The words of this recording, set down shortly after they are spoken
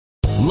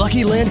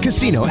Lucky Land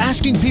Casino,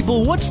 asking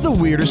people, what's the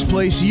weirdest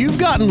place you've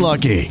gotten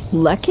lucky?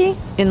 Lucky?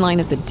 In line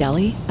at the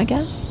deli, I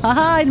guess?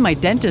 Aha, in my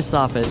dentist's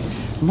office.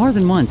 More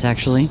than once,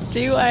 actually.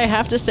 Do I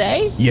have to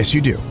say? Yes,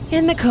 you do.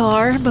 In the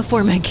car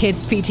before my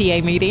kids'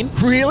 PTA meeting.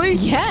 Really?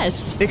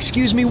 Yes.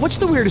 Excuse me, what's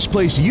the weirdest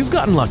place you've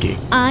gotten lucky?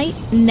 I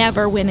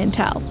never win and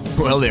tell.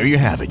 Well, there you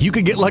have it. You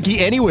can get lucky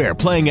anywhere,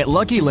 playing at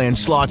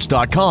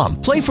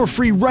LuckyLandSlots.com. Play for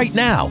free right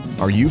now.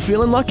 Are you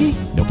feeling lucky?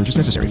 No purchase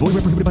necessary. Void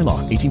where prohibited by law.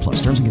 18+.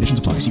 Terms and conditions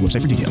apply. See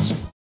website for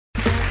details.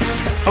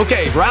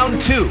 Okay,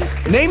 round two.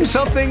 Name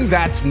something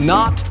that's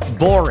not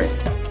boring.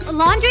 A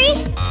laundry?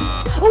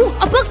 Ooh,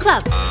 a book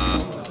club.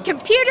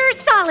 Computer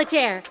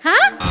solitaire,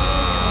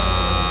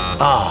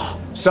 huh?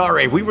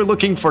 Sorry, we were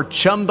looking for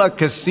Chumba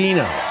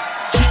Casino.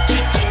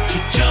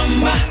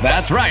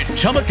 That's right.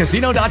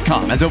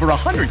 ChumbaCasino.com has over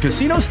 100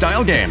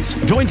 casino-style games.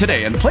 Join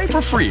today and play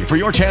for free for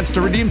your chance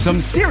to redeem some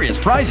serious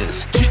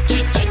prizes.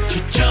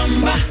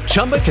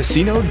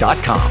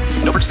 ChumbaCasino.com.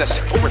 No purchase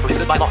necessary. Void where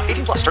prohibited by law.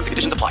 18+. Terms and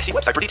conditions apply. See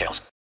website for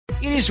details.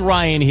 It is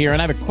Ryan here,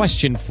 and I have a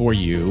question for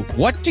you.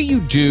 What do you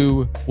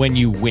do when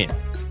you win?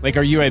 Like,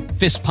 are you a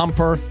fist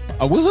pumper,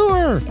 a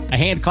woo-hooer, a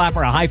hand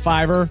clapper, a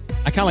high-fiver?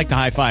 I kind of like the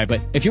high-five,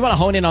 but if you want to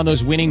hone in on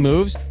those winning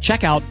moves,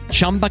 check out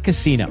Chumba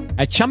Casino.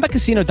 At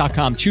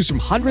ChumbaCasino.com, choose from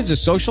hundreds of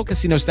social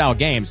casino-style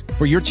games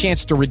for your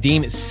chance to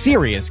redeem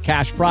serious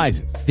cash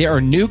prizes. There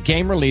are new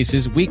game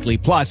releases weekly,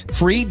 plus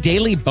free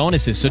daily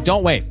bonuses, so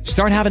don't wait.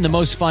 Start having the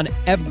most fun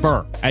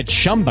ever at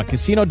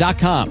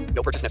ChumbaCasino.com.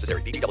 No purchase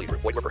necessary. VGW Group.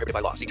 Void where prohibited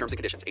by law. See terms and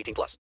conditions.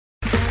 18+.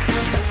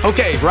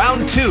 Okay,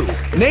 round two.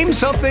 Name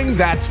something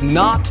that's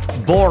not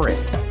boring.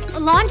 A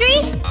laundry?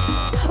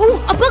 Ooh,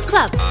 a book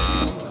club.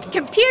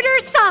 Computer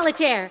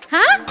solitaire,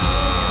 huh?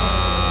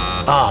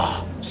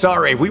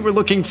 Sorry, we were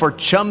looking for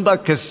Chumba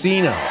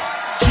Casino.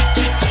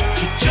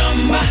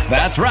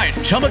 That's right.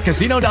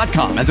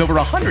 ChumbaCasino.com has over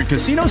 100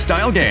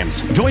 casino-style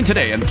games. Join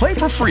today and play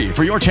for free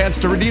for your chance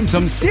to redeem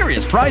some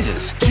serious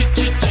prizes.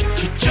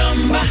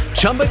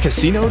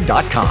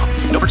 ChumbaCasino.com.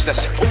 No purchase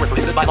necessary. Void where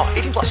prohibited by law.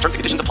 18+. Terms and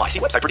conditions apply.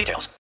 See website for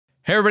details.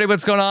 Hey everybody,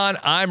 what's going on?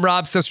 I'm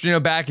Rob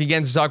Cesternino back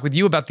again to talk with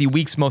you about the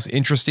week's most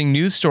interesting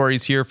news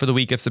stories here for the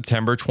week of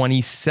September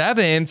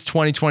 27th,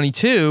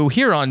 2022,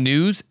 here on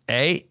News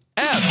AF.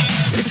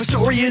 If the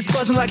story is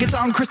buzzing like it's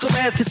on crystal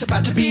meth, it's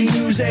about to be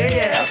News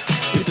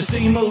AF. If the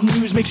same old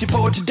news makes you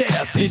bored to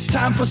death, it's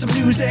time for some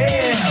News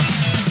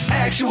AF.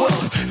 Actual,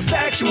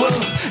 factual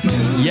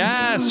news.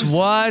 Yes,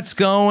 what's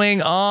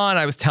going on?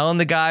 I was telling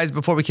the guys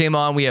before we came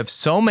on, we have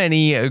so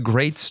many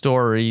great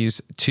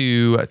stories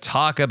to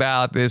talk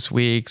about this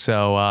week.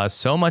 So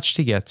much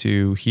to get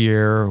to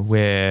here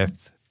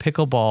with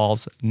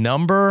pickleball's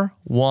number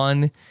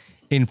one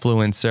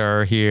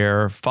influencer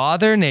here,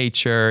 Father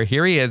Nature.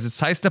 Here he is. It's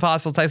Tyson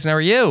Apostle. Tyson, how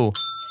are you?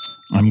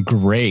 I'm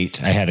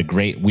great. I had a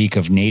great week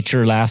of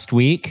nature last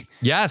week.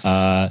 Yes.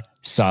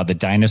 Saw the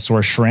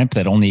dinosaur shrimp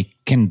that only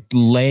can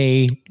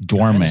lay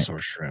dormant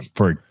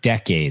for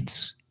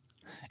decades.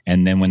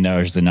 And then when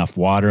there's enough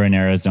water in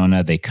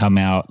Arizona, they come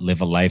out,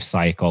 live a life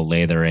cycle,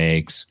 lay their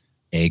eggs.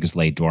 Eggs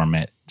lay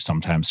dormant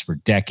sometimes for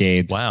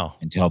decades. Wow.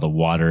 Until the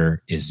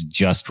water is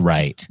just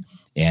right.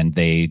 And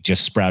they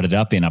just sprouted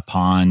up in a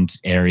pond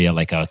area,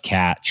 like a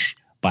catch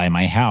by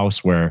my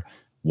house where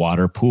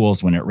water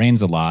pools when it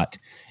rains a lot.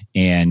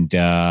 And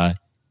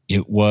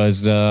it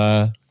was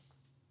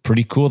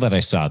pretty cool that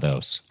I saw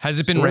those. Has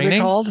it been What raining? are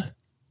they called?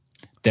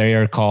 They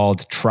are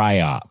called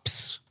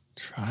triops.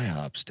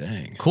 Triops,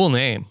 dang. Cool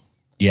name.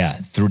 Yeah,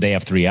 they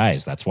have three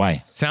eyes. That's why.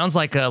 Sounds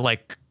like a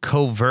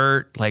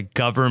covert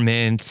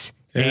government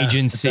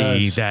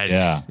agency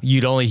that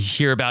you'd only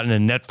hear about in a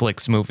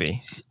Netflix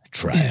movie.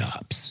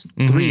 Triops.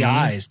 Three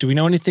eyes. Do we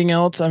know anything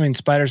else? I mean,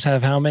 spiders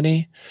have how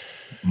many?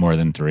 More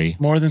than three.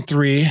 More than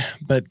three.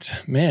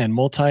 But man,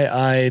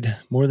 multi-eyed,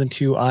 more than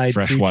two-eyed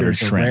Freshwater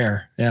creatures shrimp. are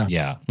rare. Yeah.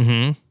 Yeah.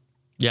 Mm-hmm.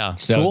 Yeah.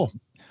 So cool.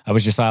 I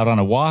was just out on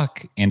a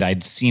walk and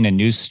I'd seen a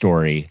news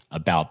story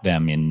about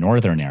them in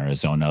northern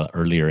Arizona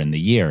earlier in the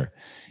year.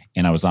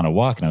 And I was on a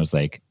walk and I was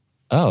like,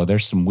 oh,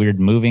 there's some weird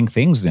moving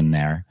things in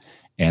there.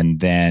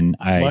 And then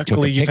I Luckily,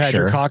 took a you've had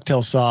your picture.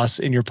 cocktail sauce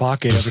in your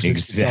pocket ever since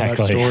you saw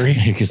that story.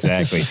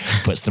 Exactly.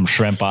 Put some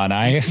shrimp on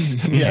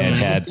ice and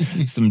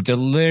had some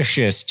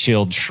delicious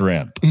chilled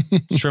shrimp.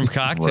 Shrimp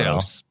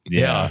cocktails.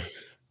 Yeah.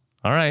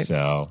 All right.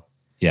 So,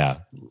 yeah.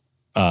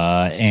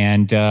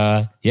 And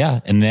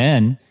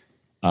then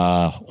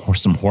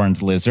some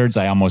horned lizards.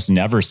 I almost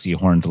never see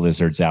horned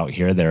lizards out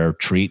here. They're a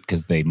treat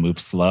because they move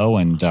slow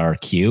and are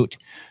cute.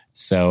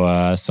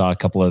 So saw a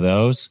couple of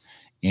those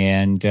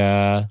and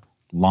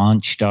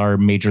launched our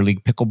Major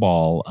League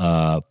Pickleball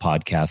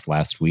podcast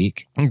last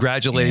week.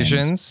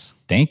 Congratulations.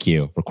 And thank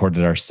you.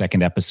 Recorded our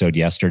second episode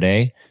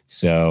yesterday.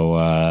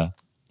 So,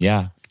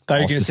 yeah. Thought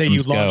you were going to say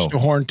you launched a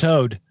horned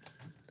toad.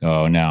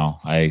 Oh, no.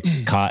 I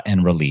caught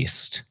and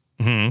released.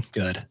 Mm-hmm.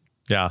 Good.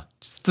 Yeah.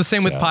 It's the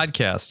same with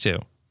podcasts, too.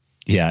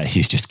 Yeah,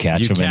 you just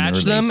catch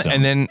them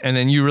and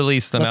then you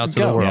release them out to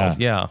the world.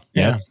 Yeah.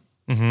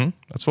 Mm-hmm.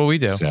 That's what we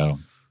do. So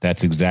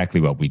that's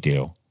exactly what we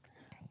do.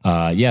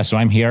 So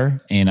I'm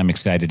here and I'm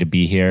excited to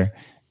be here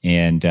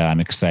and I'm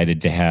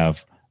excited to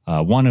have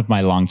one of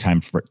my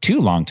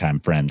two longtime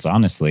friends,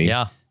 honestly.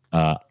 Yeah.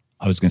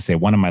 I was going to say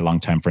one of my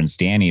longtime friends,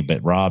 Danny,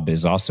 but Rob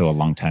is also a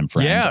longtime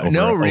friend. Yeah,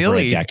 really. Over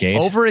a decade.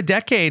 Over a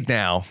decade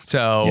now.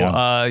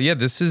 So,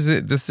 this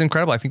is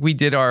incredible. I think we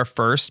did our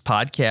first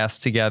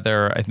podcast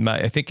together.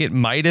 I think it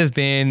might have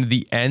been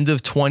the end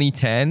of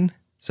 2010.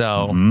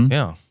 So,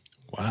 yeah.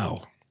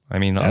 Wow. I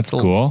mean, that's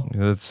cool.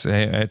 It's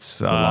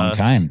a long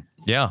time.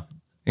 Yeah.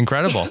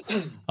 Incredible.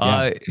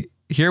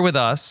 Here with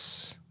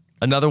us,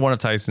 another one of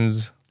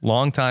Tyson's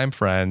longtime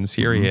friends.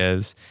 Here he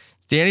is.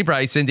 It's Danny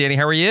Bryson. Danny,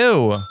 how are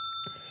you?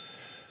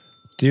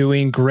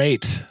 Doing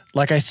great.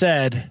 Like I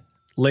said,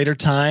 later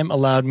time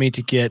allowed me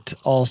to get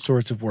all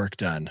sorts of work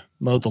done.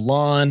 Mowed the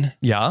lawn.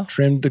 Yeah.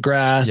 Trimmed the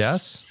grass.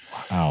 Yes.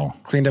 Wow.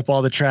 Cleaned up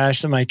all the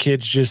trash that my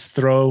kids just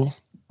throw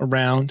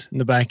around in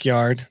the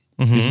backyard.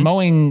 Is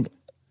mowing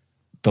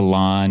the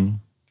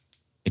lawn,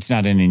 it's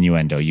not an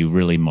innuendo. You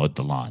really mowed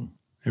the lawn.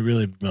 I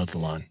really mowed the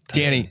lawn.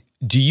 Tyson. Danny,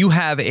 do you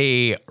have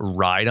a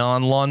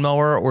ride-on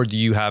lawnmower or do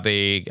you have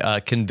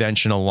a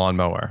conventional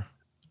lawnmower?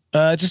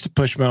 Just a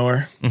push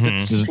mower, but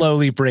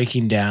slowly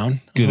breaking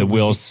down. Do the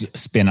wheels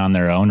spin on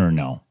their own or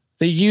no?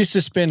 They used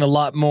to spin a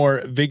lot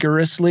more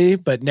vigorously,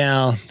 but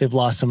now they've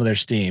lost some of their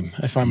steam.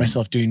 I find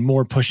myself doing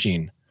more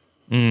pushing,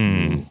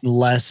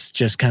 less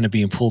just kind of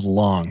being pulled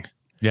along.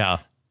 Yeah.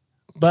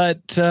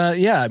 But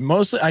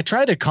mostly I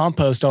try to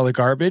compost all the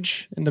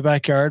garbage in the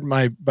backyard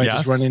by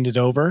just running it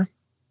over.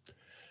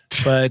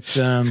 But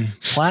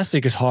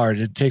plastic is hard.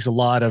 It takes a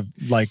lot of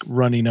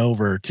running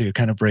over to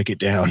kind of break it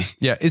down.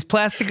 Yeah. Is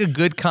plastic a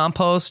good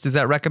compost? Is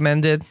that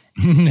recommended?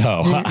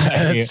 No.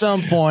 At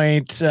some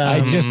point.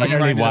 I just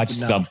barely watched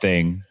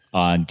something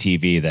on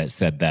TV that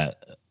said that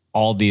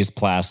all these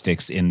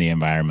plastics in the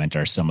environment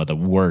are some of the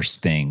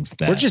worst things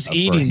that we're just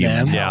eating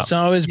them. Yeah. So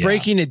I was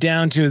breaking it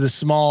down to the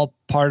small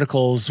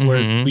particles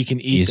where we can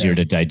eat easier them.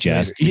 to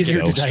digest.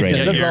 Easier to digest.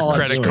 Get That's your all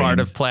credit card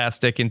of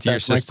plastic into your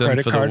system. My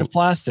credit card of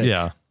plastic.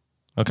 Yeah.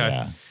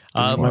 Okay.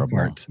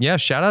 Yeah.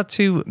 Shout out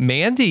to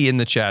Mandy in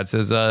the chat.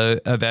 Says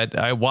that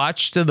I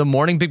watched the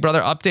morning Big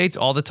Brother updates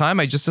all the time.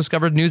 I just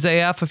discovered News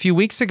AF a few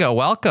weeks ago.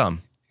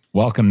 Welcome,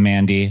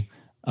 Mandy.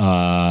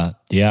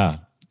 Yeah,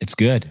 it's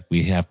good.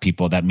 We have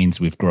people. That means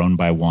we've grown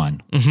by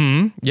one.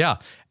 Yeah,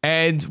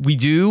 and we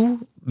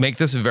do make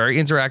this a very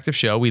interactive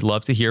show. We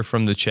love to hear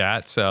from the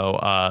chat.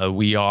 So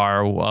we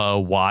are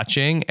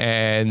watching,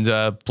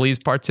 and please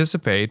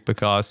participate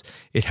because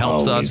it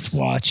helps us.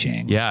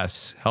 Watching.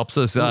 Yes, helps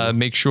us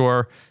make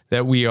sure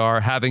that we are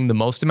having the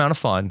most amount of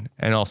fun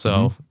and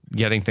also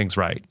getting things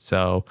right.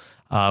 So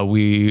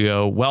we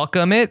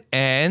welcome it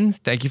and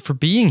thank you for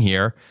being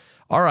here.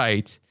 All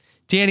right,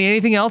 Danny,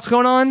 anything else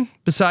going on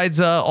besides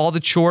all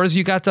the chores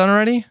you got done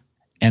already?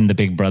 And the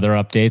Big Brother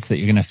updates that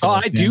you're going to fill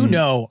us I do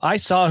know. I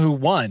saw who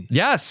won.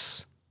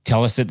 Yes.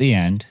 Tell us at the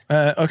end.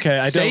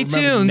 Okay. Stay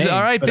tuned. All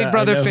right, Big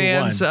Brother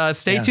fans.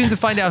 Stay tuned to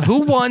find out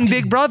who won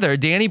Big Brother.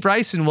 Danny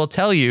Bryson will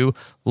tell you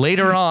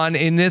later on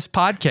in this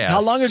podcast.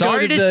 How long ago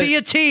Sorry to be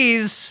a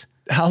tease.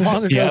 How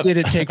long ago did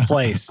it take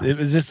place? It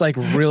was just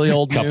really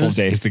old couple news?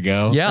 days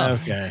ago. Yeah.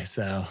 Okay.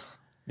 So,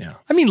 yeah.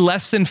 I mean,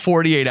 less than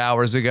 48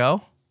 hours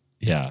ago.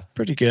 Yeah.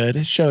 Pretty good.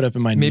 It showed up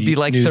in my maybe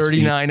news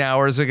 39 feed.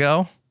 hours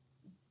ago.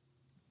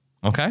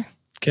 Okay.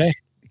 Okay.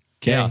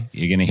 Yeah.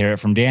 You're going to hear it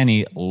from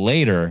Danny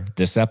later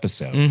this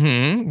episode.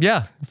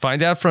 Yeah.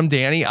 Find out from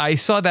Danny. I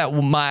saw that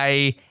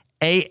my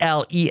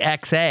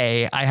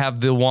Alexa, I have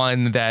the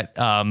one that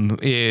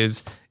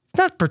is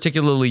not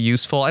particularly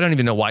useful. I don't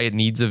even know why it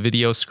needs a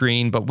video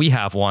screen, but we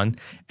have one.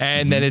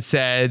 And then it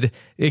said,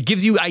 it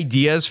gives you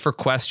ideas for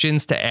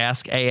questions to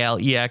ask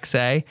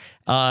Alexa.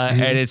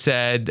 And it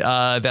said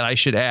that I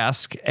should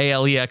ask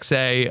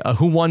Alexa,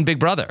 who won Big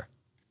Brother?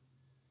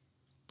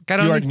 You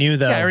already knew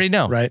that. Yeah, I already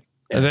know. Right.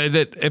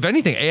 That if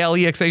anything,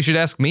 Alexa should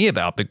ask me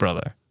about Big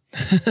Brother.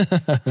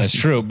 That's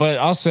true. But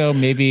also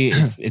maybe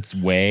it's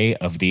way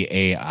of the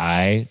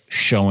AI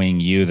showing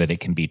you that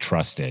it can be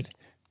trusted.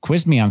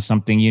 Quiz me on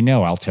something you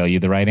know. I'll tell you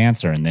the right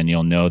answer. And then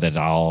you'll know that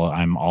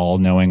I'm all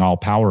knowing, all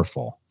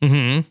powerful.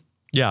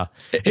 Yeah.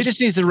 It just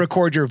needs to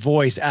record your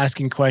voice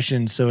asking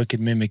questions so it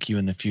can mimic you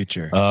in the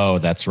future. Oh,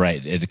 that's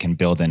right. It can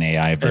build an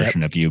AI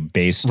version of you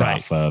based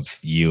off of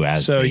you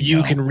as so you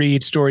know. can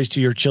read stories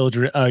to your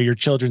children, your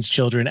children's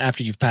children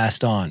after you've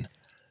passed on.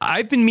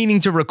 I've been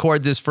meaning to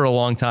record this for a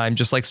long time,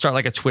 just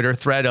start a Twitter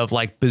thread of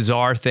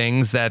bizarre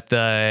things that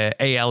the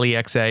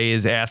Alexa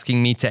is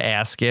asking me to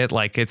ask it.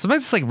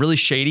 Sometimes it's really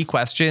shady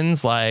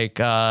questions,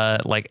 like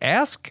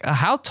ask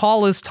how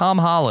tall is Tom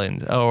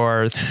Holland,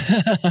 or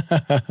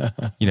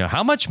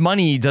how much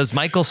money does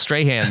Michael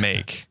Strahan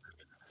make?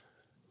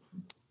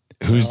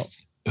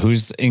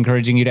 Who's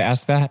encouraging you to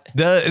ask that?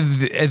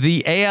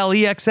 The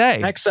Alexa.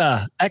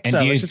 Alexa.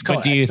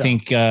 Do you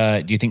think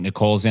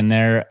Nicole's in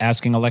there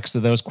asking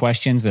Alexa those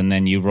questions, and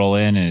then you roll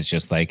in and it's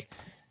just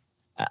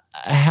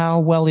how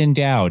well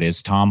endowed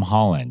is Tom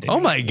Holland?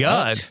 Oh my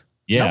God!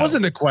 Yeah, that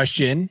wasn't the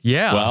question.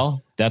 Yeah.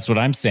 Well, that's what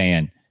I'm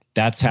saying.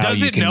 That's how Does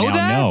you it can know now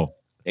that?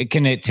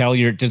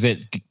 know. Does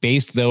it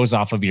base those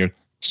off of your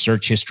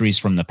search histories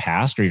from the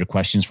past or your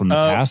questions from the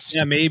past.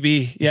 Yeah,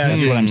 maybe. Yeah.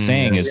 That's what I'm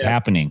saying is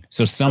happening.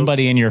 So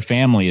somebody in your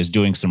family is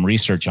doing some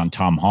research on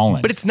Tom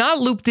Holland. But it's not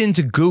looped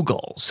into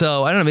Google.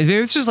 So I don't know. Maybe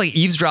it's just like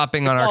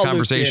eavesdropping on our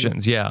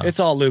conversations. Yeah. It's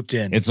all looped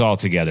in. It's all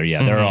together.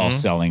 Yeah. They're all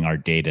selling our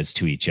datas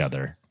to each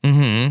other.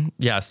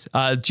 Yes.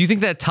 Do you think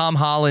that Tom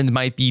Holland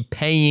might be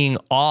paying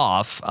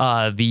off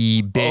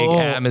the big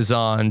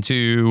Amazon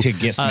to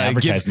get some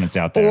advertisements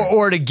out there,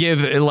 or to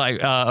give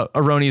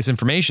erroneous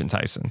information,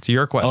 Tyson? To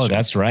your question. Oh,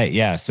 that's right.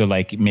 Yeah. So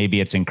like maybe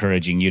it's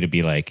encouraging you to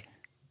be like,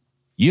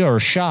 you're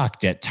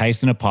shocked at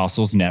Tyson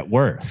Apostle's net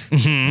worth.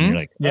 And you're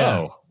like,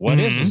 oh, what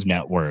is his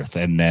net worth?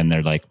 And then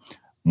they're like,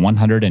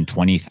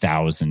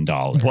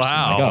 $120,000.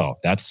 Wow.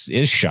 Like, oh,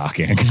 is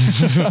shocking.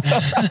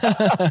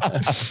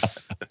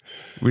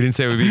 We didn't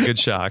say it would be a good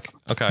shock.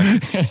 Okay.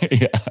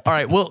 Yeah. All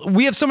right. Well,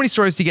 we have so many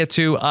stories to get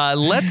to.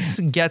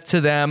 Let's get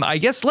to them. I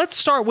guess let's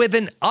start with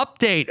an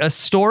update, a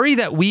story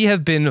that we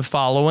have been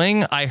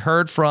following. I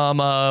heard from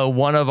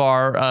one of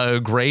our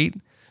great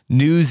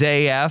News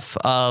AF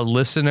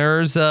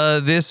listeners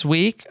this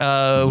week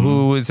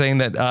who was saying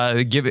that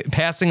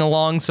passing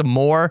along some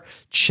more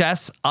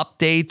chess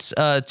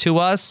updates to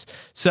us.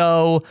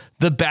 So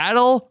the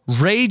battle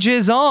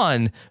rages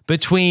on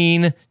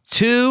between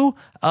two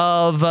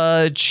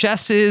of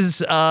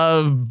chess's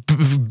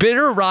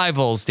bitter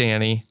rivals,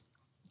 Danny.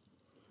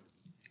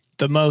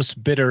 The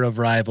most bitter of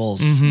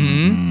rivals.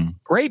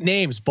 Great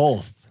names,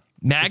 both.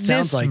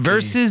 Magnus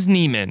versus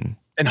Niemann.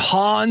 And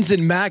Hans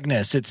and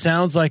Magnus. It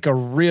sounds like a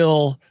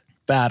real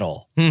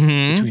battle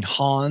between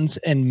Hans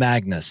and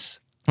Magnus.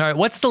 All right.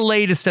 What's the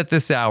latest at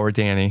this hour,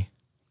 Danny?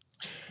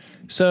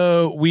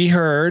 So we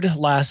heard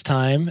last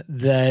time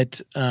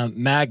that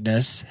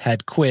Magnus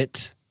had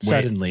quit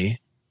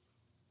suddenly.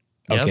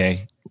 Okay.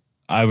 Yes.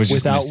 I was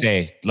just going to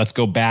say, let's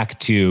go back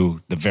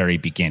to the very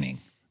beginning.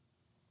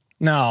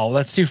 No,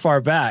 that's too far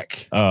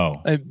back.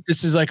 Oh.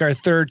 This is like our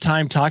third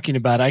time talking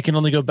about it. I can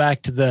only go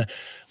back to the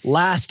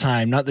last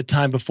time, not the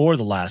time before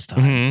the last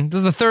time. This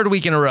is the third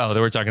week in a row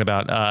that we're talking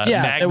about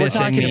Magnus we're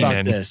talking and about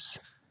Niemann. this.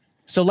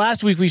 So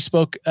last week we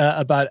spoke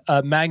about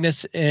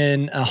Magnus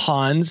and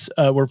Hans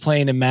were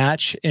playing a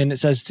match, and it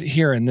says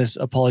here in this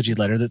apology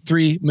letter that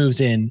 3 moves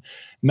in,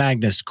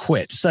 Magnus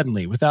quit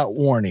suddenly without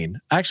warning.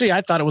 Actually,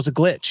 I thought it was a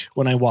glitch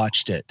when I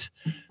watched it.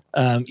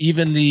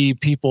 Even the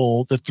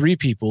 3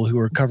 people who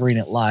were covering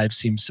it live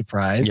seemed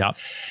surprised. Yeah.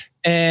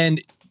 And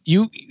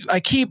I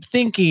keep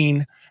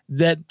thinking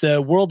that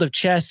the world of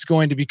chess is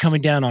going to be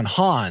coming down on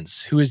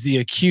Hans, who is the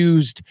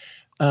accused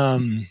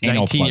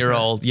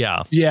 19-year-old.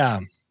 Yeah. Yeah.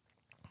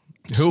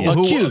 Who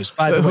accused,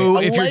 by the way, who,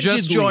 if you're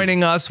just allegedly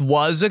joining us,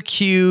 was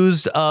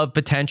accused of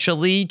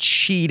potentially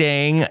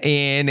cheating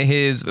in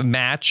his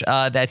match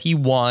that he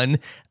won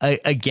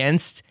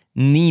against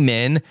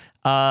Niemann,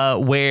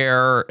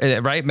 where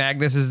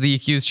Magnus is the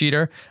accused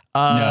cheater.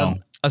 No.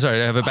 I'm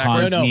sorry, I have it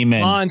backwards.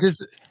 Niemann. Hans is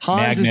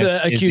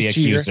the accused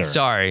cheater.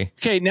 Sorry.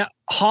 Okay, now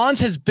Hans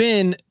has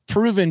been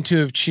proven to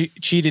have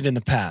cheated in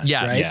the past,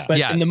 yes, right? Yeah. But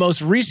yes. in the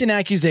most recent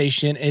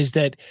accusation is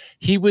that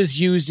he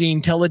was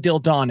using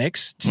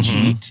teledildonics to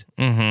cheat,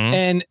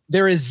 and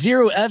there is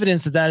zero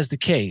evidence that is the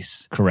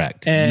case.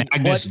 Correct. And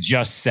Magnus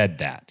just said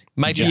that.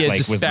 Might be a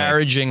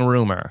disparaging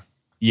rumor.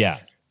 Yeah.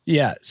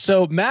 Yeah.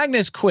 So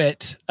Magnus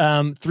quit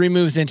 3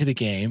 moves into the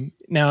game.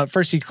 Now, at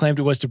first he claimed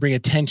it was to bring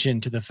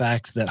attention to the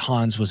fact that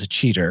Hans was a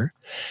cheater,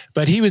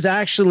 but he was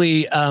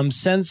actually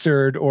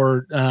censored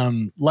or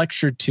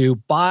lectured to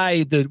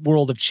by the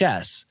world of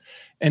chess.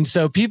 And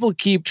so people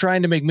keep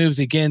trying to make moves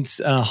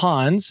against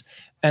Hans,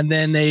 and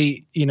then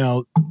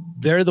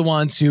they're the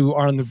ones who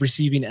are on the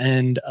receiving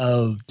end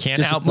of can't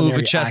outmove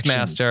a chess actions.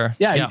 Master.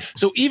 Yeah.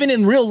 So even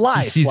in real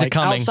life, sees it like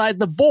coming. outside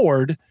the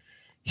board,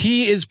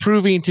 he is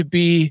proving to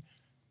be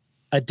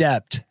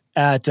adept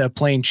at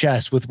playing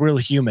chess with real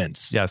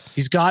humans. Yes.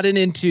 He's gotten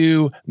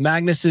into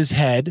Magnus's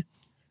head.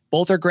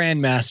 Both are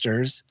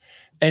grandmasters.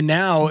 And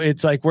now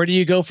it's like, where do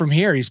you go from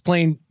here? He's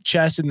playing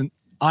chess in the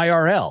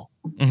IRL.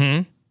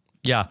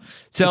 Yeah.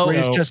 The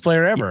greatest chess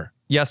player ever.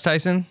 Yes,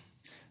 Tyson?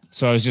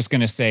 So I was just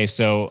going to say,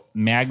 so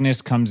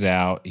Magnus comes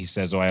out. He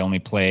says, I only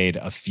played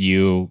a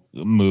few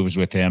moves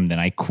with him. Then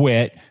I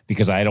quit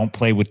because I don't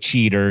play with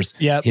cheaters.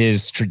 Yep.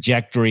 His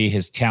trajectory,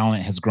 his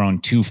talent has grown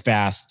too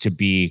fast to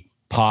be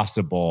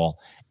possible,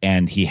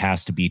 and he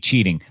has to be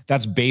cheating.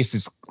 That's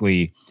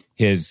basically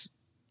his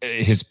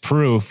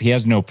proof. He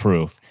has no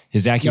proof.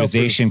 His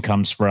accusation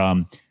comes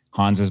from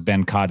Hans has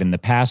been caught in the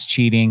past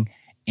cheating,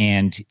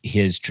 and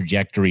his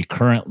trajectory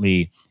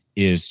currently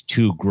is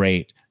too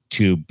great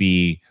to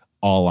be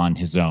all on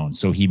his own.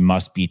 So he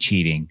must be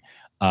cheating.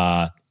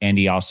 And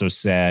he also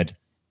said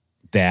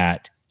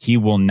that he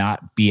will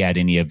not be at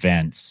any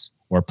events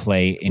or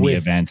play any With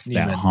events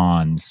Niemann. that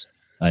Hans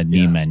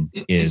Niemann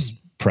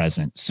is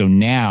present. So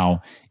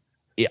now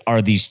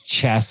are these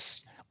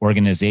chess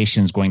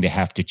organizations going to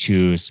have to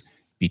choose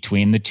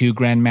between the 2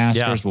 grandmasters?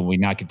 Yeah. Will we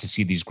not get to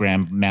see these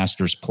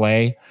grandmasters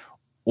play?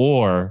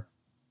 Or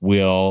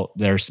will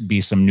there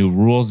be some new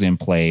rules in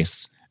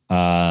place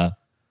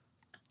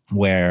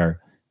where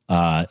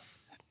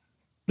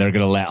They're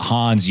going to let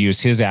Hans use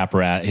his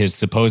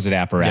supposed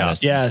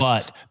apparatus. Yes.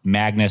 But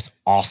Magnus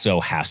also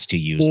has to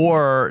use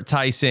Or,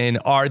 Tyson,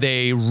 are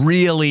they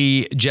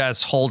really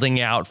just holding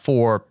out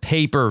for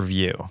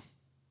pay-per-view?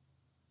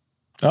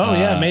 Oh,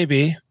 yeah,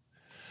 maybe.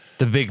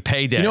 The big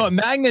payday. You know what?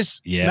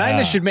 Magnus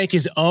should make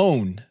his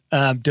own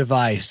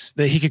device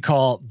that he could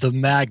call the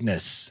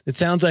Magnus. It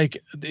sounds like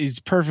he's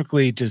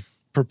perfectly just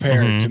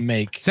prepared to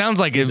make. Sounds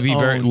like it'd be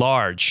very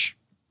large.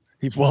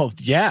 Well,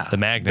 yeah. The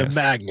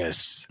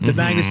Magnus. The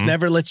Magnus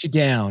never lets you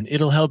down.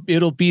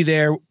 It'll be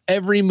there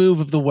every move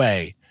of the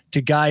way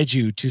to guide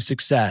you to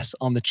success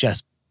on the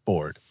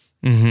chessboard.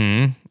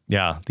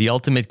 Yeah. The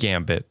ultimate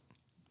gambit.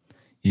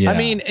 Yeah. I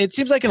mean, it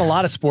seems like in a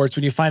lot of sports,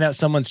 when you find out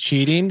someone's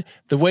cheating,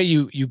 the way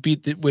you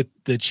beat with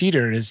the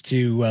cheater is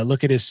to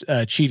look at his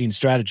cheating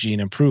strategy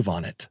and improve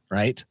on it,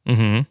 right?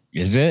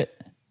 Is it?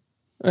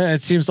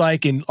 It seems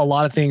like in a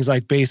lot of things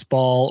like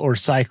baseball or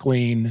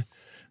cycling,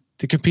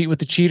 to compete with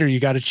the cheater, you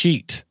got to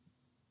cheat.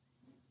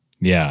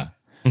 Yeah.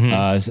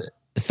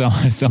 So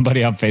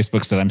somebody on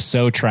Facebook said, I'm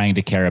so trying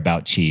to care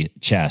about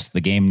chess. The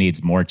game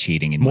needs more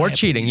cheating. More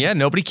cheating. Yeah.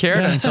 Nobody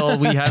cared until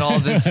we had all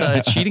this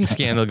cheating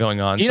scandal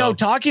going on. You know,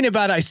 talking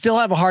about it, I still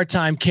have a hard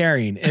time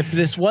caring. If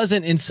this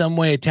wasn't in some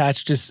way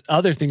attached to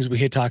other things we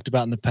had talked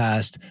about in the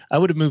past, I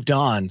would have moved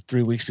on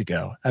 3 weeks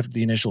ago after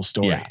the initial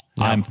story. Yeah.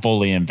 I'm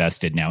fully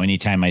invested now.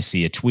 Anytime I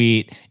see a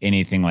tweet,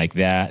 anything like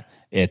that,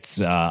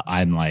 it's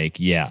I'm like,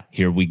 yeah,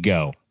 here we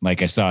go.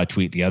 Like I saw a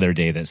tweet the other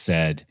day that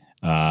said,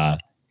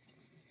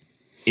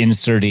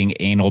 inserting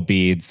anal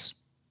beads.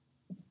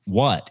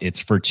 What?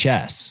 It's for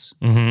chess.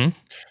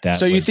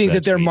 So you think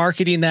that they're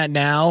marketing that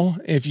now?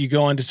 If you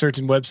go onto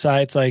certain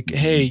websites, like,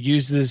 hey,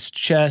 use this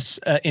chess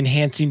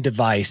enhancing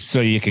device.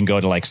 So you can go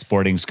to like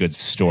sporting goods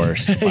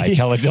stores to buy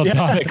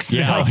teledildonics.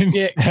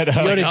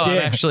 I'm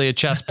actually a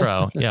chess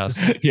pro.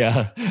 Yes.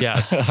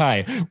 Yes.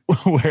 Hi.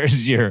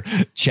 Where's your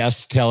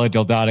chess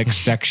teledildonics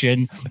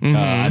section?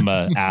 I'm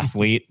an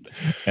athlete.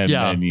 And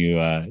then you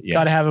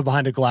got to have it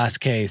behind a glass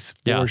case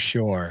for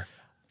sure.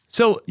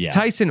 So,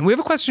 Tyson, we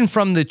have a question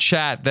from the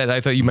chat that I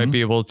thought you might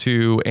be able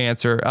to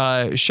answer.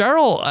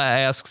 Cheryl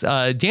asks,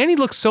 Danny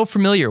looks so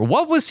familiar.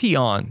 What was he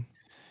on?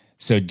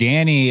 So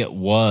Danny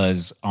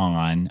was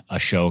on a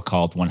show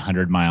called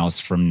 100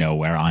 Miles from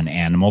Nowhere on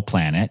Animal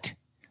Planet,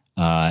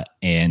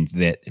 and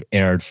that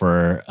aired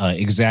for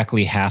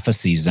exactly half a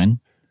season.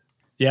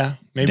 Yeah,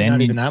 maybe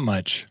not even that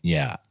much.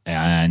 Yeah,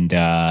 and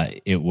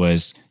it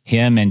was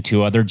him and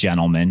two other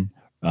gentlemen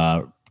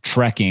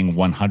trekking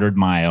 100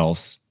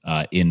 miles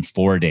in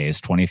 4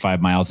 days,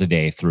 25 miles a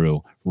day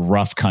through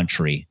rough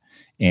country.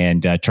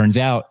 And turns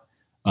out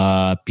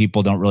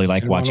people don't really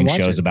like watching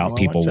shows about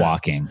people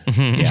walking.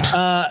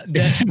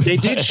 They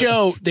did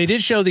show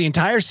the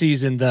entire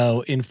season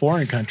though in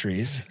foreign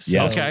countries.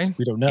 So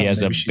we don't know. He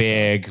has a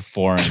big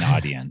foreign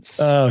audience.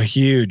 Oh,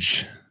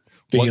 huge.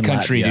 What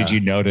country did you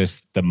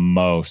notice the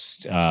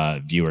most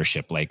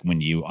viewership? Like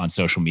when you on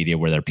social media,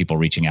 where there are people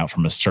reaching out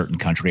from a certain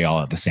country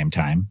all at the same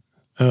time?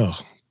 Oh,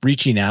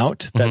 reaching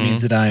out. That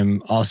means that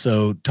I'm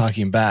also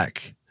talking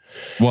back.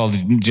 Well,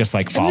 just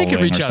like following. They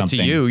can reach or out something.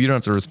 to you. You don't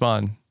have to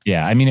respond.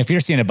 Yeah, I mean, if you're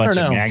seeing a bunch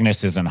of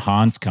Magnuses and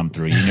Hans come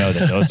through, you know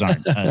that those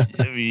aren't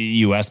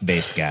U.S.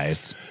 based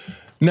guys.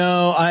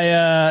 No,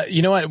 I.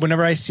 You know what?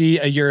 Whenever I see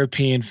a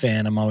European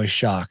fan, I'm always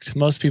shocked.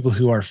 Most people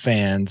who are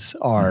fans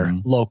are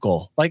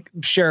local, like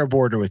share a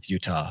border with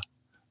Utah.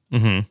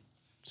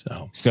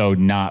 So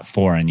not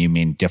foreign. You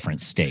mean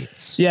different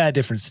states? Yeah,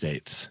 different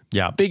states.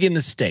 Yeah, big in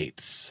the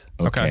states.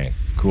 Okay,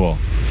 cool.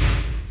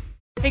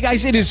 Hey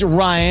guys, it is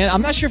Ryan.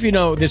 I'm not sure if you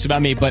know this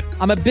about me, but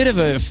I'm a bit of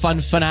a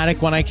fun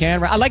fanatic when I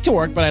can. I like to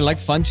work, but I like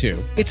fun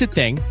too. It's a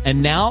thing. And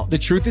now the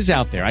truth is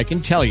out there. I can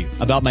tell you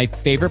about my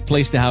favorite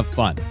place to have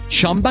fun.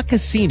 Chumba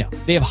Casino.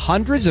 They have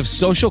hundreds of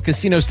social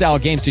casino style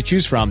games to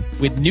choose from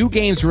with new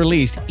games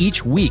released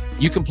each week.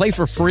 You can play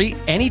for free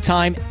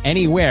anytime,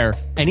 anywhere.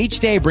 And each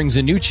day brings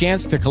a new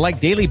chance to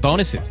collect daily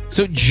bonuses.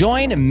 So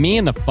join me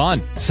in the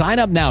fun. Sign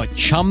up now at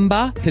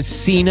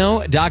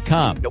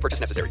ChumbaCasino.com. No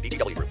purchase necessary.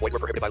 VGW Group. Void where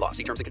prohibited by law.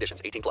 See terms and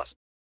conditions. 18+.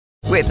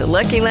 With the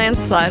Lucky Land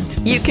Slots,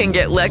 you can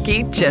get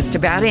lucky just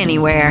about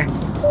anywhere.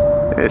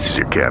 This is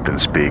your captain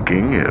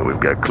speaking. We've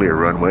got clear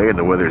runway and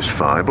the weather's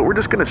fine, but we're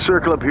just going to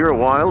circle up here a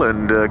while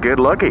and get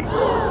lucky.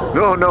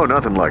 No,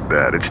 nothing like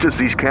that. It's just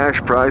these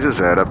cash prizes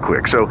add up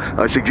quick. So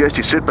I suggest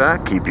you sit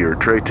back, keep your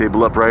tray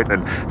table upright,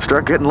 and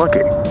start getting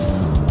lucky.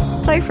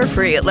 Play for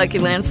free at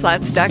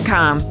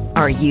LuckyLandSlots.com.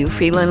 Are you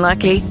feeling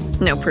lucky?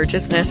 No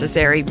purchase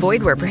necessary.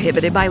 Void where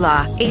prohibited by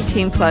law.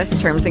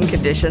 18+ terms and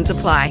conditions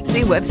apply.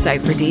 See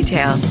website for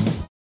details.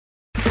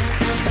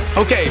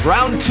 Okay,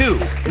 round two.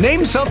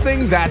 Name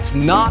something that's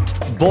not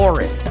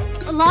boring.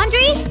 A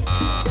laundry?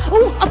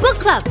 Ooh, a book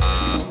club.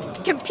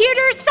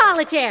 Computer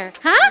solitaire,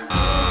 huh?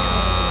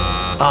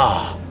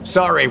 Ah,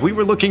 sorry, we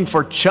were looking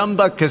for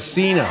Chumba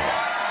Casino.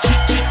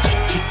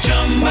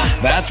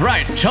 That's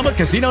right.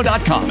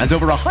 ChumbaCasino.com has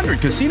over 100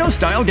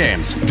 casino-style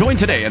games. Join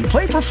today and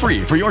play for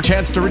free for your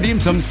chance to redeem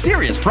some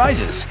serious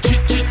prizes.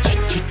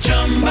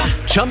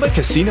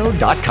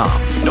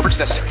 ChumbaCasino.com. No purchase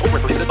necessary. Void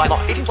where prohibited by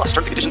law. 18+ terms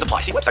and conditions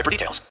apply. See website for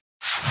details.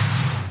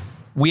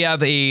 we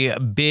have a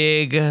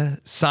big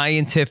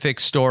scientific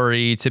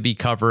story to be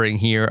covering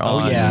here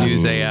on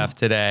News AF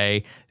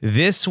today.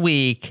 This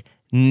week,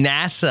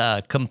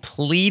 NASA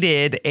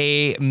completed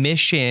a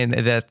mission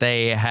that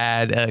they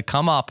had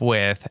come up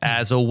with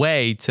as a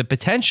way to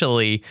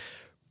potentially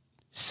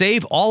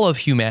save all of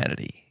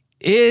humanity.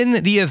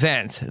 In the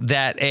event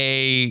that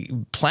a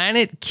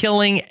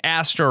planet-killing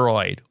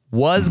asteroid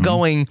was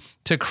going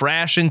to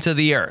crash into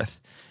the Earth,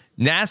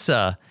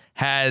 NASA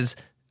has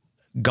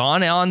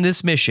gone on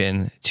this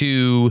mission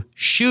to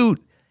shoot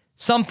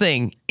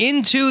something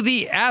into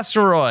the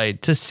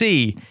asteroid to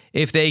see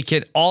if they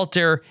can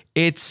alter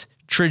its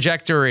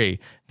trajectory.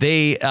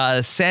 They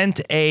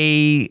sent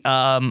I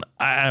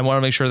want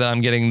to make sure that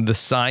I'm getting the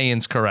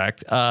science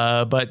correct,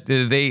 but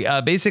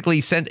they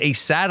basically sent a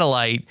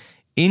satellite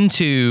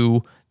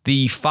into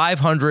the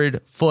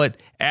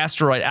 500-foot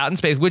asteroid out in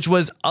space, which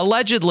was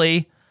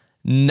allegedly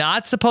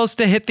not supposed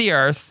to hit the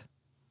Earth.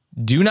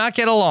 Do not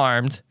get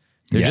alarmed.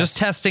 They're just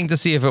testing to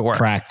see if it works.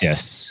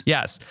 Practice.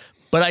 Yes.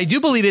 But I do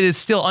believe it is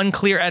still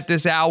unclear at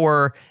this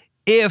hour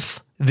if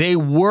they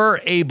were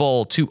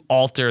able to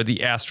alter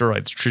the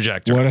asteroid's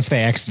trajectory. What if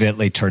they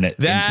accidentally turn it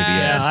into the Earth?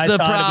 That's the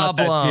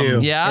problem. About that too,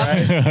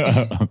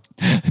 yeah.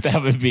 Right?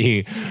 That would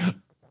be,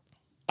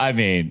 I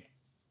mean,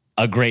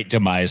 a great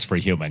demise for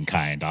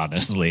humankind,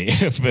 honestly.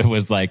 If it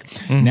was like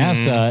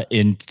NASA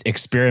in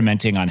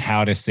experimenting on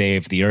how to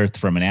save the Earth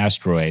from an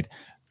asteroid,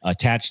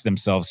 attached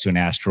themselves to an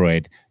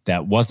asteroid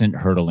that wasn't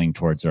hurtling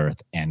towards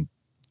Earth and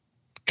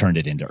turned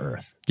it into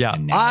Earth. Yeah.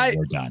 And now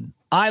we're done.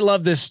 I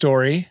love this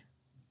story.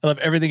 I love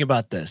everything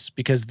about this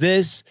because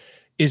this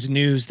is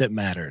news that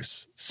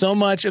matters. So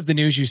much of the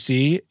news you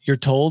see, you're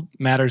told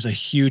matters a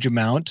huge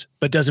amount,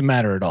 but doesn't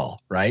matter at all,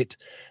 right?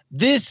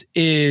 This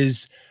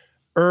is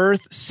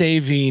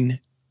Earth-saving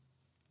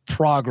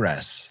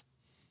progress.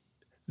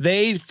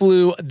 They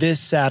flew this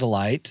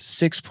satellite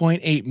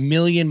 6.8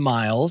 million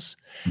miles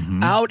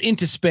out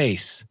into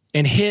space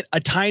and hit a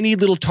tiny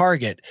little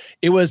target.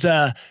 It was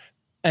an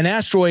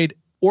asteroid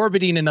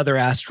orbiting another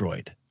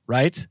asteroid,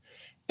 right?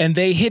 And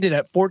they hit it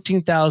at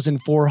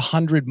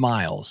 14,400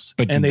 miles.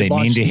 But and did they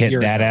mean to hit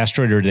that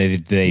asteroid, or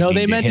did they? No,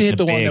 they meant to hit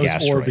the one that was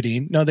asteroid?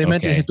 orbiting. No, they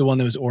meant to hit the one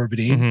that was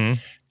orbiting.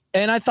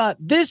 And I thought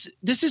this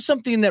is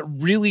something that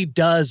really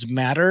does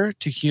matter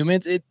to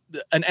humans.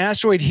 An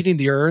asteroid hitting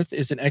the Earth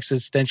is an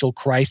existential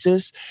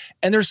crisis.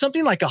 And there's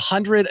something like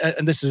 100,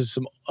 and this is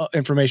some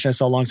information I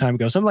saw a long time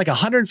ago, something like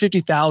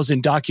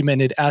 150,000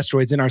 documented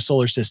asteroids in our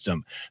solar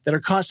system that are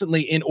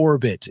constantly in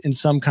orbit, in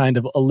some kind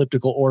of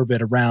elliptical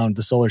orbit around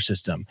the solar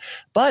system.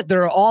 But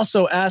there are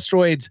also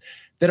asteroids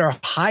that are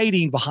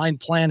hiding behind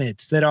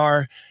planets, that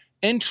are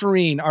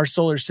entering our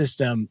solar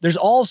system. There's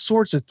all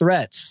sorts of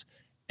threats.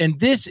 And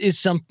this is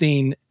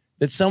something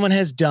that someone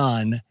has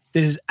done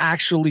that is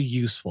actually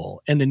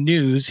useful. And the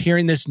news,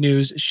 hearing this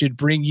news, should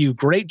bring you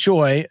great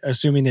joy,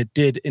 assuming it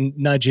did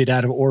nudge it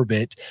out of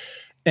orbit.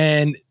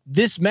 And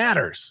this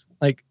matters.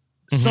 Like,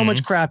 so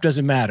much crap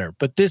doesn't matter,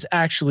 but this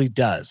actually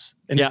does.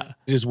 And it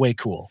is way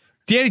cool.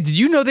 Danny, did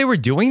you know they were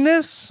doing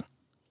this?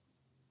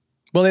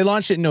 Well, they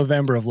launched it in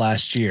November of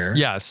last year.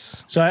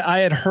 Yes. So I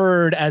had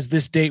heard as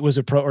this date was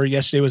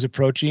yesterday was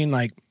approaching,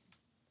 like,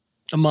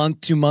 a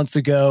month, 2 months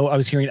ago, I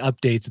was hearing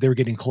updates that they were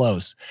getting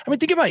close. I mean,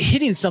 think about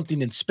hitting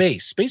something in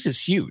space. Space is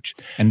huge.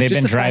 And they've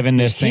been driving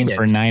this thing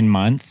for 9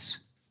 months.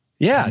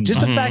 Yeah.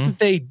 Just the fact that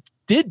they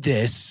did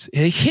this,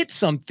 they hit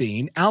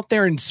something out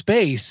there in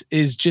space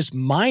is just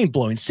mind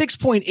blowing.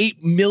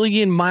 6.8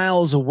 million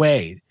miles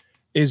away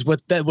is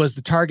what that was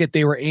the target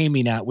they were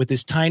aiming at with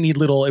this tiny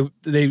little,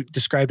 they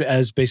described it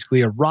as basically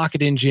a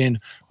rocket engine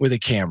with a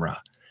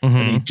camera.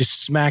 And they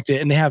just smacked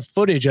it, and they have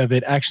footage of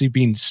it actually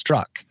being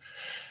struck.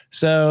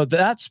 So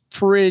that's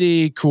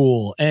pretty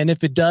cool. And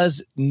if it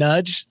does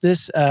nudge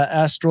this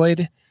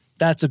asteroid,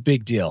 that's a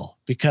big deal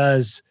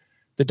because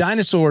the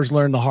dinosaurs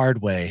learned the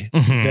hard way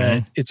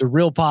that it's a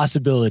real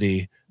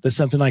possibility that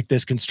something like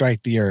this can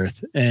strike the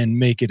Earth and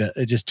make it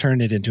just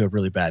turn it into a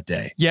really bad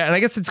day. Yeah, and I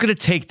guess it's going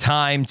to take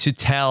time to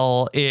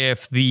tell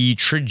if the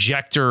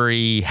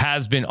trajectory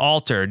has been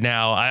altered.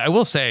 Now, I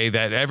will say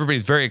that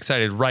everybody's very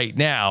excited right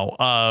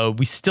now.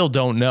 We still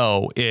don't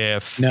know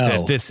if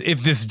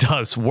this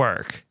does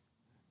work.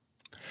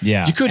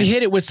 Yeah. You could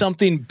hit it with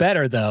something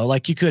better, though.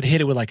 Like you could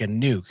hit it with like a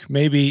nuke.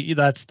 Maybe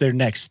that's their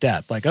next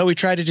step. Like, oh, we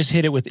tried to just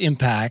hit it with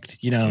impact,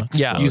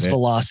 use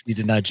velocity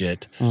to nudge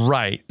it.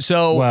 Right.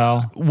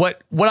 So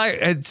what I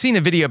had seen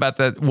a video about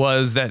that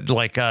was that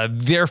like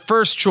their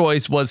first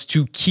choice was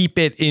to keep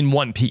it in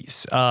one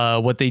piece.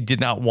 What they did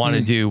not want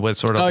to do was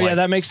sort of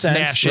that makes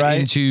smash sense, it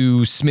right?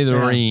 into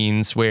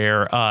smithereens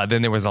where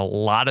then there was a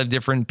lot of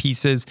different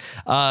pieces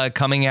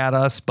coming at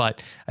us.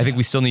 But I think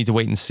we still need to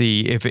wait and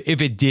see if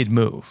it did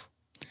move.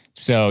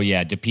 So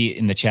yeah, DePete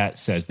in the chat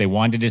says they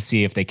wanted to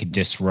see if they could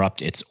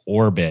disrupt its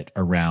orbit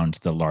around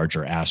the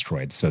larger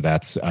asteroid. So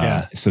that's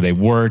so they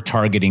were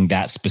targeting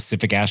that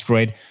specific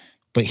asteroid.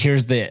 But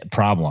here's the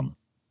problem.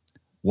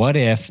 What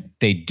if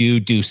they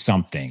do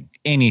something,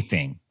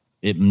 anything,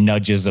 it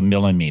nudges a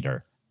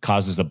millimeter,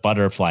 causes a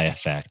butterfly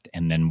effect,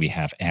 and then we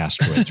have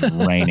asteroids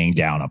raining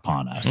down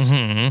upon us.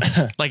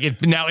 Mm-hmm. Like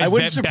it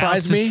wouldn't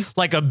surprise me.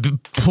 Like a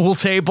pool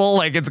table,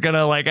 like it's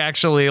gonna like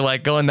actually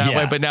like going that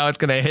way, but now it's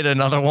gonna hit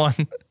another one.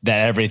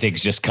 That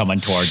everything's just coming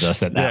towards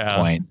us at that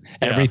point.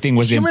 Everything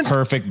was in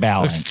perfect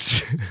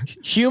balance.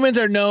 Humans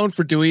are known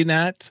for doing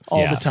that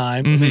all the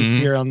time, at least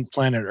here on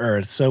planet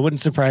Earth. So it wouldn't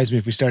surprise me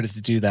if we started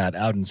to do that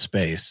out in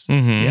space.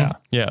 Mm-hmm.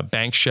 Yeah.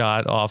 Bank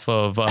shot off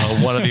of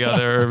one of the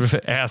other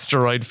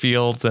asteroid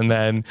fields, and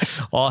then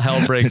all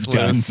hell breaks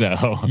loose.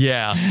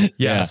 Yeah.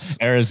 Yes.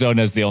 Yeah.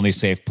 Arizona is the only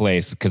safe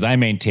place, because I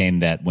maintain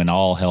that when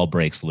all hell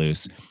breaks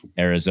loose,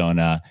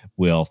 Arizona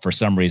will, for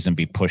some reason,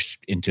 be pushed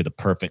into the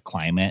perfect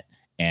climate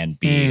and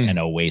be an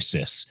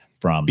oasis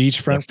from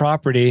beachfront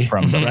property,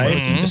 from the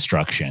frozen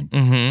destruction.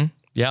 Mm-hmm.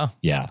 Yeah.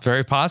 Yeah.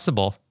 Very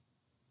possible.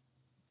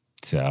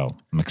 So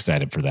I'm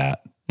excited for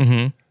that.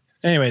 Mm-hmm.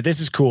 Anyway, this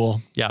is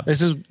cool. Yeah.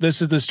 This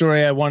is the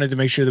story I wanted to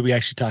make sure that we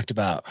actually talked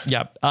about.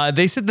 Yep.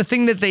 They said the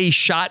thing that they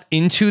shot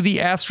into the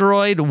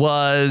asteroid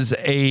was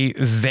a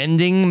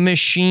vending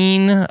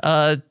machine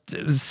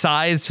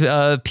size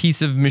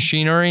piece of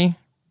machinery.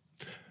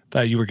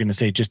 Thought you were going to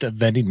say just a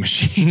vending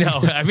machine. No,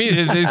 I mean,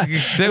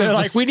 they're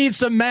like, we need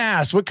some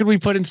mass. What could we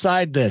put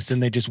inside this?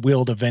 And they just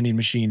wheeled a vending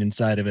machine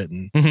inside of it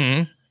and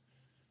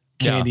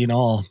candy and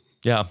all.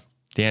 Yeah.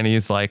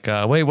 Danny's like,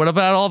 wait, what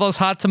about all those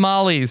hot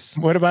tamales?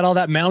 What about all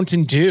that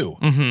Mountain Dew?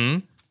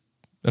 Mm-hmm.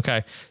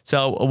 Okay.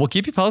 So we'll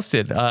keep you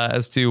posted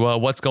as to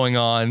what's going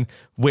on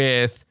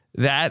with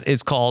that.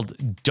 It's called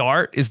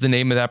DART is the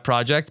name of that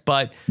project.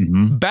 But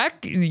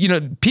back,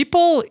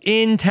 people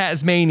in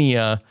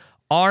Tasmania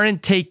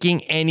aren't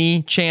taking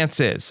any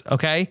chances.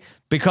 Okay.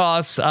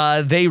 Because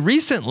they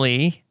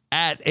recently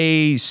at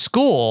a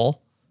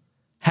school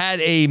had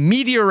a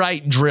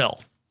meteorite drill.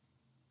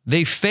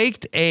 They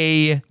faked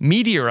a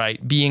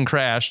meteorite being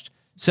crashed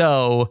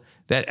so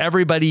that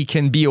everybody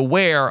can be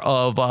aware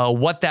of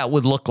what that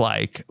would look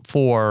like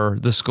for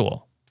the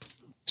school.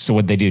 So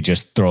what they do,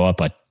 just throw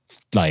up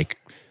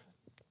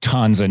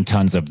tons and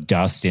tons of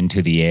dust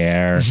into the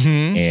air.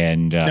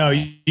 And no,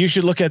 you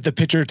should look at the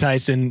picture,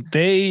 Tyson.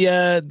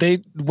 They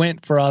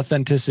went for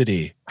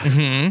authenticity.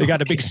 They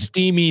got a big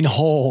steaming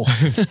hole.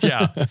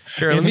 Yeah.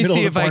 Here, let me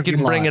see if I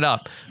can bring it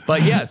up.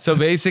 But yeah, so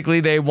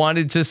basically they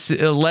wanted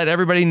to let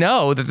everybody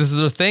know that this is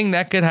a thing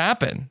that could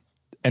happen.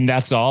 And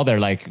that's all. They're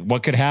like,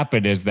 what could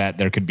happen is that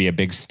there could be a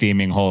big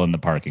steaming hole in the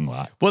parking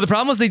lot. Well, the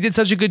problem was they did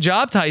such a good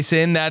job,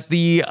 Tyson, that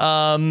the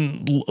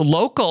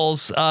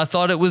locals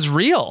thought it was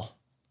real.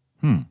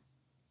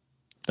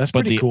 That's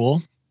pretty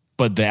cool.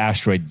 But the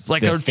asteroid, it's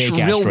like a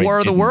real War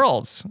of the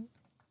Worlds,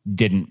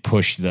 didn't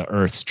push the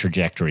Earth's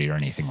trajectory or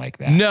anything like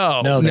that.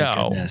 No.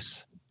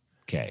 Goodness.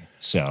 Okay,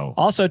 so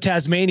also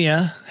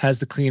Tasmania has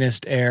the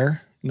cleanest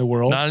air in the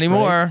world. Not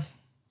anymore. Right?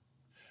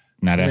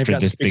 Not after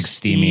this big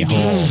steamy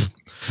hole.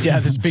 Yeah,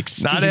 this big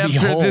steamy hole. Not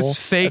after this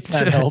faked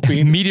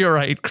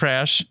meteorite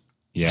crash.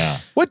 Yeah.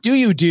 What do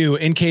you do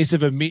in case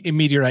of a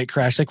meteorite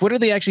crash? Like, what are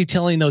they actually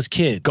telling those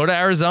kids? Go to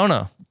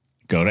Arizona.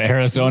 Go to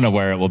Arizona,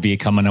 where it will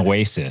become an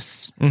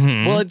oasis.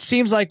 Well, it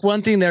seems like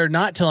one thing they're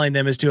not telling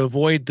them is to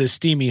avoid the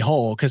steamy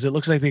hole, because it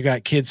looks like they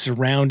got kids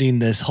surrounding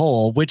this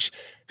hole, which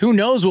who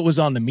knows what was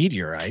on the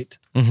meteorite?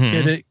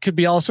 It could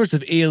be all sorts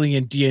of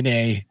alien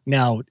DNA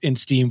now in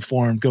steam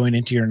form going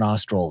into your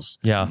nostrils.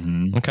 Yeah.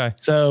 Okay.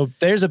 So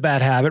there's a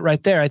bad habit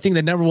right there. I think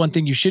the number one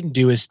thing you shouldn't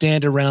do is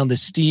stand around the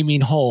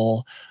steaming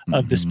hole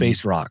of the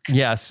space rock.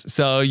 Yes.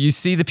 So you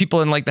see the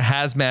people in like the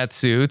hazmat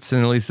suits,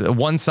 and at least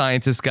one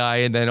scientist guy,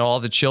 and then all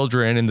the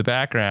children in the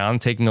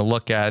background taking a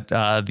look at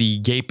the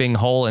gaping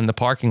hole in the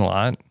parking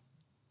lot.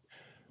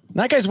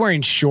 That guy's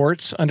wearing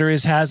shorts under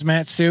his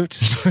hazmat suit.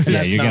 And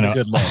that's not a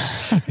good look.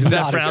 Is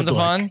that frowned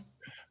upon?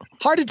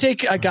 Hard to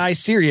take a guy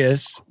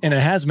serious in a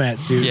hazmat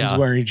suit who's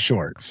wearing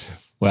shorts.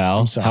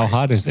 Well, how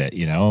hot is it?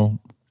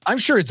 I'm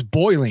sure it's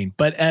boiling,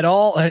 but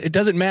it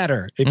doesn't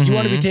matter. If you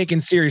want to be taken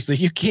seriously,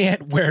 you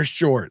can't wear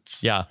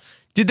shorts. Yeah.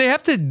 Did they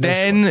have to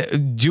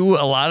do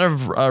a lot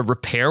of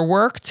repair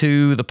work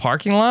to the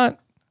parking lot?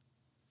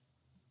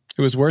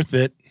 It was worth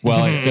it.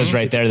 Well, it says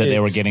right there that they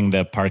were getting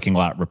the parking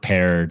lot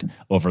repaired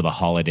over the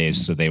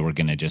holidays, so they were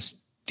going to just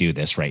do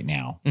this right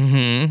now.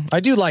 I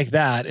do like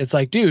that. It's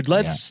like, dude,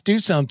 let's do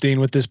something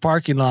with this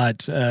parking lot,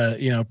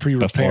 pre-repair.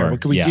 Before,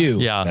 what can we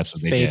do? Yeah, that's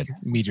what they Fake did.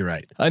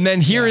 Meteorite. And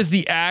then here is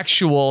the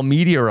actual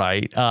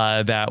meteorite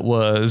that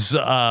was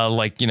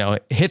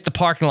hit the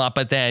parking lot,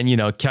 but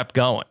then, kept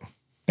going.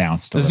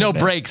 Bounced. There's no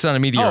brakes on a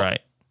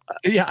meteorite.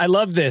 Yeah, I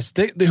love this.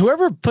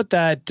 Whoever put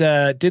that,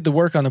 did the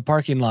work on the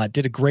parking lot,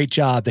 did a great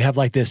job. They have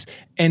like this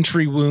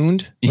entry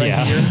wound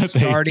right here,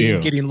 starting,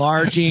 getting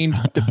larging,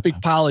 the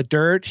big pile of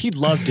dirt. He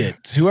loved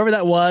it. Whoever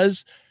that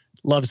was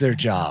loves their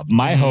job.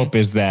 My hope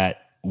is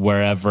that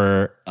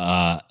wherever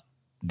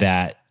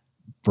that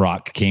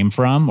rock came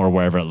from, or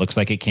wherever it looks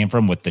like it came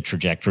from with the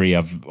trajectory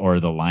or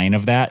the line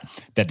of that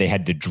they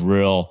had to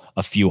drill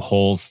a few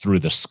holes through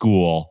the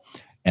school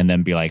and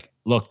then be like,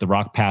 look, the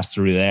rock passed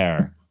through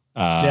there.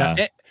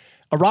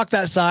 A rock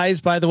that size,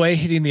 by the way,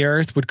 hitting the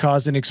earth would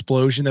cause an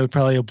explosion that would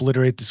probably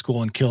obliterate the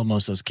school and kill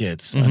most of those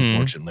kids.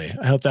 Unfortunately,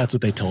 I hope that's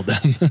what they told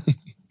them.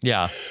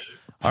 Yeah.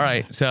 All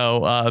right.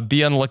 So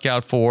be on the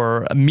lookout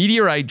for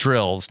meteorite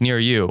drills near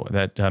you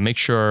that make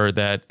sure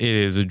that it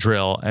is a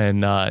drill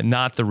and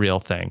not the real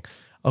thing.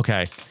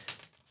 Okay.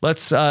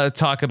 Let's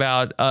talk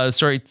about,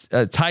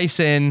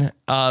 Tyson.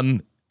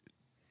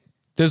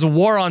 There's a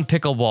war on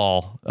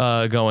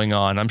pickleball going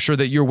on. I'm sure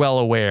that you're well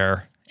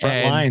aware.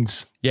 Front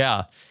lines.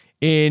 Yeah.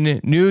 In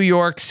New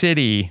York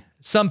City,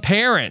 some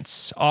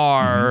parents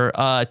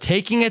are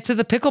taking it to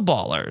the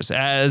pickleballers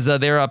as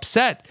they're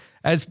upset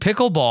as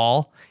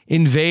pickleball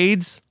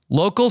invades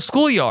local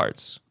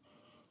schoolyards.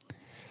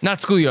 Not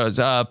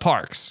schoolyards,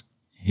 parks.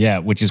 Yeah,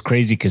 which is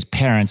crazy because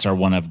parents are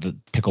one of the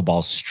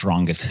pickleball's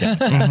strongest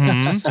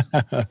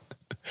demographics.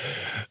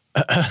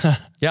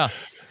 Yeah.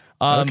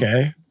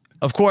 Okay.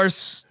 Of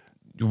course,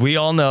 we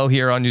all know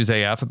here on News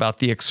AF about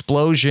the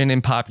explosion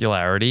in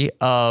popularity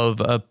of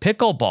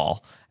pickleball.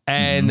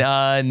 And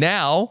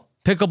now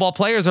pickleball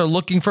players are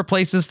looking for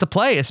places to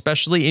play,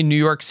 especially in New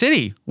York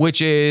City,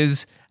 which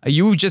is,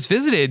 you just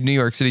visited New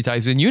York City,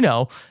 Tyson. You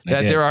know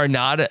that there are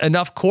not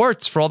enough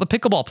courts for all the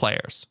pickleball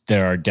players.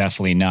 There are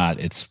definitely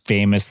not. It's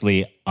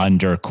famously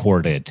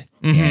undercourted.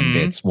 And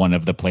it's one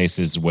of the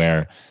places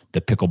where the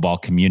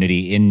pickleball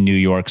community in New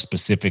York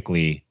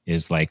specifically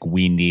is like,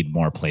 we need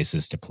more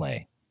places to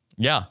play.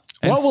 Yeah.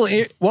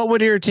 What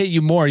would irritate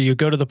you more? You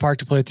go to the park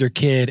to play with your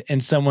kid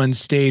and someone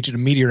staged a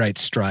meteorite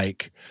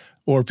strike,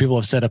 or people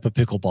have set up a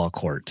pickleball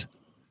court?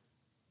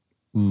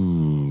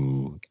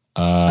 Ooh.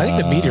 I think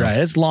the meteorite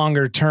is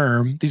longer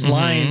term. These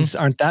lines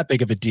aren't that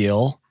big of a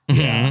deal.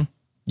 Yeah.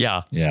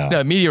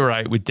 The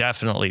meteorite would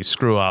definitely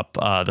screw up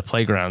the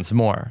playgrounds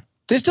more.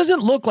 This doesn't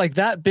look like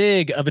that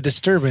big of a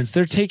disturbance.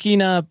 They're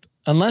taking up,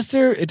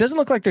 it doesn't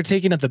look like they're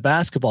taking up the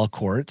basketball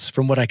courts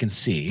from what I can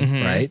see,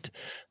 right?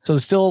 So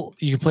still,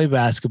 you can play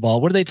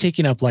basketball. What are they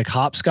taking up? Like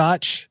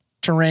hopscotch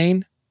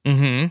terrain?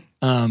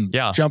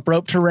 Jump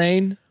rope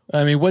terrain?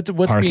 I mean, what's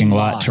parking being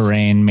lot lost?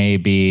 terrain,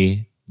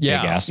 maybe.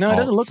 Yeah. No, it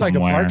doesn't look like a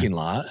parking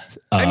lot.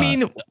 I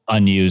mean,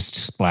 unused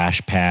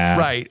splash pad.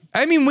 Right.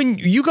 I mean, when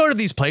you go to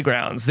these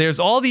playgrounds, there's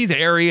all these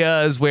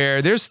areas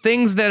where there's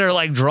things that are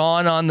like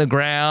drawn on the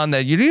ground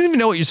that you don't even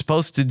know what you're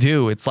supposed to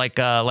do. It's like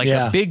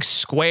a big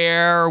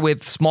square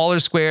with smaller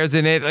squares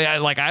in it.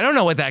 Like, I don't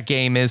know what that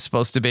game is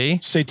supposed to be.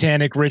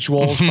 Satanic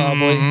rituals,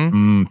 probably.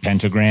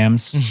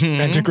 Pentagrams.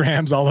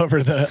 Pentagrams all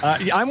over the...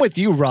 I'm with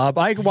you, Rob.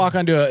 I walk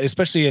onto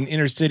especially an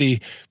inner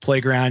city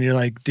playground. You're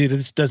like, dude,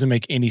 this doesn't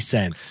make any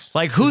sense.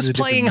 Like, who's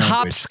playing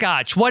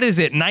hopscotch? What is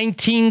it,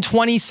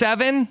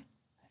 1927?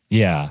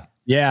 Yeah.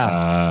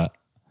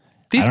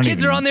 These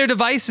kids are on their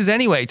devices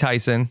anyway,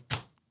 Tyson.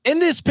 In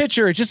this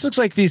picture, it just looks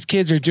like these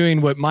kids are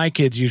doing what my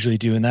kids usually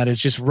do, and that is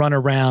just run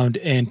around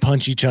and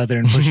punch each other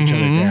and push each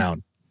other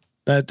down.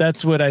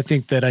 That's what I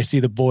think that I see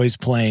the boys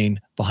playing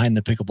behind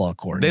the pickleball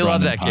court. They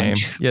love that game.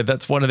 Yeah,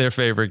 that's one of their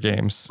favorite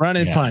games. Run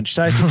and punch.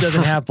 Tyson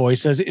doesn't have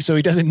boys, so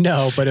he doesn't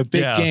know, but a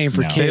big game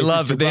for kids. They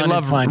love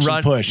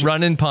push.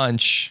 Run and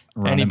punch.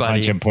 Anybody.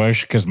 Punch and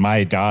push, because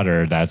my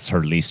daughter, that's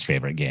her least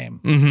favorite game.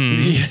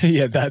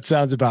 Yeah, that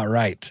sounds about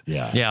right.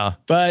 Yeah.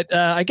 But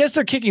I guess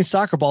they're kicking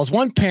soccer balls.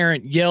 One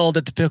parent yelled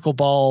at the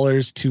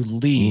pickleballers to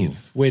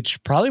leave,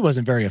 which probably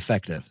wasn't very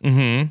effective.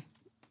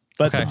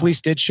 But the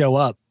police did show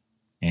up.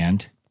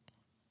 And?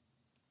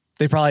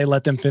 They probably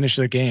let them finish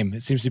their game.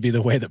 It seems to be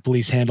the way that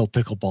police handle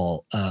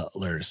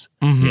pickleballers.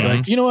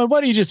 Like, you know what?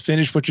 Why don't you just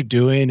finish what you're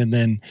doing and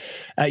then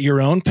at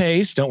your own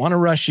pace, don't want to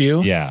rush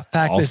you. Yeah.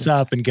 Pack this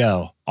up and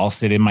go. I'll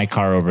sit in my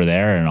car over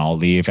there and I'll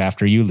leave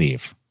after you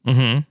leave.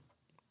 Yeah.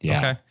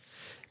 Okay.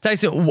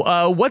 Tyson,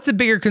 what's a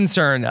bigger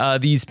concern?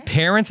 These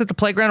parents at the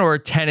playground or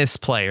tennis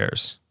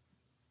players?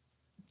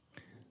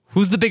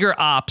 Who's the bigger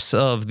ops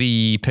of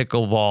the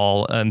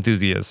pickleball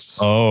enthusiasts?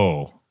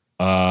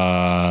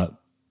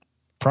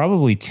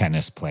 Probably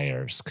tennis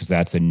players, because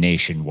that's a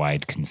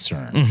nationwide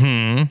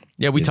concern.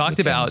 Yeah, we talked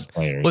about,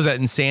 was that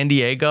in San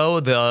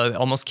Diego?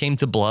 Almost came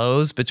to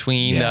blows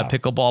between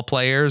pickleball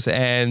players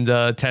and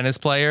tennis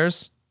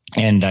players.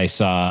 And I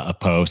saw a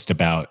post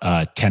about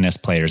tennis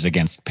players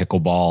against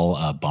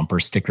pickleball, bumper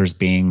stickers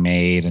being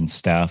made and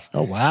stuff.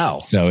 Oh, wow.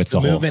 So it's a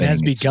whole movement thing.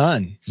 has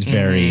begun. It's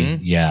very,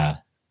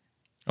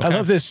 I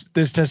love this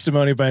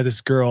testimony by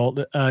this girl.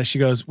 She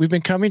goes, we've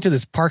been coming to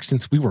this park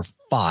since we were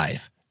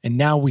 5, and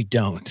now we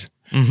don't.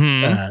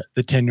 The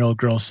 10-year-old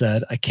girl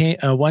said,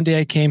 one day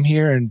I came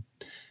here and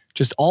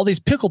just all these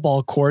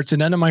pickleball courts and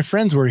none of my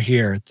friends were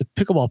here. The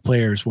pickleball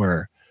players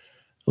were.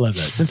 I love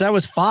that. Since I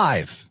was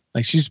 5,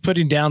 like she's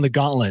putting down the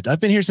gauntlet. I've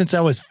been here since I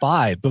was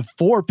 5,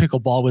 before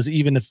pickleball was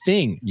even a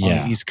thing on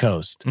the East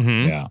Coast.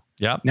 Yeah.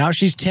 Now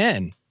she's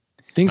 10.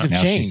 Things have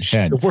changed.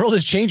 The world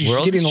is changing.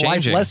 She's getting a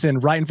life lesson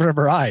right in front of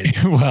her eyes.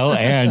 Well,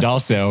 and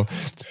also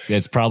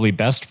it's probably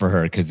best for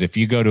her, because if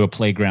you go to a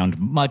playground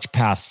much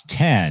past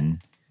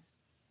 10,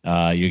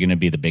 you're going to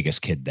be the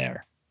biggest kid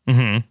there.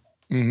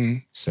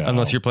 So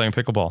unless you're playing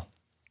pickleball.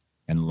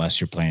 Unless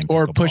you're playing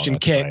or pickleball, push and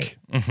kick.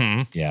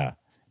 Right. Yeah.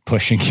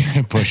 push and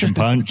punch. push and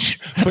punch.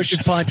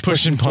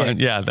 Push and punch.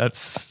 Yeah,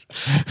 that's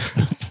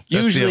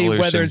usually the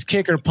whether it's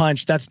kick or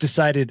punch, that's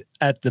decided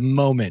at the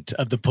moment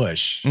of the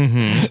push.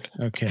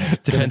 Mm-hmm. Okay.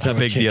 Depends how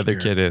big the other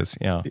kid is.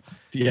 Yeah.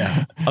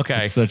 Yeah.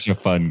 Okay. It's such a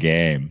fun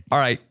game. All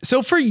right.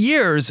 So for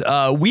years,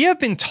 we have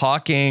been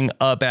talking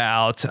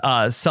about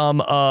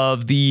some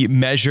of the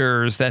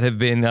measures that have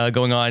been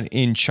going on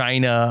in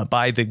China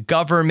by the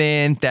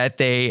government, that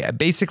they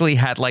basically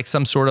had like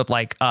some sort of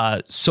like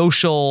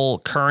social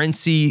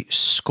currency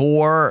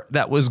score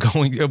that was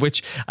going,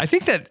 which I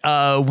think that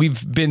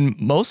we've been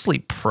mostly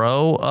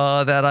pro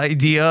that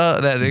idea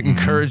that it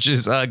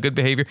encourages good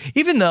behavior,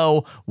 even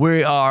though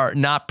we are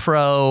not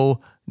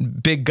pro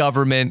big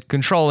government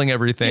controlling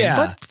everything.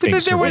 Yeah. But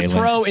there was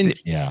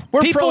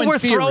people were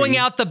throwing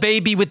out the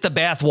baby with the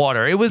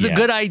bathwater. It was a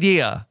good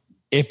idea.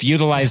 If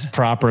utilized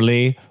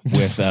properly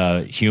with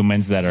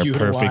humans that are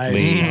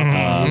perfectly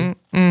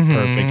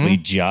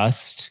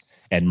just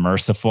and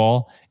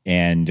merciful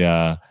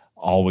and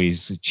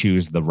always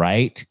choose the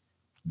right,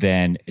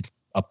 then it's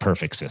a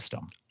perfect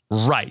system.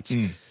 Right.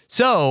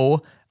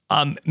 So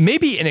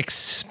maybe an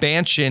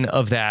expansion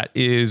of that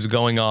is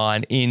going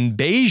on in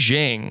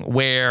Beijing,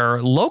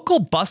 where local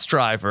bus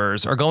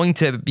drivers are going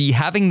to be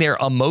having their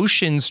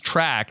emotions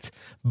tracked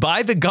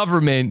by the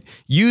government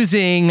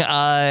using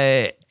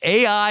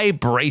AI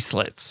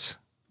bracelets.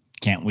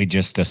 Can't we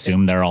just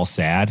assume they're all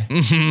sad?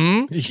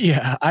 Mm-hmm.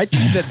 Yeah, I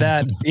think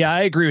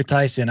I agree with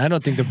Tyson. I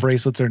don't think the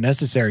bracelets are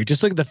necessary.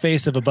 Just look at the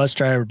face of a bus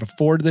driver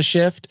before the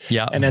shift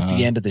and at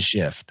the end of the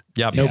shift.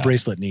 No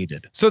bracelet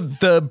needed. So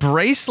the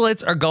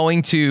bracelets are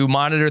going to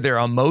monitor their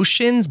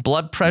emotions,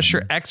 blood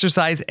pressure,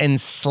 exercise,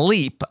 and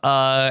sleep,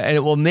 and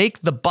it will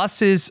make the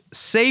buses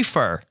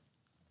safer.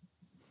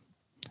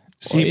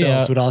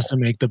 Seatbelts would also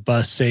make the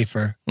bus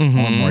safer. Or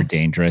more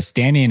dangerous.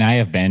 Danny and I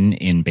have been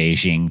in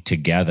Beijing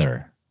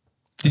together.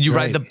 Did you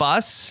ride the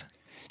bus?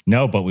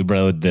 No, but we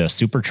rode the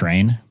super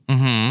train.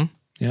 Mm-hmm.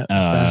 Yeah,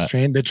 fast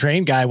train. The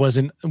train guy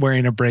wasn't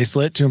wearing a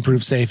bracelet to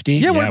improve safety.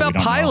 Yeah, what about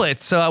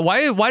pilots?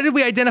 Why did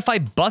we identify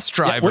bus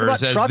drivers what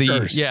about as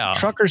truckers?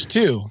 Truckers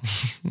too.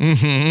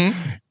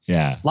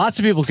 Yeah. Lots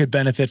of people could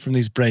benefit from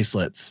these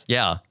bracelets.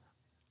 Yeah.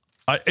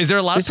 Is there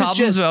a lot of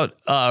problems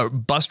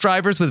about bus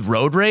drivers with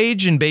road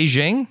rage in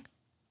Beijing?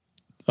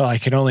 Oh, I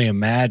can only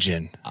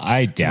imagine.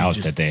 I doubt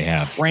that they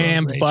have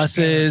crammed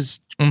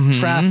buses,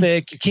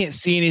 traffic. You can't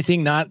see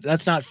anything.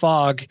 That's not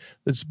fog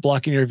that's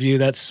blocking your view.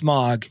 That's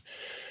smog.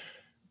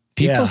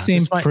 People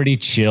seem pretty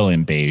chill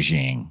in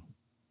Beijing.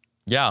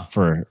 Yeah.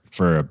 For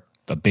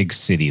a big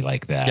city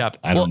like that. Yeah.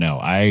 I don't know.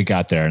 I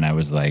got there and I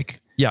was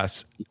like,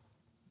 yes.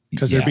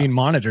 Because they're being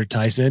monitored,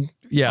 Tyson.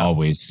 Yeah.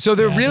 Always. So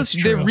there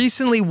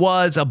recently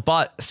was a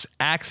bus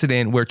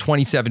accident where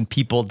 27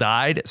 people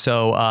died.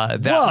 So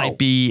that might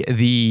be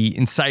the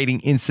inciting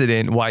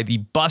incident why the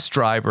bus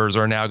drivers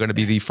are now going to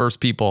be the first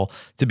people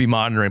to be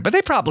monitoring. But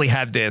they probably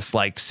had this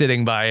like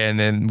sitting by and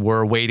then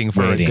were waiting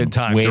for a good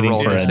time to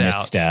roll this out.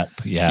 Misstep.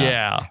 Yeah.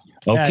 Yeah.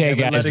 Okay,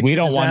 guys, we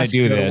don't want to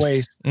do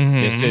this.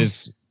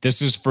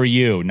 This is for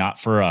you, not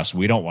for us.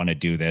 We don't want to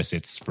do this.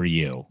 It's for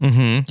you.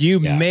 You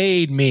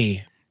made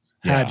me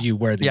have you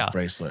wear these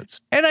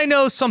bracelets. And I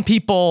know some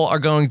people are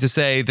going to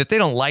say that they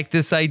don't like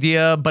this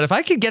idea, but if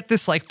I could get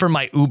this like for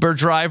my Uber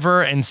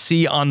driver and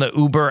see on the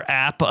Uber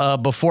app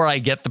before I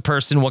get the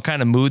person what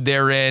kind of mood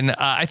they're in,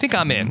 I think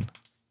I'm in.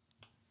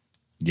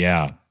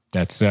 Yeah,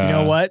 that's you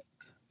know what?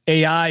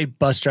 AI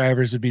bus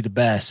drivers would be the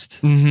best.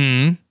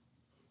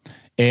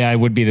 AI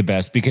would be the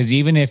best because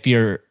even if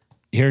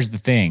here's the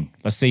thing,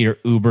 let's say your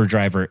Uber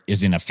driver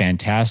is in a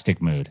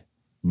fantastic mood.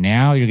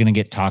 Now you're going to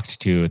get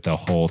talked to the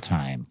whole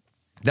time.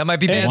 That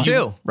might be bad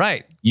too.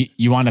 Right.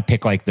 You want to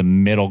pick like the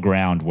middle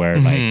ground where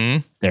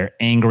like they're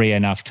angry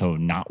enough to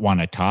not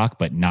want to talk,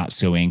 but not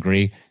so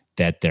angry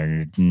that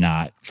they're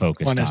not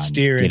focused on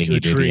getting you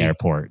to the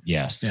airport.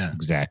 Yes,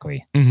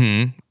 exactly.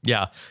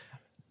 Yeah.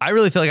 I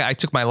really feel like I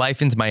took my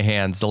life into my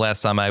hands the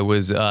last time I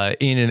was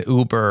in an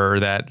Uber,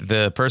 that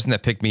the person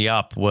that picked me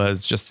up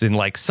was just in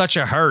like such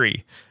a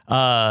hurry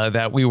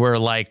that we were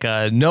like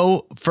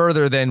no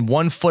further than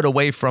 1 foot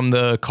away from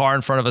the car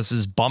in front of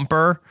us's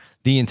bumper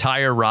the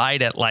entire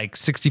ride at like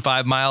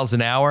 65 miles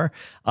an hour.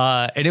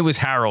 And it was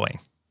harrowing.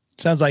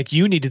 Sounds like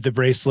you needed the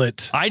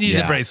bracelet. I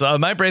needed the bracelet.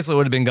 My bracelet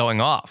would have been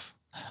going off.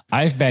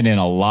 I've been in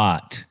a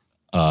lot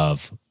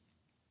of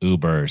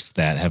Ubers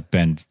that have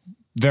been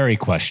very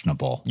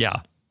questionable. Yeah.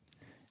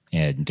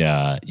 And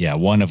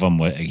one of them,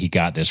 he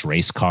got this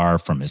race car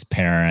from his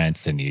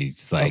parents and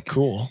he's like, oh,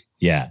 cool.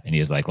 Yeah. And he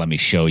was like, let me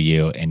show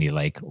you. And he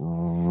like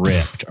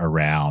ripped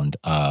around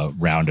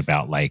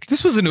roundabout, like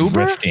this was an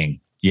Uber?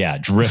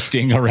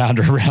 Drifting around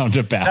a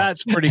roundabout.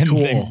 That's pretty cool.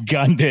 Then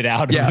gunned it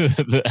out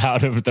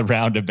of the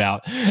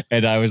roundabout.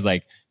 And I was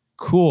like,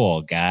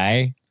 cool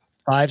guy.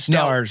 5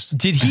 stars. Now,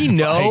 did he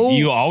know?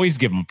 You always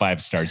give him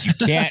 5 stars. You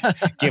can't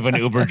give an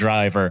Uber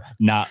driver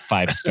not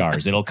 5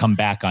 stars. It'll come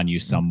back on you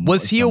some.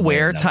 Was he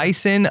aware,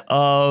 Tyson,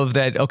 of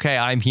that? Okay,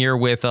 I'm here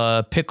with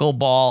a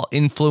pickleball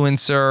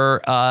influencer,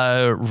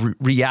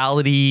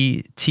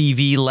 reality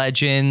TV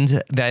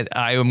legend, that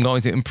I am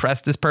going to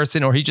impress this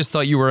person, or he just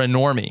thought you were a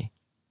normie?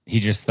 He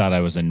just thought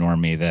I was a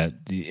normie.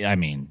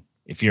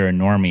 If you're a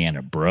normie and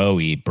a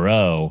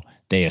bro,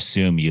 they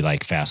assume you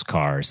like fast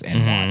cars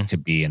and want to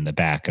be in the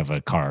back of a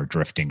car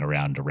drifting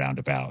around a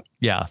roundabout.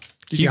 Yeah.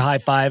 Did you high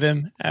five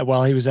him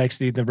while he was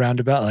exiting the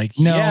roundabout? Like,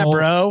 no, yeah,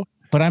 bro.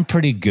 But I'm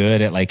pretty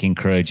good at like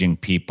encouraging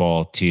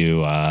people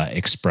to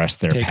express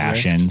their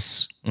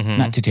passions,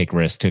 not to take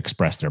risks, to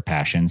express their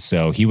passions.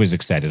 So he was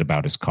excited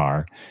about his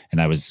car, and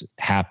I was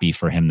happy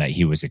for him that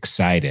he was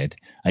excited.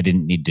 I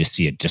didn't need to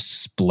see a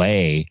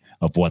display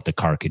of what the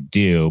car could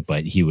do,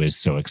 but he was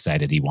so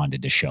excited he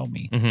wanted to show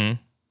me.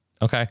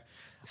 Okay.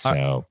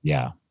 So,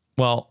 yeah.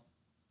 Well,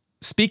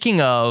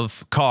 speaking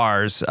of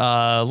cars,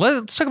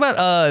 let's talk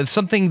about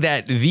something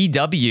that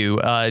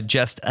VW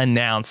just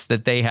announced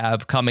that they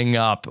have coming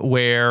up,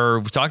 where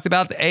we talked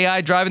about the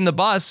AI driving the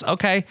bus.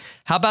 Okay,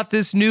 how about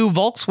this new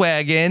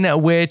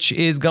Volkswagen, which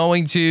is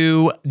going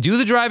to do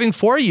the driving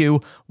for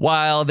you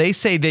while they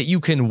say that you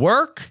can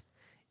work,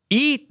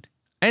 eat,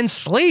 and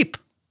sleep,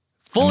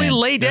 fully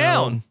lay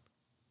down.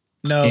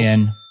 No.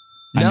 I'm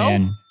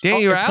in.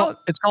 Danny, you're out?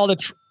 It's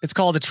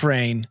called a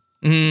train.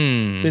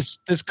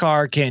 This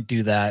car can't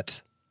do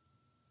that.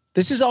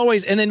 This is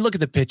always, and then look at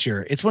the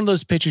picture. It's one of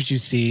those pictures you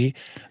see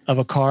of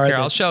a car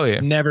I'll show you.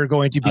 Never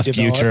going to be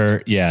developed.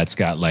 Future, yeah, it's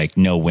got like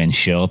no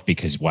windshield,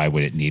 because why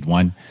would it need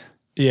one?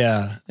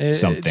 Yeah,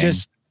 Something.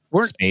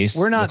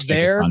 We're not Looks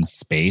there. Like it's on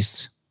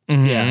space.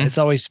 Yeah, it's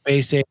always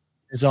space.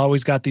 It's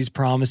always got these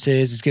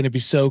promises. It's going to be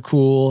so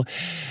cool.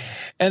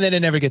 And then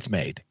it never gets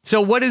made. So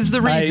what is the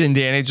reason,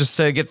 Danny? Just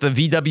to get the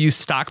VW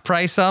stock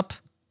price up?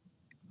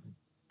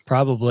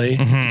 Probably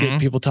to get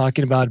people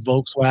talking about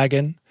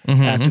Volkswagen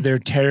after their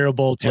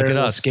terrible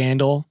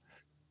scandal.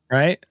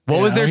 Right? What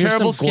was their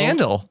terrible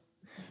scandal?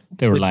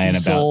 They were lying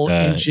about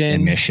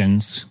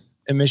emissions.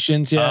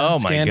 Emissions, yeah. Oh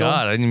my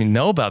God. I didn't even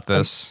know about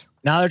this.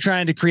 Now they're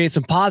trying to create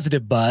some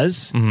positive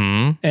buzz.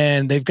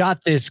 And they've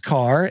got this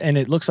car, and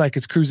it looks like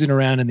it's cruising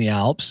around in the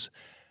Alps.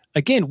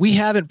 Again, we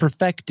haven't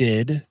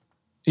perfected,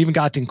 even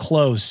gotten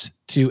close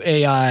to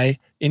AI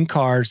in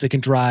cars that can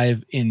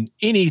drive in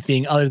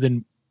anything other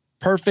than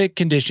perfect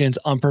conditions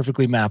on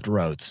perfectly mapped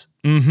roads.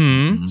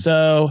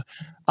 So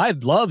I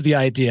love the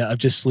idea of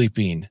just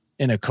sleeping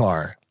in a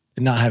car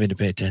and not having to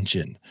pay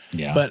attention.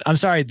 Yeah. But I'm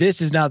sorry,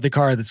 this is not the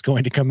car that's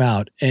going to come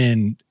out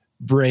and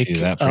break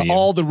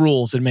all the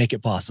rules and make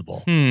it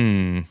possible.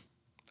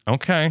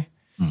 Okay.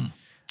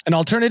 An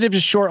alternative to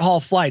short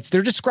haul flights.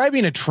 They're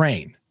describing a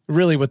train,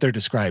 really what they're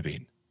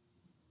describing.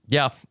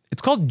 Yeah.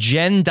 It's called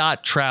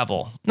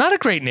Gen.Travel. Not a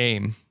great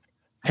name.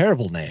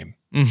 Terrible name.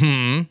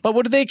 But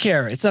what do they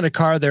care? It's not a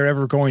car they're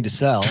ever going to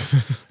sell.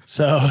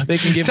 So they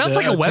can give Sounds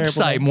like a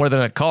website more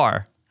than a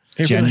car.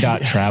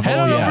 Gen.Travel. Head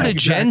on over to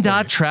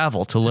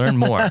Gen.Travel to learn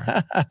more.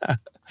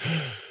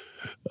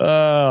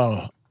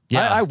 Oh,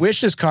 yeah. I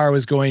wish this car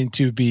was going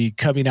to be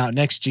coming out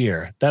next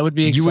year. That would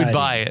be exciting. You would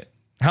buy it.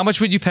 How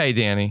much would you pay,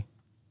 Danny?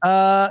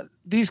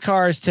 These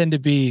cars tend to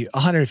be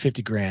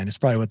 150 grand. It's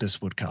probably what this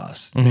would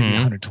cost. Maybe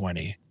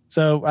 120.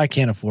 So I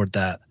can't afford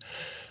that.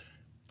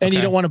 And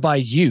you don't want to buy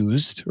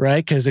used,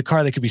 right? Because a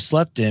car that could be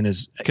slept in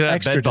is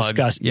extra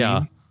disgusting.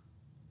 Yeah.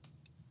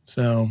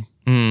 So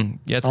yeah,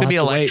 it's gonna be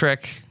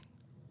electric.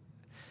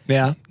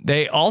 Yeah.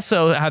 They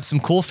also have some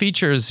cool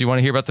features. You want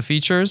to hear about the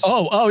features?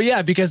 Oh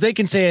yeah, because they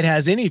can say it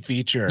has any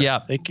feature.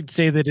 Yeah. They can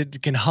say that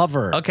it can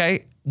hover.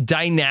 Okay.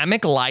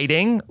 Dynamic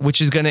lighting, which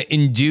is going to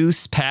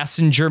induce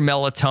passenger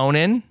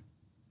melatonin.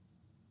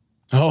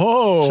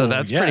 Oh, so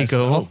that's pretty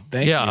cool. Oh,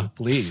 thank you.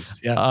 Please.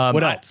 Yeah.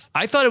 What else?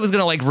 I thought it was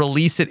going to like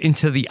release it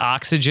into the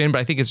oxygen, but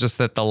I think it's just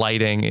that the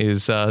lighting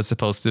is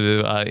supposed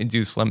to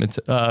induce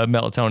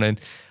melatonin.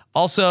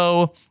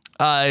 Also,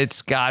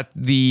 it's got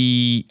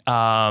the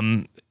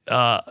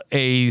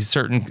a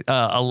certain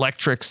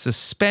electric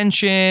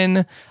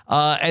suspension,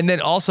 and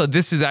then also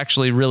this is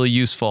actually really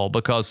useful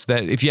because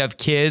that if you have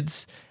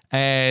kids,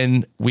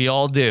 and we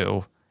all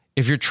do,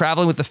 if you're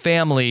traveling with the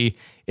family,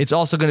 it's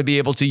also going to be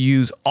able to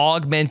use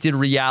augmented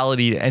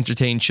reality to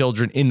entertain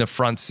children in the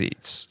front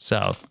seats.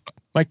 So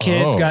my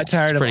kids got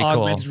tired of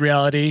augmented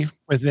reality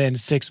within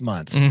 6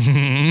 months.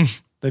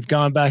 They've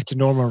gone back to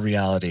normal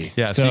reality.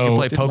 Yeah, so you can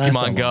play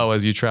Pokemon Go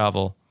as you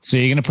travel. So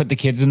you're going to put the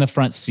kids in the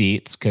front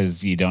seats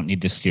because you don't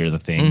need to steer the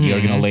thing. You're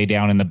going to lay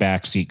down in the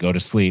back seat, go to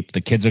sleep. The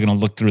kids are going to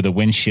look through the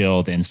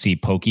windshield and see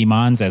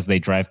Pokemons as they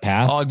drive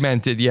past.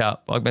 Augmented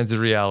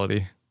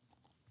reality.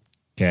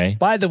 Okay.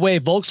 By the way,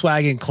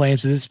 Volkswagen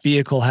claims that this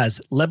vehicle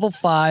has level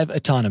 5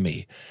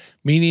 autonomy,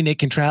 meaning it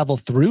can travel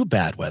through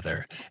bad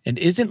weather and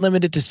isn't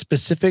limited to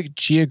specific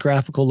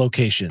geographical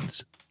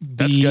locations.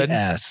 That's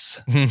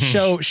BS.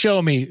 good.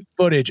 Show me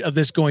footage of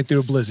this going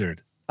through a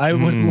blizzard. I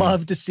would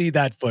love to see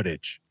that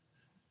footage.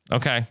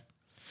 Okay.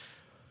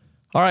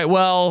 All right,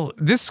 well,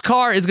 this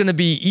car is going to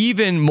be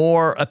even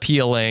more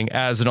appealing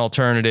as an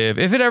alternative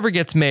if it ever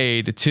gets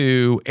made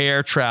to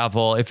air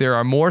travel. If there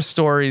are more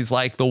stories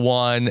like the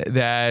one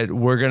that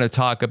we're going to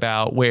talk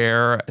about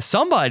where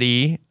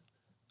somebody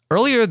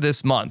earlier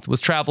this month was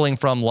traveling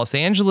from Los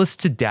Angeles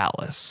to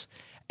Dallas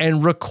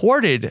and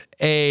recorded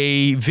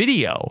a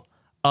video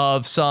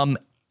of some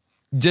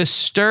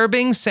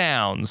disturbing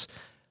sounds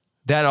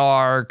that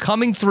are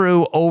coming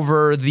through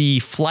over the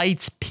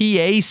flight's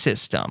PA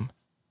system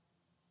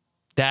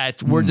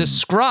that were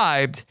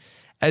described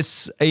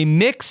as a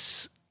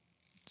mix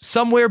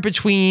somewhere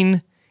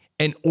between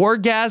an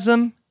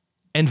orgasm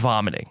and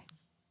vomiting.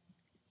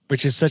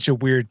 Which is such a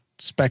weird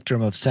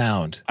spectrum of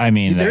sound. I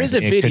mean, there is a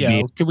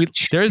video.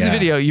 There is a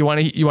video. You want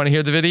to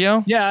hear the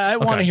video? Yeah, I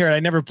want to hear it. I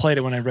never played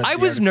it when I read. I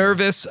was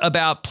nervous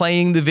about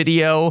playing the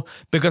video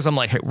because I'm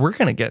like, hey, we're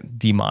gonna get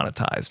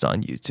demonetized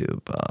on YouTube.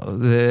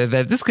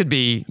 That this could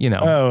be,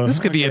 this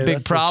could be a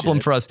big problem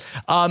for us.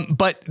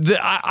 But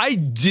I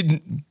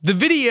didn't. The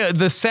video,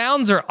 the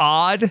sounds are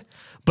odd,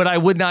 but I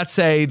would not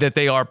say that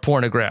they are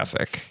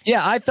pornographic.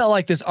 Yeah, I felt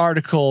like this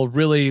article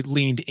really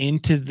leaned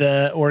into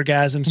the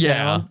orgasm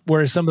sound,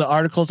 whereas some of the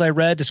articles I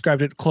read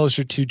described it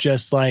closer to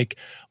just like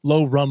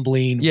low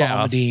rumbling,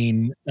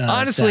 vomiting.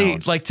 Honestly,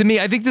 sounds. like to me,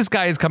 I think this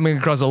guy is coming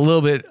across a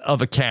little bit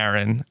of a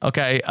Karen.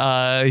 Okay,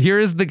 here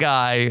is the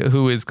guy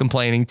who is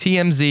complaining.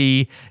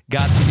 TMZ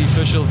got the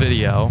official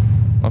video.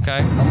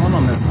 Okay, someone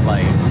on this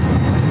flight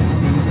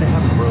seems to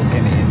have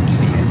broken into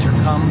the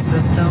intercom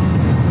system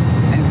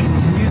and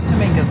continues to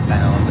make a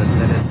sound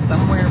that is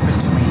somewhere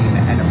between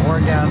an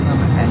orgasm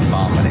and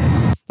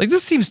vomiting. Like,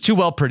 this seems too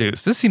well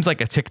produced. This seems like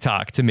a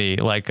TikTok to me.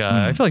 Like,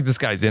 I feel like this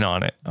guy's in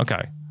on it.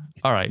 Okay.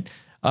 All right.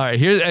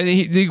 Here, and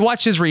you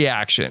watch his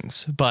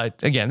reactions.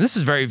 But again, this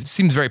is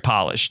seems very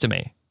polished to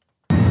me.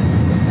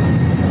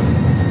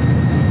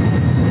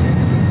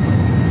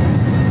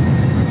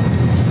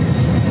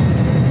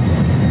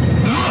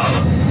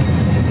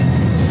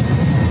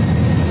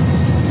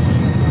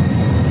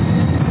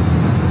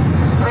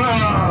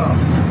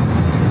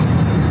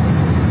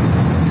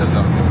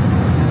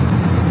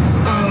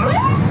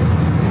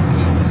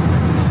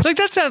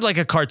 That sounded like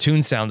a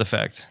cartoon sound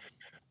effect.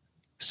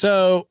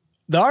 So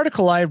the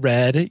article I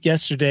read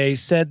yesterday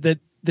said that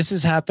this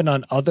has happened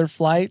on other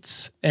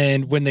flights,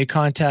 and when they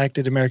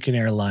contacted American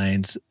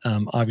Airlines,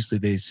 obviously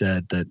they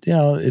said that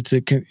it's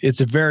a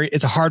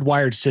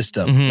hardwired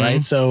system,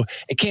 right? So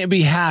it can't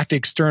be hacked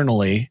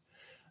externally,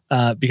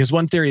 because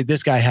one theory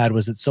this guy had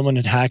was that someone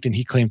had hacked, and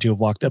he claimed to have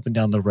walked up and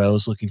down the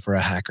rows looking for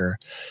a hacker.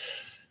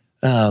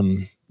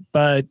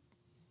 But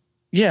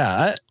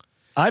yeah.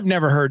 I've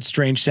never heard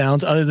strange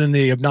sounds other than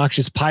the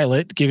obnoxious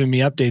pilot giving me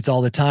updates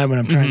all the time when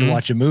I'm trying to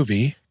watch a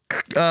movie.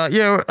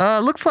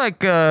 Looks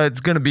like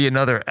it's going to be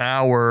another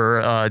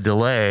hour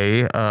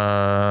delay.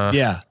 I'd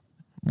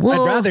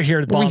rather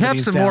hear the we have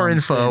some more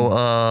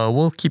info.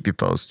 We'll keep you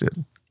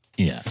posted.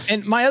 Yeah.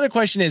 And my other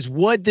question is,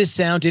 would this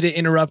sound, did it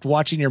interrupt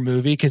watching your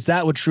movie? Because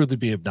that would truly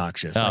be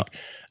obnoxious. Like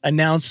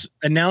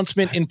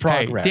announcement in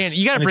progress. Hey, Dan,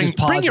 you got to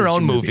bring your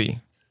own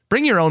movie.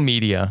 Bring your own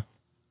media.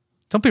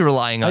 Don't be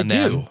relying on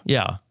them. I do.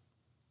 Yeah.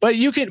 But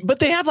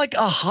they have like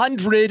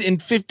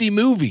 150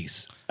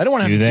 movies. I don't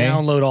want to have to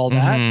download all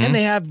that. And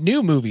they have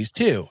new movies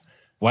too.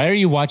 Why are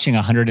you watching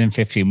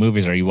 150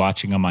 movies? Are you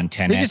watching them on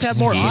 10x? They just have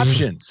more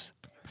options.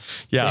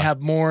 Yeah. They have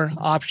more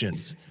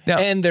options.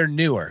 And they're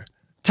newer.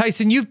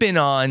 Tyson, you've been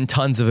on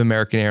tons of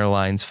American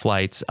Airlines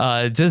flights.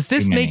 Does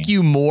this make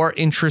you more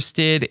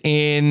interested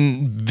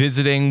in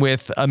visiting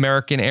with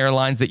American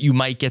Airlines that you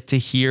might get to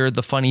hear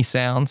the funny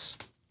sounds?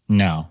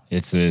 No,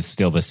 it's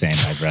still the same.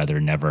 I'd rather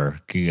never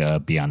be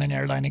on an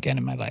airline again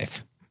in my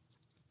life.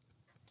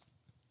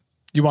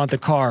 You want the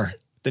car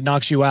that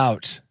knocks you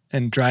out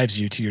and drives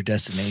you to your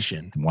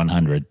destination.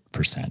 100%.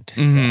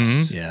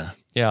 Yes. Yeah.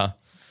 Yeah.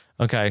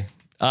 Okay.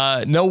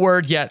 No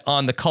word yet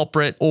on the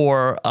culprit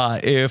or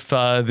if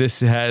this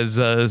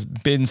has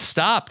been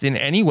stopped in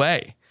any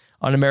way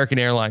on American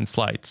Airlines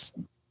flights.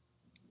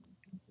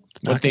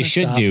 What they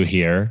should do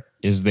here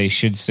is they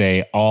should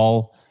say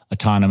all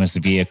autonomous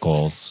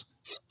vehicles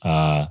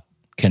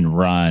can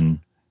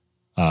run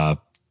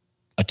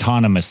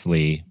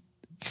autonomously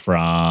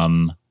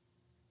from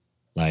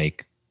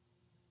like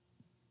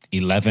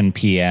 11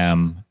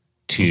 p.m.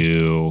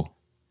 to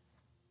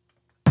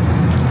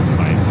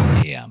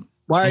 5 p.m.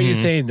 Why are you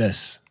saying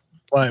this?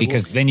 Why?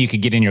 Because then you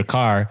could get in your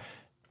car,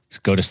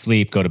 go to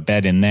sleep, go to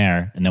bed in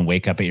there, and then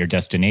wake up at your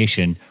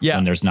destination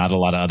when there's not a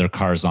lot of other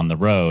cars on the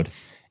road.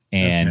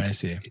 And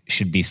it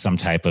should be some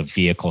type of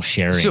vehicle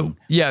sharing. So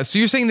you're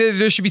saying that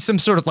there should be some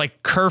sort of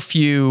like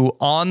curfew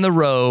on the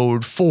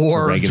road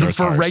for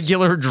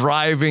regular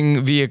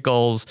driving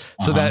vehicles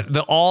so that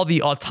all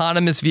the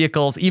autonomous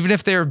vehicles, even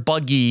if they're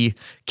buggy,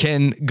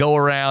 can go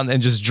around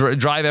and just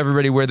drive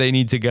everybody where they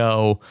need to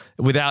go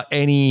without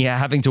any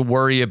having to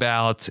worry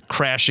about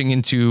crashing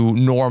into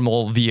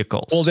normal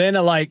vehicles. Well, then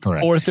at like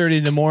 4:30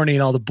 in the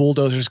morning, all the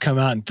bulldozers come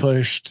out and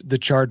pushed the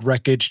charred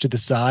wreckage to the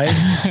side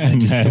and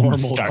just normal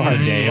start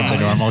the day of the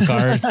normal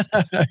cars.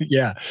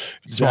 Yeah,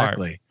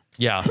 exactly. Smart.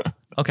 Yeah.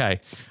 Okay.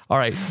 All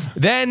right.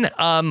 Then,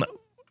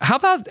 how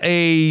about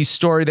a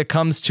story that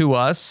comes to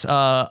us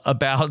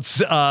about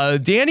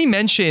Danny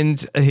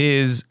mentioned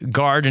his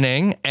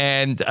gardening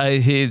and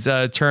his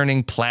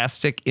turning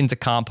plastic into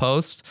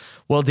compost.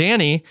 Well,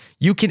 Danny,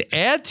 you can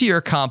add to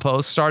your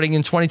compost starting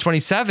in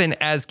 2027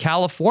 as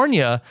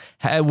California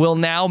will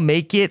now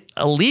make it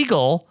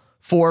illegal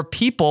for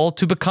people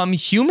to become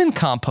human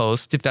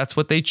compost if that's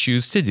what they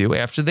choose to do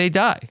after they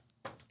die.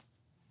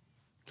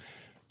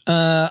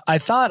 I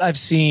thought I've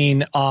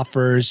seen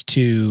offers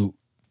to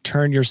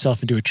turn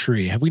yourself into a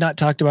tree. Have we not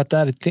talked about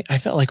that? I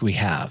felt like we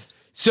have.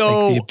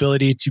 So like the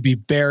ability to be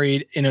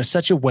buried in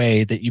such a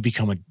way that you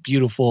become a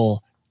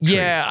beautiful tree.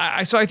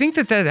 Yeah. So I think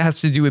that has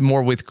to do with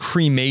more with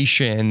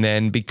cremation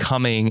than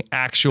becoming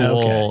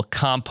actual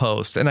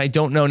compost. And I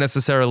don't know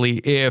necessarily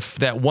if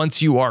that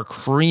once you are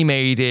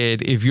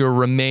cremated, if your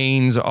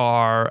remains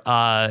are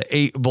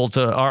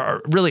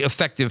are really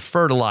effective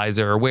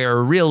fertilizer, where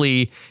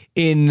really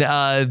in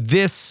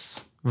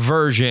this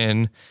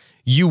version,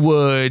 you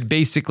would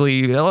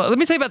basically, let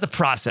me tell you about the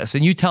process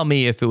and you tell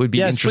me if it would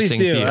be interesting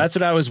to you. That's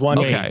what I was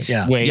wondering. Okay.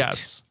 Yeah. Wait,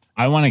 yes.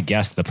 I want to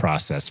guess the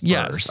process first.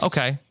 Yes.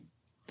 Okay.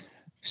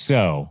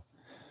 So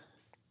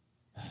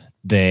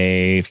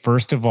they,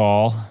 first of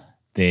all,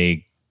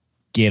 they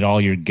get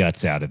all your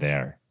guts out of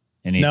there.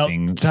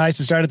 Anything. No,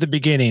 Tyson, start at the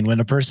beginning. When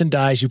a person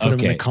dies, you put them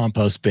in a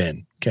compost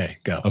bin. Okay,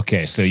 go.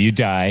 Okay. So you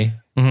die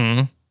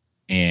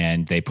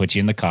and they put you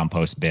in the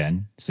compost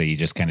bin. So you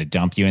just kind of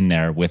dump you in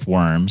there with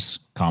worms,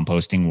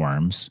 composting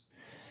worms.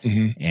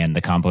 And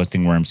the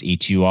composting worms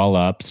eat you all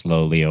up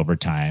slowly over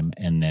time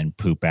and then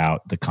poop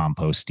out the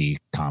compost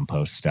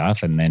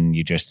stuff. And then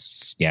you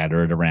just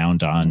scatter it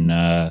around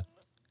on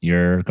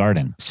your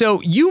garden.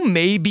 So you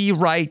may be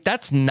right.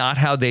 That's not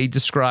how they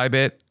describe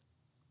it.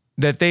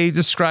 That they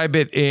describe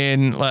it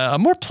in a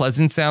more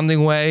pleasant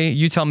sounding way.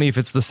 You tell me if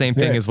it's the same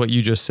thing as what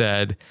you just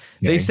said.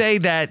 Okay. They say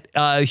that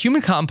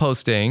human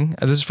composting,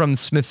 this is from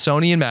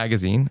Smithsonian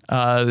Magazine,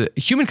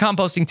 human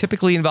composting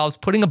typically involves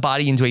putting a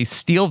body into a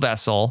steel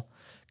vessel,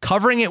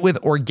 covering it with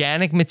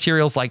organic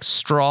materials like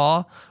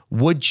straw,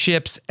 wood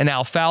chips, and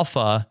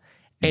alfalfa,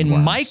 and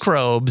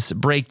microbes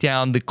break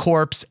down the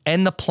corpse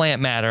and the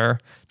plant matter,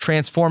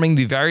 transforming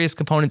the various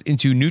components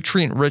into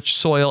nutrient-rich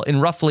soil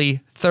in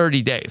roughly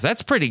 30 days.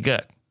 That's pretty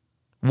good.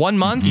 1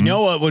 month? You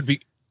know what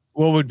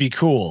would be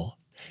cool?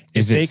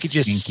 If they could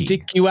just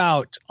stick you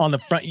out on the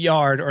front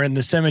yard or in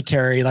the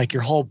cemetery, like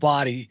your whole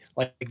body,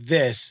 like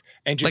this,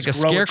 and just like a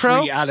grow scarecrow?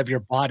 a tree out of your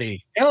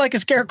body. Kind of like a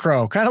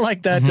scarecrow, kind of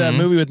like that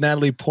movie with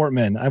Natalie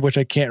Portman, which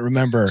I can't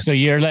remember. So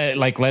you're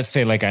like, let's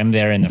say like I'm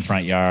there in the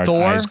front yard,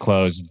 Thor? eyes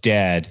closed,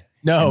 dead.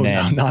 No,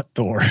 not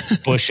Thor.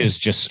 Bushes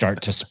just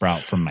start to sprout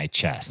from my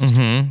chest.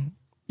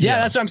 Yeah,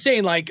 that's what I'm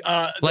saying. Like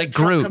the trunk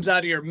Groot comes out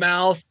of your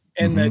mouth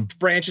and the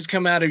branches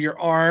come out of your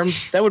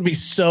arms. That would be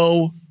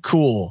so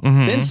cool.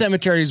 Then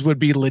cemeteries would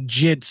be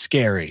legit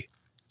scary.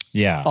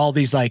 Yeah. All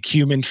these like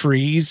human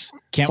trees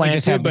Can't planted, we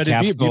just have but the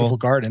it'd be a capsule? beautiful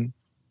garden.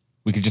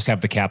 We could just have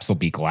the capsule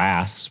be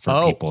glass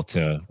for people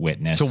to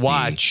witness, to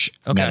watch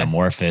the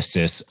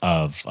metamorphosis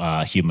of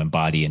human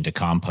body into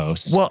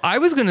compost. Well, I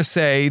was going to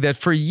say that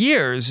for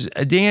years,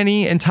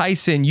 Danny and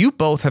Tyson, you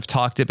both have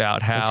talked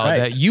about how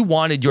that you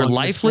wanted your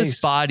lifeless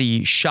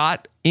body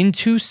shot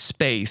into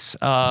space,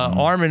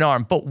 arm in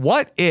arm. But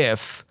what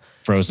if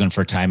frozen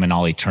for time and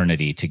all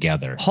eternity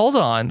together? Hold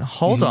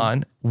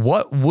on.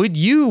 What would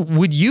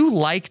you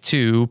like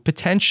to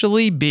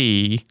potentially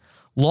be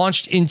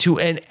launched into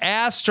an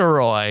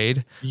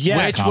asteroid,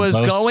 which was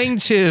going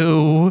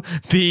to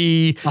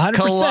be 100%.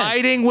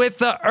 colliding with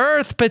the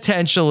Earth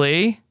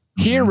potentially?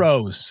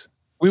 Heroes.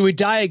 We would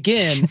die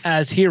again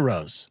as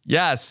heroes.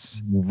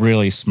 Yes.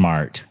 Really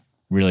smart.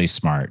 Really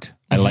smart.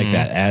 I like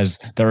that. As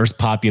the Earth's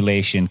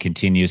population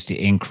continues to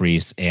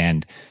increase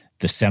and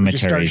the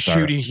cemeteries start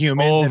shooting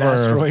humans and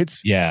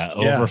asteroids.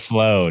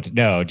 Overflowed.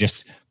 No,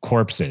 just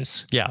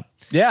corpses. Yeah.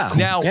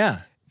 Now,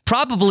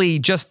 probably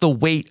just the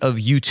weight of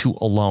you two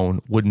alone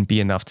wouldn't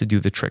be enough to do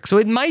the trick. So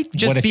it might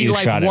just what if be you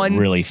like shot one it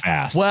really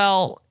fast.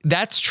 Well,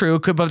 that's true,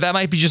 but that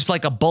might be just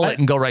like a bullet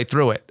and go right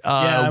through it.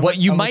 What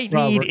you might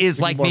need is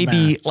like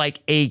maybe like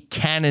a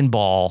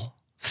cannonball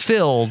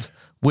filled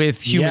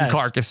with human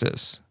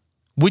carcasses.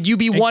 Would you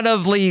be one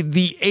of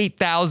the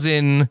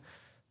 8,000?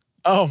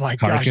 Oh my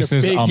gosh!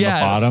 Carcasses on the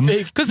bottom?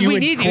 Because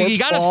you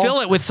got to fill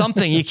it with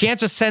something. You can't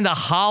just send a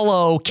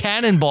hollow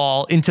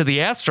cannonball into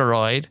the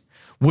asteroid.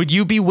 Would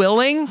you be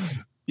willing?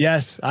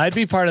 Yes, I'd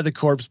be part of the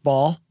corpse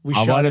ball.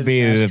 I want to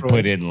be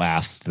put in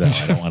last, though.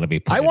 I don't want to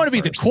be. I want to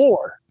be the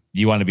core.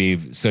 You want to be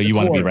you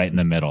want to be right in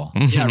the middle.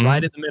 Yeah,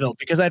 right in the middle,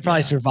 because I'd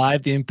probably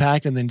survive the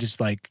impact and then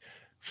just like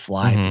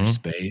fly through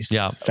space.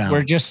 Yeah,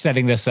 we're just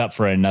setting this up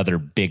for another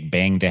Big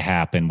Bang to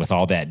happen with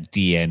all that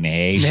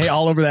DNA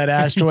all over that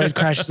asteroid,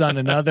 crashes on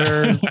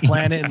another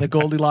planet in the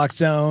Goldilocks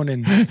zone,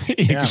 and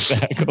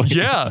exactly.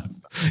 Yeah,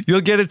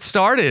 you'll get it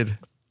started.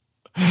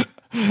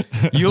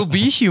 You'll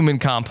be human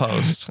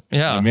compost.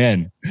 Yeah, I'm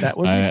in. That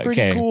would be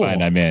pretty cool.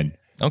 Fine, I'm in.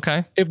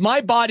 Okay. If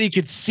my body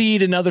could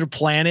seed another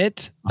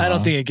planet, I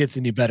don't think it gets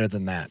any better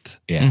than that.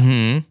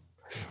 Yeah.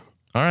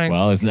 All right.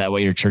 Well, isn't that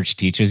what your church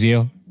teaches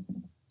you?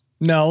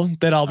 No,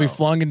 that I'll be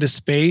flung into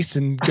space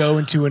and go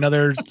into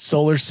another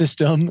solar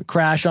system,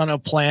 crash on a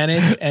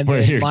planet, and Where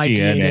then your my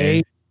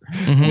DNA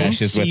will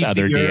meshes with seed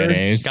other the earth.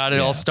 DNAs. Got it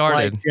all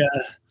started. Like,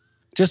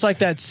 just like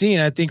that scene,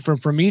 I think, from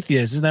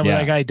Prometheus. Isn't that what Yeah,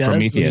 that guy does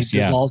Prometheus,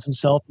 when he dissolves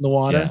himself in the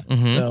water? Yeah.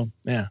 Mhm. So,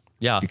 yeah.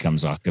 Yeah.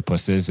 Becomes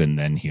octopuses and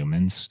then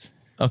humans.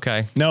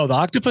 Okay. No, the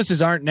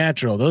octopuses aren't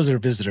natural. Those are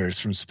visitors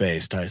from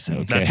space, Tyson.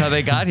 Okay. That's how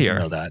they got here. You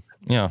know that.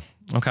 Yeah.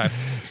 Okay.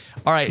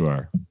 All right.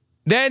 Sure.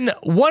 Then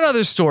one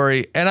other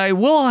story, and I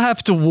will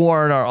have to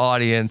warn our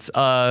audience,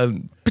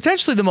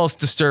 potentially the most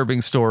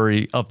disturbing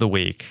story of the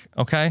week.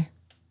 Okay.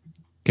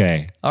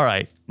 Okay. All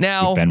right.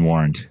 Now You've been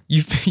warned.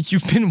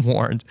 You've been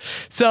warned.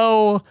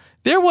 So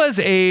there was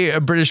a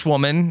British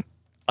woman,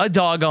 a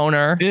dog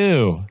owner.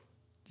 Ew.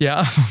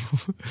 Yeah.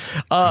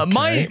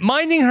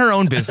 Minding her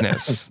own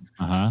business.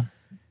 Uh-huh.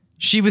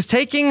 She was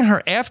taking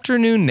her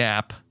afternoon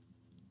nap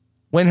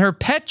when her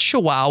pet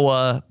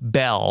Chihuahua,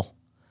 Belle,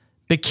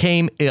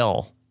 became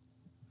ill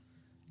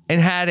and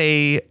had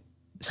a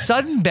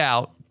sudden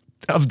bout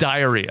of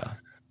diarrhea.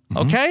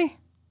 Okay?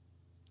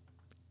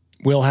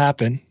 Will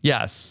happen.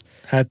 Yes.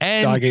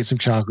 Dog ate some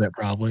chocolate,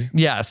 probably.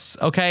 Yes.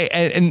 Okay.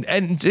 And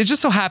it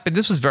just so happened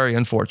this was very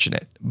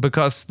unfortunate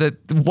because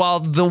while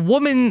the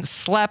woman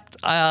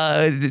slept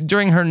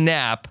during her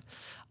nap,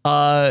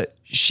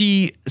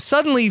 she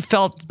suddenly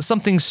felt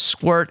something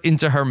squirt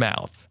into her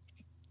mouth.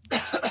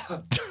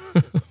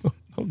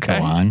 Okay.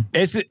 Go on.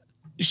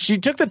 She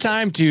took the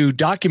time to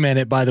document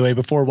it, by the way,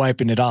 before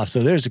wiping it off. So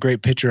there's a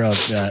great picture of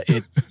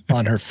it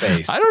on her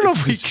face. I don't know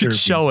It's if we could disturbing,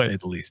 show to say it.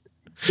 the least.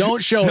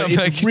 Don't show it.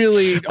 It's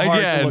really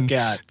hard to look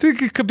at. I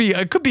think it could be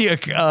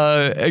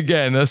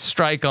again a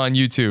strike on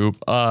YouTube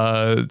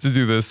to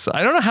do this.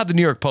 I don't know how the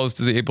New York Post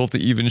is able to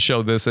even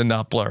show this and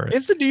not blur it.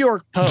 It's the New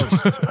York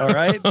Post, all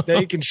right?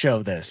 They can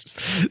show this.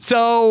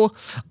 So,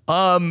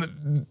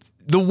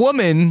 the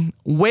woman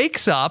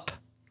wakes up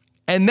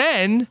and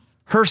then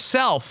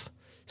herself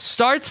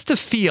starts to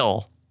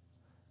feel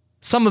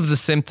some of the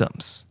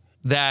symptoms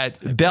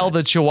that Belle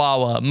the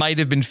Chihuahua might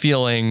have been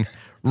feeling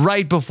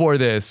right before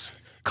this,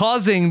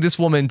 causing this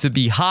woman to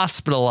be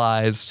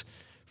hospitalized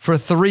for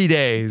 3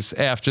 days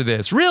after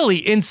this. Really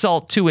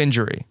insult to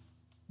injury,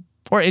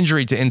 or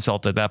injury to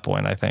insult at that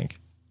point, I think.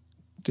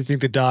 Do you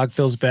think the dog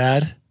feels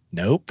bad?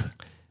 Nope.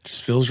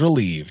 Just feels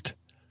relieved.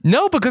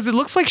 No, because it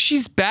looks like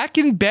she's back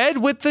in bed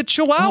with the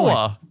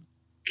Chihuahua.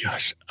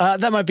 Gosh,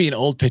 that might be an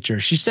old picture.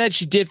 She said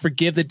she did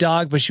forgive the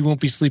dog, but she won't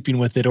be sleeping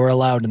with it or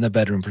allowed in the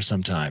bedroom for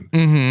some time.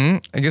 Mm-hmm.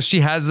 I guess she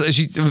has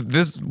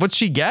this. What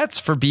she gets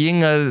for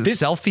being a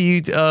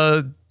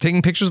selfie,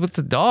 taking pictures with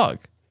the dog.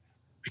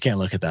 I can't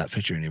look at that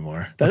picture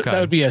anymore. That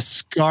would be a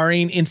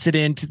scarring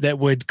incident that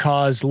would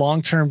cause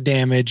long-term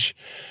damage.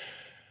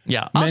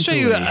 Yeah, I'll show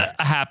you a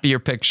happier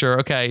picture.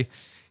 Okay,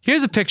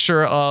 here's a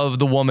picture of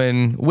the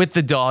woman with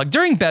the dog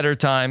during better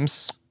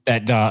times.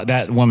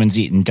 That woman's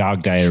eating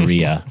dog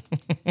diarrhea.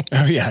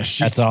 Oh yeah,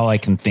 that's all I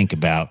can think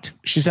about.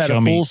 She's had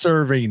a full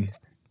serving.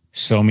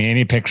 Show me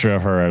any picture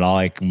of her, and all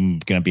I'm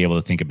gonna be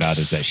able to think about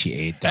is that she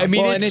ate dog. I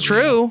mean, it's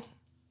true.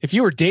 If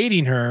you were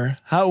dating her,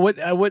 how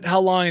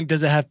long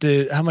does it have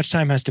to? How much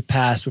time has to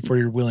pass before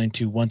you're willing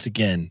to once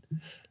again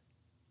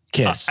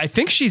kiss? I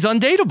think she's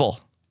undateable.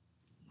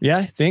 Yeah,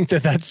 I think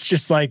that's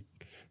just like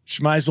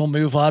she might as well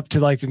move up to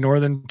like the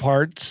northern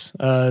parts,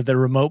 the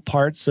remote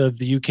parts of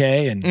the UK,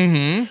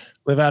 and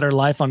live out her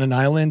life on an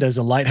island as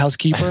a lighthouse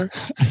keeper.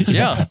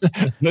 Yeah.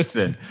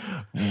 Listen,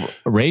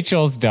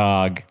 Rachel's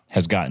dog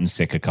has gotten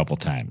sick a couple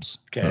times.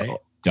 Okay. Her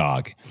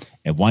dog.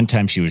 At one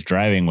time, she was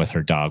driving with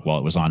her dog while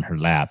it was on her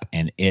lap,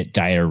 and it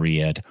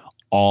diarrheaed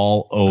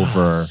all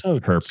over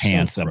her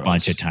pants a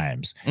bunch of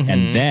times.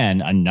 And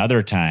then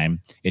another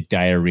time, it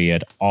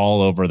diarrheaed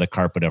all over the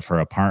carpet of her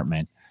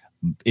apartment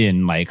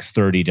in like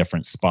 30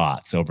 different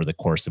spots over the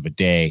course of a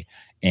day.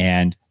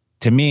 And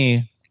to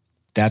me,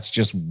 that's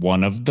just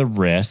one of the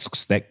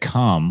risks that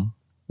come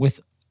with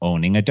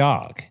owning a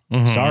dog.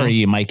 Sorry,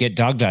 you might get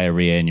dog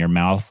diarrhea in your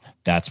mouth.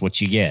 That's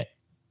what you get.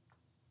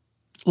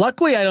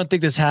 Luckily, I don't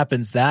think this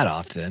happens that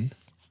often.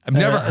 I've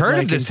never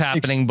heard of this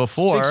happening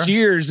before. 6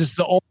 years is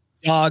the only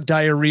dog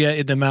diarrhea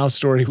in the mouse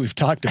story we've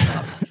talked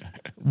about.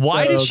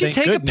 Why did she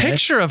take a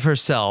picture of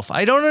herself?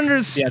 I don't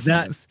understand.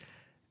 Yeah, that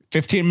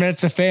 15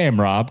 minutes of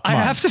fame, Rob. Come I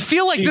on. have to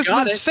feel like this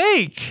was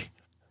fake.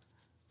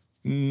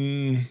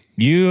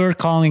 You're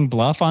calling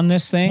bluff on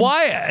this thing?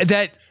 Why?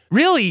 That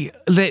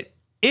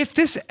if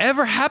this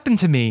ever happened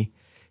to me,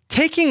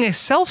 taking a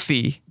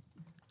selfie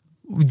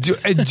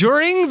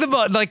during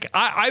the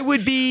I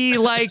would be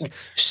like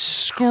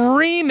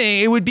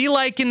screaming. It would be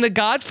like in The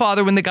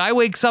Godfather when the guy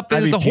wakes up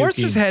and the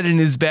horse's head in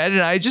his bed, and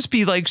I'd just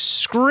be like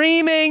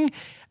screaming.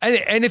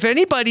 And if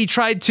anybody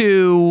tried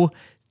to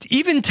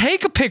even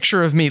take a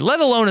picture of me, let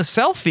alone a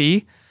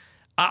selfie,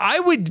 I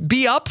would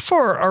be up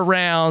for a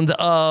round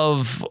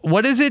of,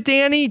 what is it,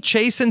 Danny?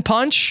 Chase and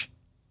punch?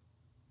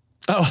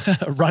 Oh,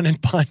 run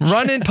and punch.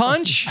 Run and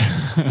punch?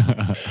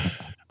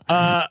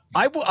 I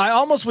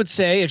almost would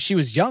say if she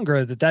was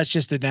younger that's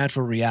just a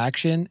natural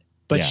reaction.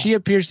 but Yeah. she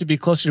appears to be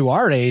closer to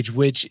our age,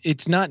 which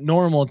it's not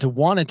normal to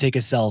want to take a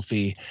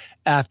selfie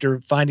after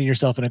finding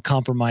yourself in a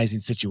compromising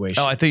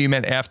situation. Oh, I thought you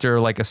meant after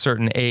like a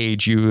certain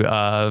age, you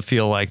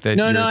feel like that.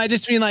 No, you're I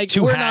just mean like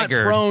too we're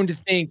haggard. not prone to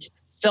think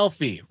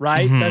selfie,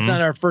 right? Mhm. That's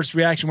not our first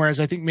reaction.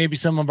 Whereas I think maybe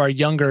some of our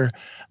younger,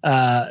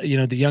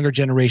 the younger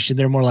generation,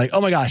 they're more like,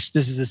 oh my gosh,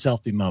 this is a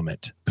selfie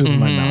moment. Poop in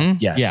my mouth.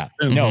 Yes. Yeah.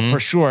 Boom. No, for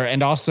sure.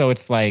 And also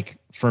it's like,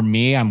 for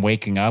me, I'm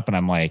waking up and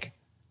I'm like,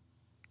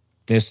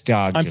 this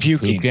dog I'm just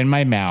puking. pooped in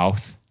my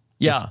mouth.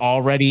 Yeah. It's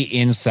already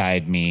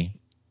inside me.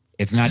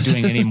 It's not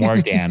doing any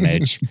more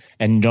damage.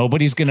 And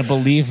nobody's going to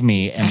believe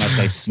me unless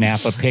I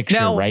snap a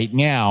picture right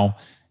now.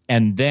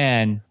 And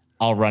then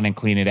I'll run and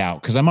clean it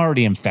out because I'm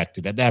already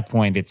infected. At that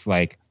point, it's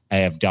like I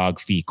have dog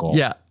fecal.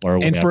 Yeah. Or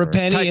whatever. And for a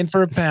penny, and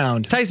for a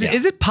pound. Tyson,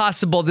 is it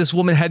possible this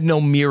woman had no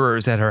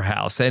mirrors at her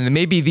house? And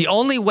maybe the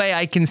only way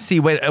I can see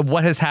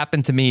what has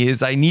happened to me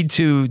is I need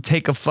to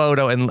take a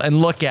photo and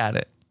look at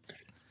it.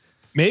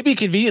 Maybe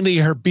conveniently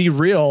her Be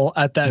Real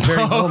at that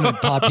very moment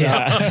popped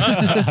up.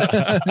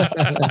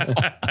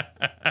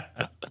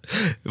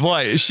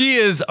 Boy, she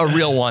is a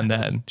real one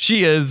then.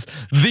 She is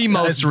the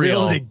most As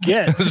real as it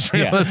gets. As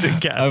real as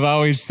it gets. I've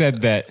always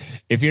said that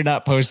if you're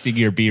not posting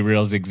your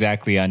B-reels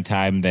exactly on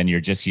time, then you're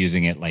just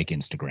using it like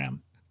Instagram.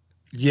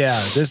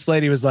 Yeah, this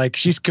lady was like,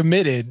 she's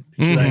committed.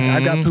 She's like,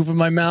 I've got poop in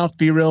my mouth.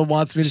 Be Real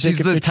wants me to She's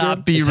take a the picture.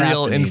 top Be It's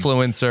Real happening.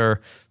 influencer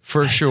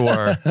for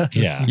sure.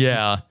 Yeah.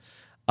 Yeah.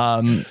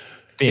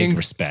 Big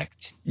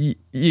respect.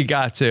 You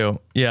got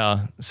to.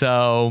 Yeah.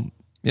 So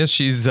yeah,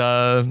 she's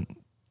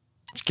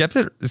kept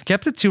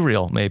it too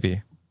real,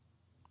 maybe.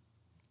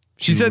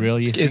 She said,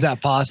 is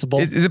that possible?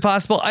 Is it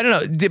possible? I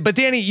don't know. But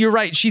Danny, you're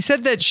right. She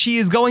said that she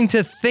is going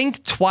to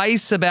think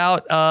twice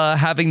about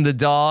having the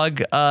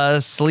dog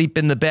sleep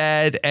in the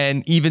bed.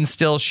 And even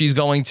still, she's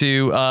going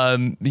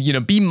to,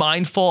 be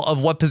mindful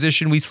of what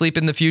position we sleep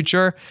in the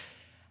future.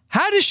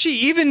 How does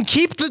she even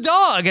keep the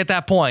dog at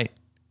that point?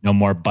 No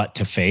more butt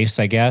to face,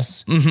 I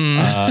guess.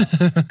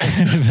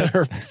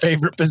 Her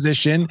favorite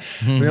position.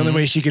 The only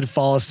way she could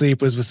fall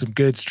asleep was with some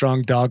good,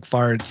 strong dog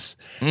farts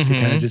to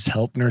kind of just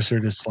help nurse her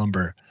to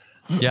slumber.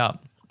 Yeah.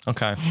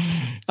 Okay.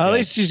 At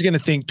least she's going to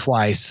think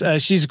twice.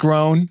 She's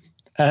grown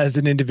as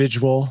an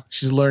individual.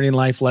 She's learning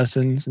life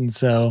lessons. And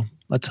so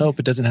let's hope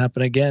it doesn't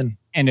happen again.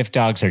 And if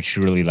dogs are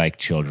truly like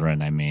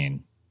children, I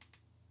mean,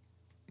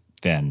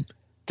 then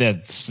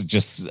that's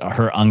just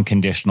her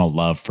unconditional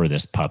love for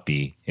this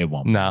puppy. It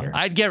won't matter.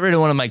 I'd get rid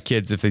of one of my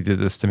kids if they did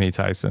this to me,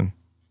 Tyson.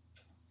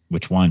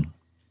 Which one?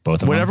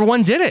 Both of Whatever them?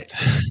 one did it.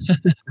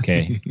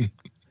 Okay.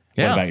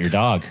 Yeah. What about your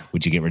dog?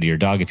 Would you get rid of your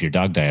dog if your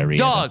dog diarrhea?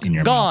 Dog, in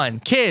your gone.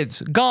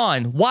 Kids,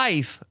 gone.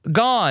 Wife,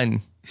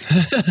 gone.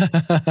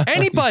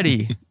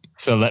 Anybody.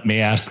 So let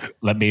me ask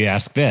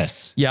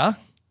this. Yeah.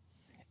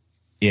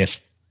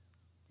 If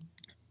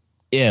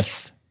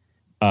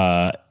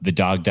the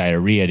dog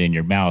diarrheaed in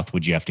your mouth,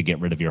 would you have to get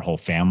rid of your whole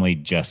family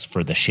just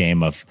for the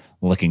shame of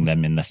looking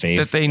them in the face?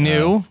 That they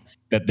knew?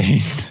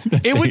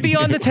 It would be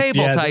on the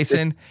table,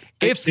 Tyson.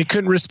 If they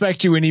couldn't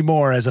respect you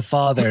anymore as a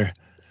father.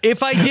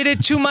 If I did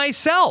it to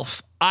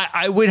myself,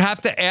 I would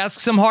have to ask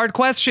some hard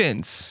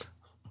questions.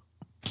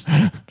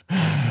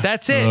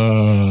 That's it.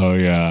 Oh,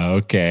 yeah.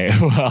 Okay.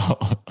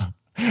 Well,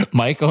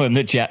 Michael in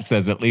the chat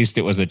says at least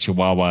it was a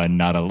Chihuahua and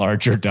not a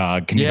larger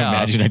dog. Can you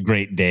imagine a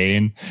Great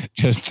Dane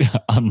just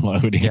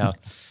unloading? Yeah.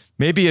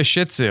 Maybe a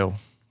Shih Tzu.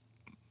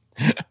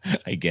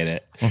 I get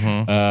it.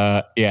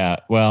 Yeah.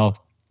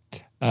 Well,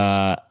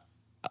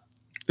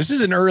 this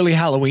is an early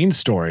Halloween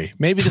story.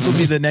 Maybe this will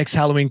be the next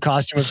Halloween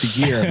costume of the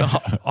year.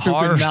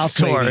 Horror Mouth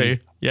story. lady,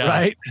 Yeah.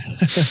 Right?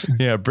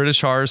 Yeah. British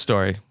Horror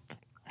Story.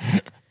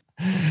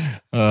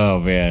 Oh,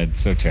 man.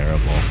 So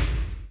terrible.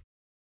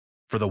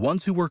 For the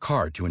ones who work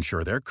hard to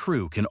ensure their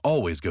crew can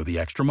always go the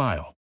extra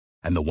mile,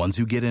 and the ones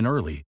who get in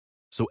early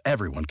so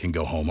everyone can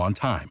go home on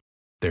time,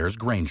 there's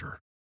Grainger,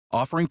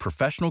 offering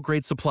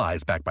professional-grade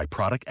supplies backed by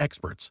product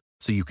experts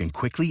so you can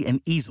quickly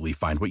and easily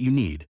find what you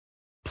need.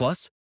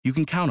 Plus, you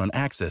can count on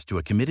access to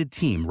a committed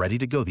team ready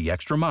to go the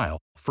extra mile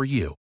for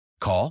you.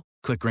 Call,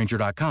 click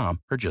Grainger.com,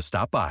 or just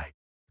stop by.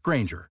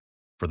 Grainger,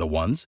 for the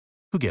ones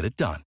who get it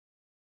done.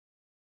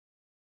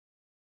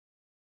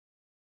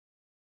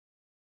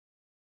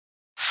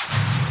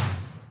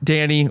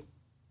 Danny,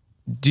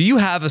 do you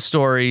have a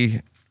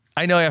story?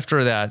 I know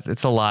after that,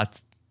 it's a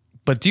lot,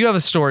 but do you have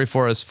a story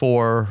for us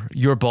for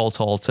your bolt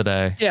hole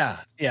today? Yeah.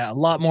 A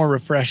lot more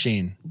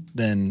refreshing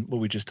than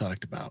what we just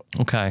talked about.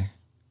 Okay.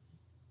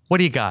 What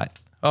do you got?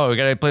 Oh, we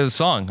got to play the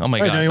song. Oh my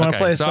God. Don't you want to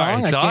Okay. play a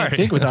song? I can't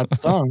think without the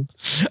song.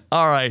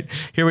 All right,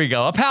 here we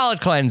go. A palate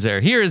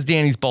cleanser. Here is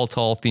Danny's bolt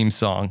hole theme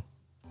song.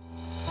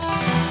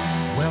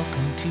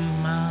 Welcome to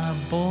my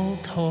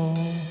bolt hole.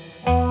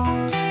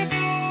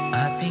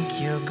 I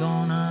think you're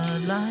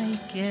gonna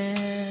like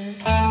it.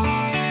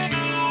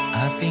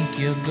 I think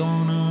you're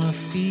gonna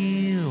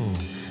feel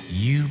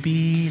you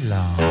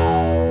belong.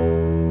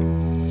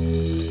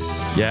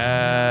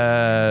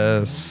 Yes.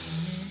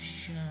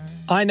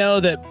 I know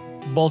that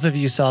both of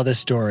you saw this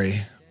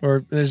story,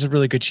 or there's a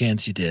really good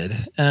chance you did.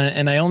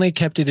 And I only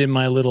kept it in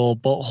my little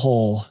bolt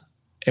hole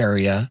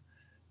area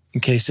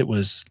in case it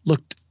was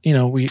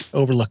we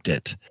overlooked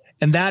it.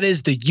 And that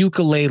is the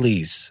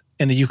ukuleles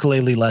and the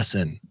ukulele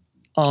lesson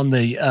on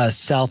the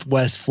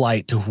Southwest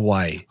flight to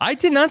Hawaii. I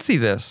did not see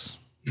this.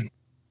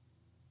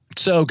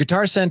 So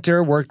Guitar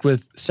Center worked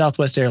with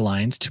Southwest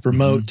Airlines to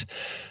promote,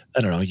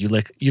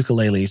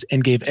 ukuleles,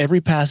 and gave every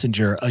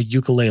passenger a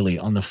ukulele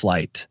on the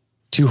flight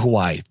to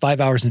Hawaii.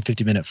 5 hours and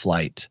 50-minute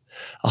flight,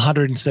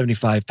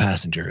 175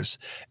 passengers,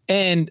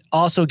 and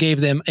also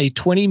gave them a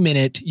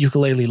 20-minute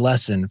ukulele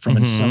lesson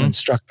from some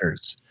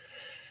instructors.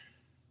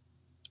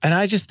 And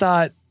I just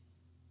thought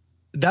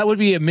that would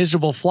be a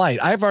miserable flight.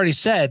 I've already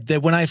said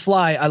that when I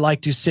fly, I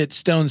like to sit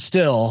stone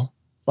still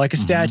like a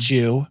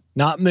statue,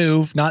 not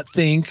move, not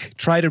think,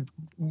 try to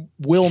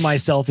will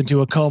myself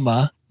into a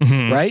coma,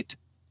 right?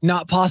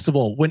 Not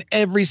possible when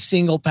every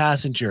single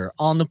passenger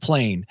on the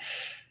plane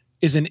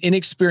is an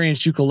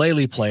inexperienced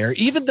ukulele player.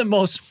 Even the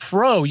most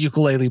pro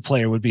ukulele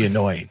player would be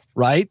annoying,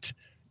 right?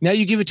 Now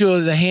you give it to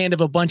the hand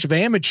of a bunch of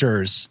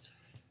amateurs.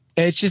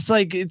 It's just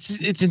like, it's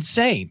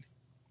insane.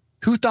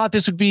 Who thought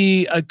this would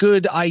be a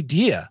good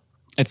idea?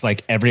 It's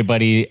like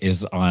everybody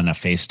is on a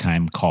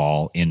FaceTime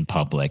call in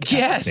public.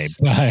 Yes,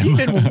 at the same time.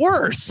 Even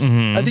worse.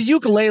 The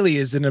ukulele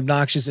is an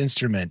obnoxious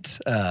instrument,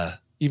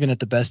 even at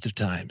the best of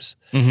times.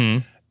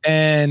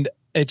 And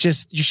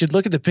you should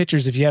look at the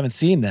pictures if you haven't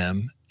seen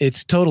them.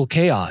 It's total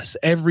chaos.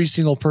 Every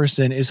single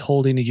person is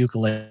holding a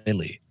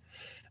ukulele.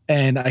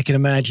 And I can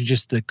imagine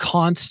just the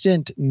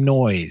constant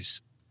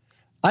noise.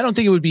 I don't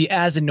think it would be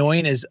as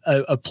annoying as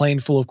a plane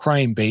full of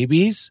crying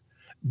babies,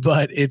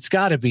 but it's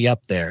got to be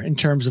up there in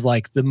terms of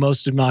like the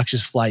most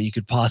obnoxious flight you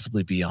could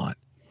possibly be on.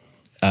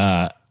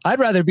 I'd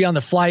rather be on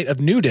the flight of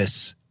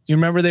nudists. You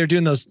remember they were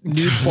doing those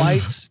nude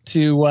flights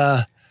to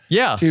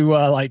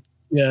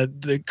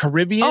the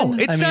Caribbean? Oh,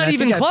 it's not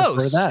even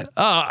close.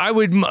 I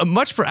would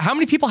much. How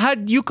many people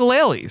had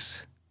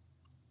ukuleles?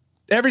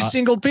 Every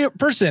single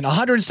person,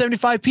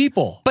 175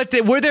 people. But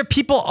were there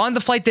people on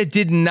the flight that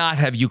did not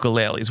have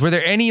ukuleles? Were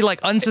there any like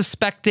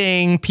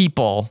unsuspecting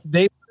people?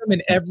 They put them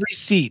in every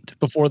seat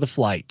before the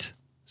flight.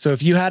 So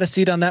if you had a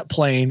seat on that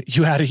plane,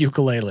 you had a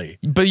ukulele.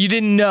 But you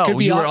didn't know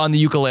you were on the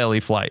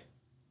ukulele flight.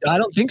 I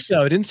don't think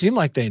so. It didn't seem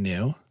like they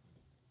knew.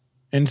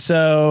 And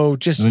so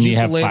just when you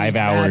have 5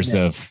 hours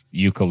of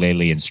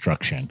ukulele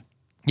instruction.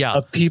 Yeah.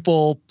 Of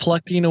people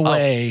plucking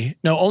away.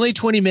 No, only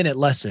 20-minute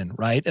lesson,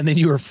 right? And then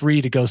you were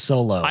free to go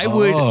solo. I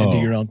would and do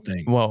your own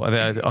thing. Well,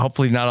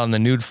 hopefully not on the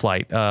nude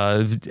flight.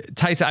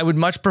 Tyson, I would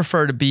much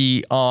prefer to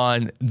be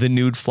on the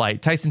nude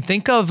flight. Tyson,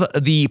 think of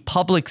the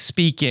public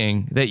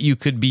speaking that you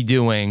could be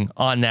doing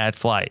on that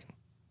flight.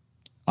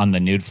 On the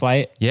nude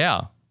flight?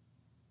 Yeah.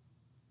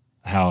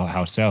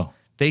 How so?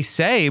 They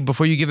say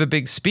before you give a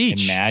big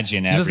speech,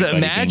 imagine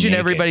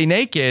everybody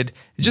naked.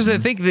 Just to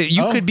think that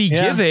you could be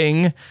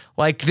giving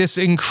like this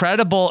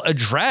incredible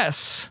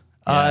address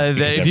that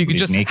if you could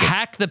just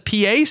hack the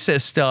PA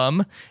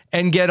system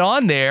and get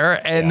on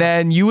there, and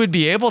then you would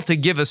be able to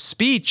give a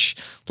speech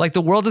like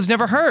the world has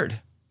never heard.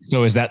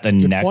 So is that the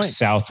next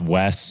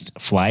Southwest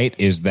flight?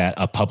 Is that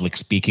a public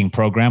speaking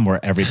program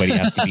where everybody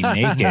has to be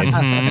naked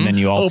and then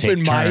you all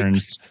take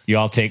turns? You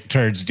all take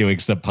turns doing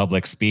some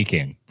public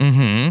speaking.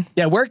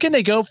 Yeah, where can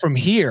they go from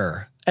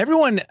here?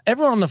 Everyone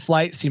on the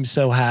flight seems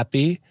so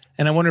happy,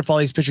 and I wonder if all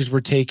these pictures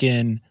were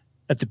taken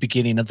at the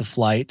beginning of the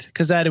flight,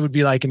 because that it would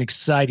be like an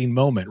exciting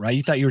moment, right?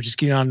 You thought you were just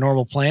getting on a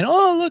normal plane.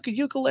 Oh, look, a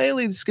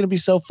ukulele! This is going to be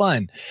so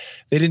fun.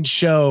 They didn't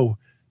show,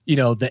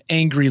 the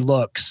angry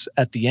looks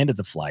at the end of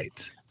the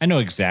flight. I know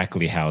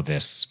exactly how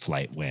this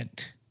flight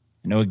went.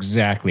 I know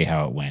exactly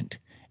how it went.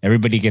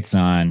 Everybody gets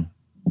on.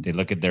 They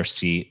look at their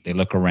seat. They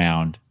look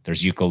around.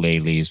 There's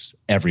ukuleles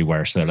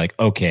everywhere. So they're like,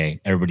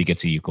 okay, everybody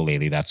gets a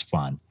ukulele. That's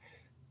fun.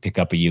 Pick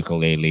up a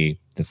ukulele.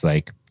 That's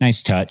like,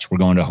 nice touch. We're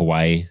going to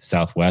Hawaii,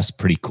 Southwest.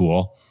 Pretty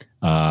cool.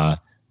 But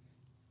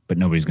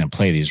nobody's going to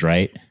play these,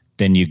 right?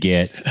 Then you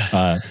get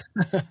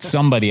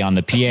somebody on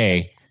the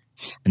PA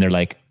and they're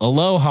like,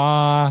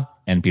 aloha.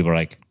 And people are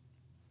like,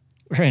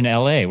 we're in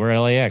LA. We're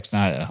LAX,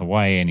 not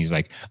Hawaii. And he's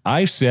like,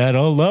 I said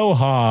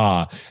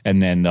aloha.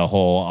 And then the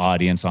whole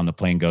audience on the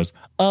plane goes,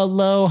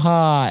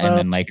 aloha. And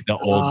then like the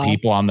old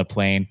people on the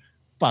plane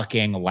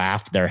fucking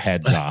laugh their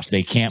heads off.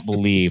 They can't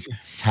believe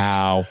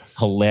how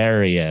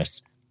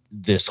hilarious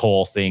this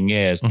whole thing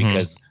is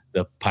because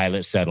the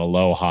pilot said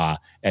aloha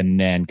and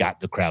then got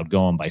the crowd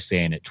going by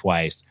saying it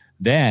twice.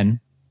 Then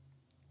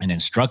an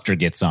instructor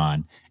gets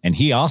on and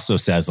he also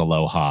says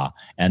aloha,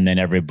 and then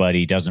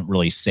everybody doesn't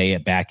really say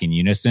it back in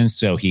unison.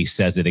 So he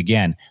says it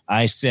again.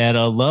 I said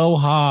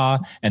aloha.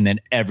 And then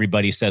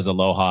everybody says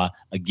aloha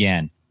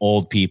again.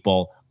 Old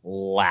people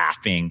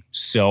laughing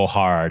so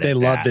hard. They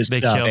love this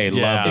stuff. They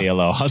love the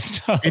aloha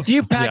stuff. If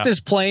you pack this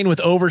plane with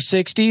over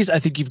 60s, I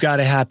think you've got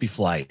a happy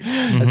flight.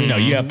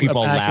 You have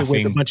people laughing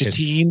with a bunch of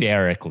teens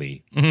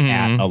hysterically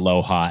at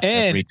aloha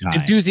and every time.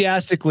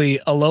 Enthusiastically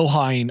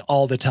alohaing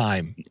all the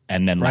time.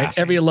 And then right,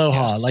 laughing. every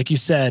aloha, like you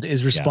said,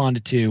 is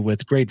responded to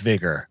with great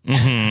vigor.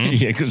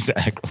 Yeah,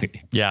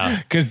 exactly.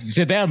 Yeah, because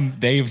to them,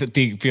 they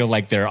feel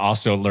like they're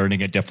also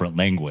learning a different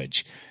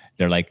language.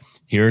 They're like,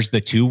 here's the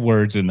two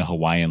words in the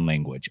Hawaiian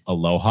language,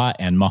 aloha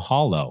and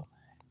mahalo.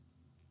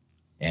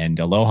 And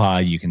aloha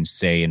you can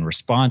say in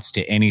response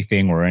to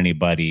anything or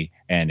anybody,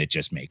 and it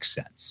just makes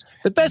sense.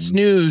 The best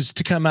news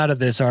to come out of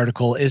this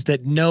article is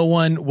that no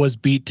one was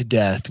beat to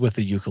death with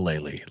a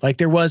ukulele. Like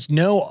there was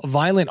no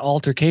violent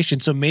altercation.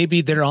 So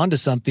maybe they're onto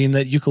something,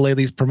 that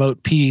ukuleles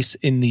promote peace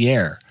in the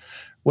air.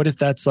 What if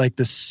that's like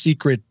the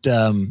secret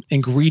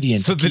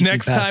ingredient? So the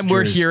next time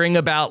we're hearing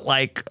about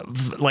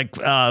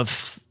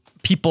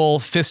people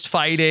fist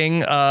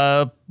fighting,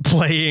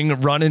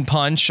 playing run and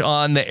punch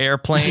on the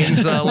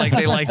airplanes like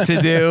they like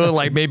to do,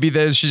 like maybe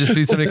there should just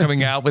be somebody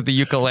coming out with the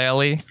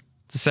ukulele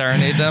to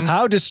serenade them.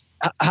 How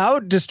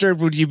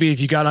disturbed would you be if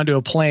you got onto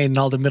a plane and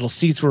all the middle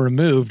seats were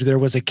removed? There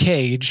was a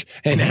cage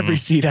and every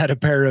seat had a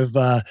pair of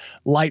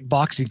light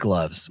boxing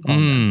gloves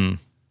on them.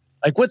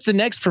 Like, what's the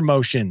next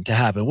promotion to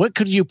happen? What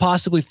could you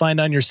possibly find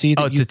on your seat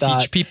that you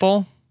thought, teach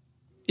people?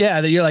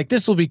 Yeah, that you're like,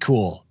 this will be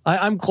cool.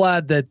 I'm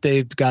glad that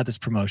they've got this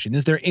promotion.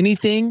 Is there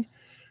anything?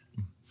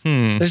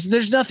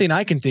 There's nothing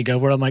I can think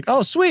of where I'm like,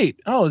 oh,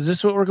 sweet. Oh, is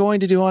this what we're going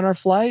to do on our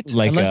flight?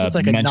 Like Unless it's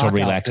like a mental knockout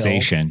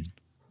relaxation. pill.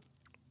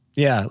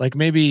 Yeah, like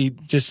maybe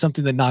just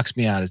something that knocks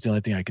me out is the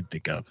only thing I can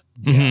think of.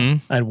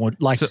 I'd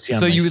like to see.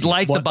 So you would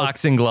like the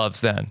boxing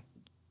gloves then?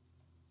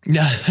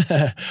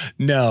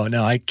 No,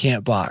 I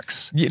can't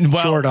box.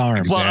 Well, short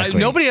arms. Well,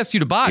 nobody asked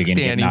you to box,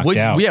 Danny.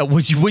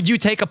 Would you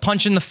take a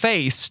punch in the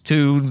face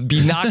to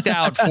be knocked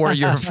out for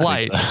your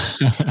flight?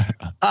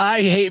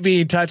 I hate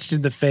being touched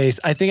in the face.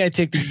 I think I'd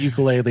take the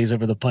ukuleles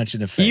over the punch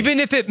in the face. Even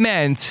if it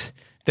meant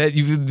that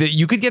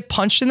you could get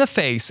punched in the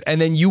face,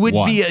 and then you would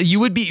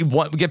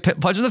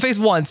get punched in the face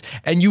once,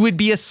 and you would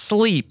be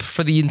asleep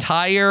for the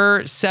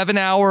entire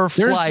 7-hour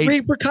flight. There's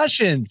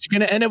repercussions. You're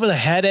going to end up with a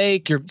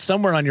headache.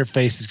 Somewhere on your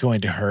face is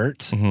going to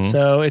hurt.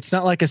 So it's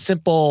not like a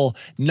simple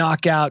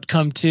knockout,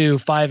 come to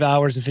 5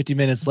 hours and 50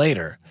 minutes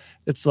later.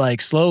 It's like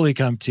slowly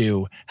come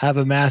to, have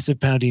a massive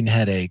pounding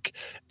headache,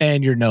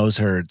 and your nose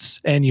hurts,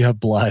 and you have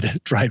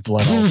dried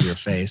blood all over your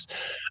face.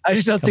 I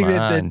just don't think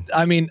that.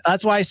 I mean,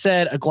 that's why I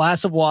said a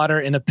glass of water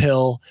and a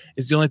pill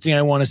is the only thing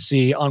I want to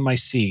see on my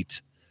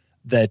seat.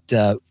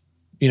 That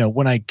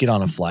when I get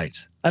on a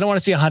flight, I don't want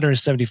to see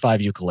 175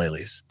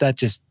 ukuleles.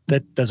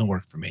 That doesn't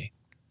work for me.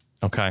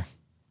 Okay,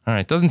 all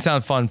right. Doesn't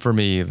sound fun for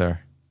me either.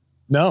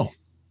 No.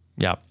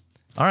 Yep.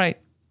 All right,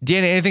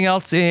 Danny. Anything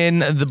else in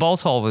the bolt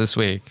hole this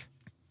week?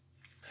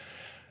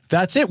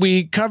 That's it.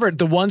 We covered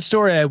the one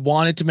story I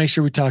wanted to make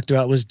sure we talked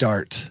about was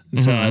DART. And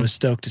so I was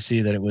stoked to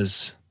see that it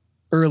was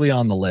early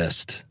on the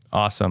list.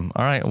 Awesome.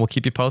 All right. We'll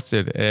keep you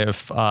posted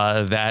if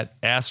that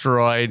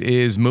asteroid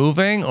is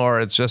moving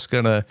or it's just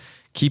going to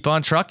keep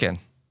on trucking.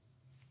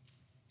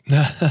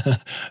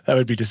 That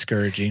would be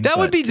discouraging. That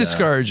would be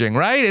discouraging,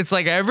 right? It's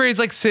like everybody's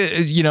like,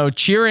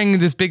 cheering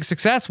this big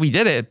success. We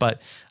did it,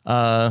 but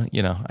I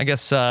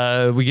guess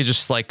we could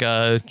just like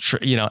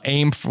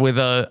aim with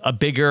a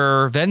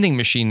bigger vending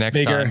machine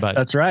next time. But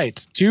that's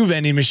right, 2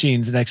 vending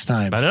machines next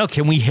time. I don't know.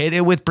 Can we hit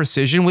it with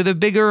precision with a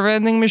bigger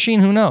vending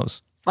machine? Who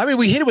knows? I mean,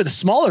 we hit it with a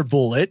smaller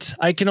bullet.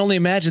 I can only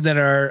imagine that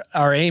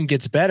our aim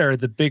gets better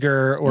the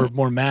bigger or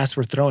more mass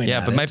we're throwing.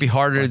 Yeah, but it might be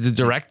harder to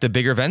direct the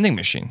bigger vending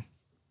machine.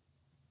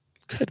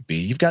 Could be.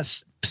 You've got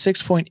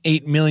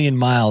 6.8 million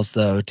miles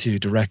though to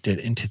direct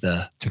it into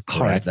the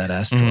heart of that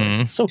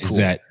asteroid. So cool. Is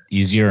that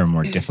easier or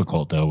more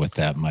difficult though with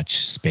that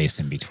much space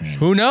in between?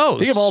 Who knows?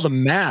 Think of all the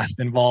math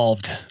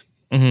involved.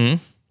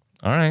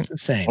 All right.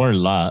 Insane. Or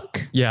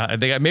luck. Yeah,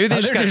 maybe they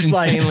just got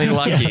insanely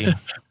lucky. Yeah,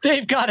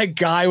 they've got a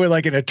guy with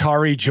like an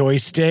Atari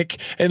joystick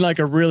and like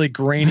a really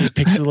grainy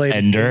pixelated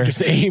Ender.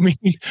 Just aiming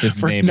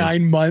for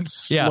 9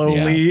 months,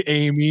 slowly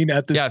aiming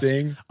at this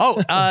thing.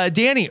 Oh,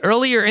 Danny,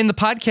 earlier in the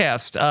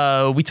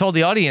podcast, we told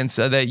the audience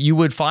that you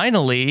would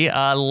finally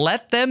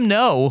let them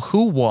know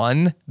who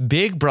won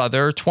Big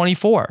Brother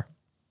 24.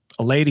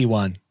 A lady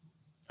won.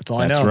 That's all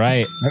I know. That's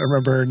right. I don't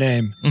remember her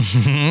name.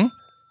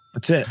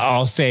 That's it.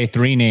 I'll say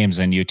 3 names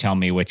and you tell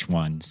me which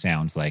one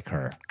sounds like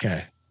her.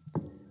 Okay.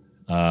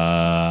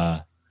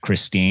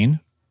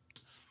 Christine.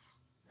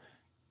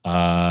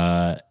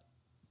 Taylor.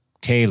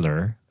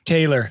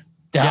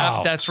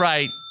 Yeah, that's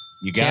right.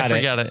 You got Can't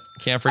forget it.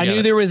 Can't forget it. I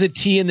knew there was a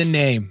T in the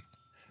name.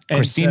 And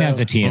Christine has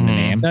a T in the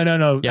name.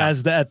 No. Yeah.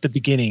 At the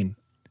beginning.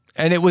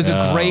 And it was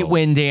a great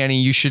win,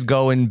 Danny. You should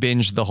go and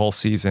binge the whole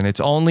season. It's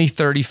only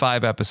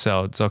 35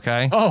 episodes,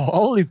 okay? Oh,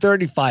 only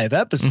 35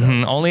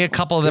 episodes. Only a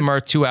couple of them are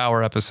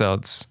 2-hour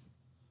episodes.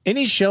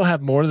 Any show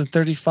have more than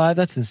 35?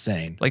 That's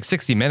insane. Like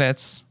 60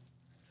 minutes.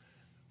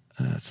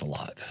 That's a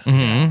lot.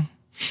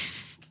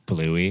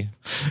 Bluey,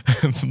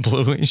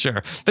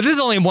 sure. But this is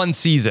only one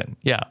season.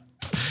 Yeah.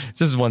 This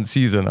is one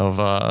season of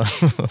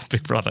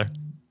Big Brother.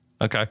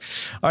 Okay.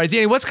 All right,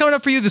 Danny, what's coming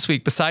up for you this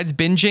week besides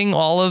binging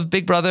all of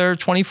Big Brother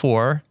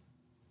 24?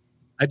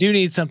 I do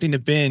need something to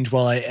binge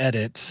while I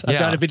edit. I've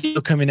got a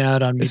video coming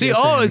out on See,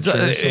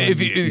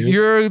 if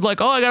you're like,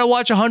 I got to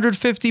watch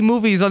 150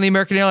 movies on the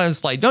American Airlines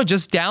flight. No,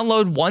 just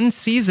download one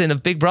season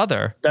of Big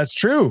Brother. That's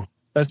true.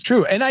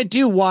 And I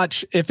do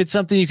watch, if it's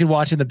something you can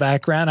watch in the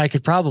background, I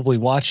could probably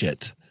watch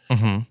it.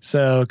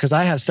 So, because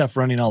I have stuff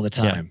running all the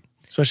time,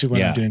 especially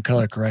when I'm doing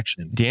color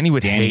correction. Danny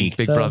would hate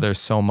Big Brother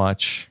so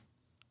much.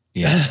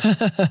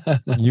 Yeah.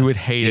 You would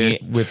hate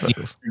it with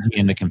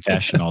in the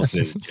confessionals.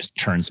 It just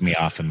turns me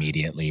off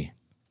immediately.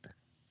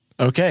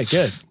 Okay,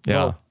 good. Yeah.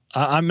 Well,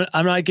 I'm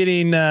not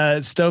getting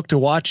stoked to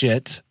watch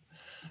it,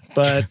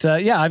 but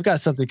I've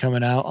got something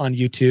coming out on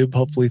YouTube,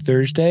 hopefully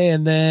Thursday.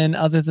 And then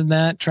other than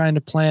that, trying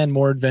to plan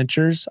more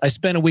adventures. I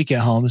spent a week at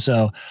home,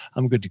 so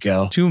I'm good to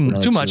go. Too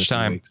much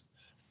time.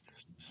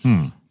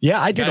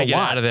 Yeah, I did a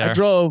lot. I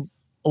drove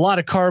a lot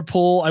of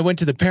carpool. I went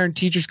to the parent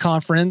teachers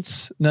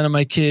conference. None of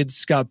my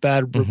kids got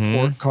bad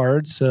report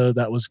cards, so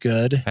that was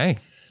good. Hey.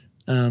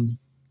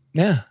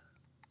 Yeah,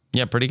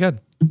 pretty good.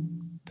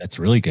 That's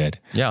really good.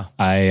 Yeah.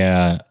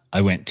 I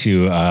went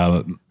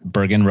to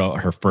Bergen wrote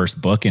her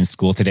first book in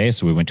school today,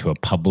 so we went to a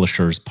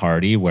publisher's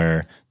party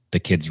where the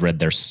kids read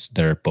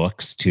their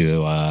books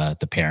to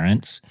the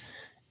parents,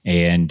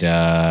 and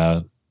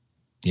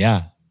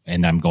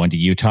and I'm going to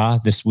Utah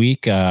this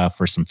week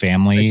for some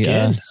family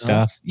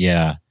stuff.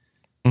 Yeah,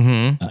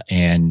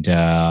 and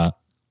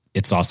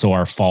it's also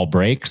our fall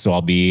break, so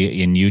I'll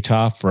be in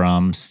Utah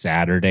from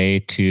Saturday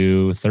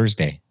to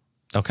Thursday.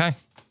 Okay,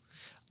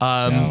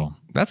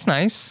 that's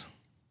nice.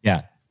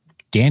 Yeah.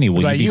 Danny,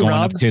 will you be going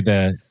up to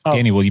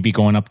Danny, will you be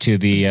going up to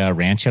the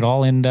ranch at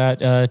all in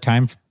that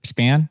time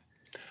span?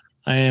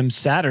 I am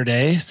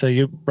Saturday, so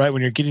you're right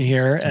when you're getting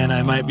here, and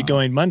I might be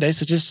going Monday.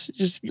 So just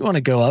you want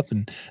to go up,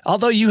 and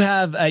although you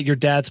have at your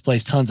dad's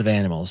place tons of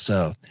animals,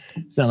 so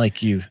it's not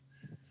like you're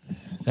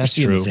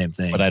seeing true, the same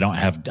thing. But I don't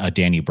have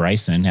Danny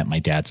Bryson at my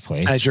dad's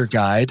place as your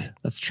guide.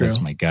 That's true.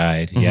 That's my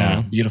guide.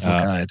 Yeah, beautiful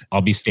guide.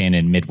 I'll be staying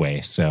in Midway,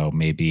 so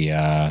maybe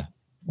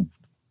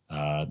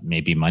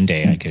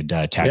Monday I could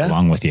tag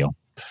along with you.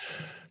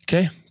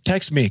 Okay,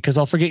 text me because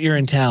I'll forget you're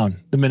in town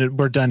the minute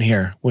we're done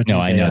here.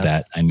 I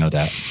know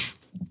that.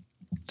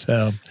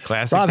 So,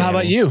 classic. Rob, how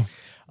about you?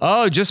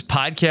 Oh, just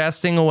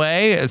podcasting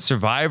away.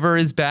 Survivor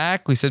is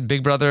back. We said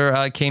Big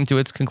Brother came to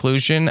its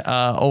conclusion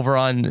over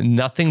on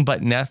Nothing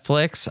But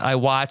Netflix. I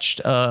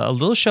watched a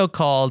little show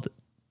called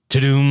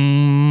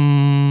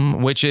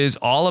Ta-Doom, which is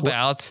all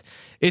about.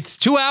 It's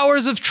 2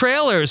 hours of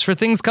trailers for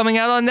things coming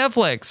out on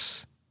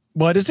Netflix.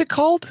 What is it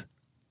called?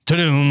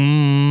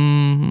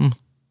 Ta-Doom.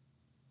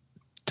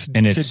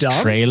 And it's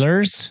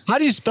trailers. How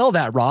do you spell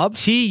that, Rob?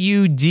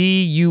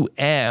 Tudum.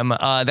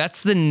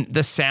 That's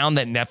the sound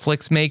that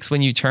Netflix makes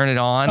when you turn it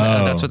on.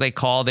 That's what they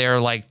call their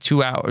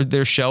 2 hour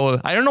their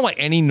show. I don't know why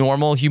any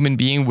normal human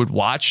being would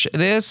watch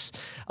this.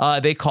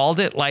 They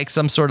called it like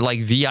some sort of like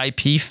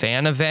VIP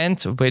fan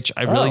event, which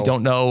I really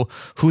don't know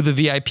who the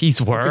VIPs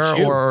were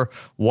or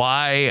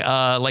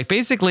why.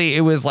 Basically,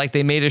 it was like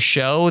they made a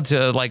show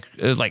to like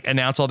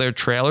announce all their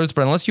trailers.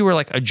 But unless you were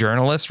like a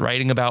journalist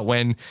writing about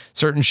when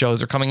certain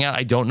shows are coming out,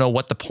 I don't know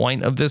what the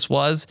point of this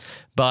was.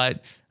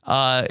 But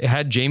it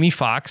had Jamie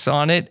Foxx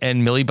on it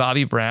and Millie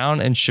Bobby Brown,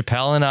 and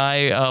Chappelle and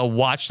I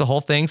watched the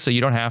whole thing, so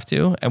you don't have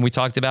to. And we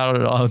talked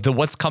about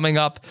what's coming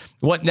up,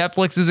 what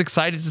Netflix is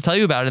excited to tell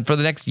you about it for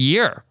the next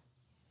year.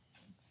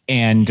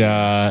 And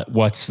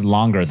what's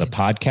longer, the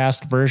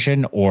podcast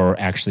version or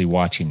actually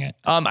watching it?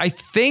 I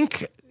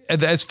think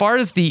as far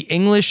as the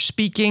English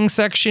speaking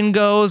section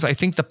goes, I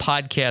think the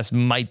podcast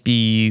might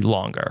be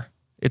longer.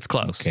 It's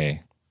close.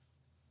 Okay.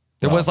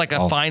 There was like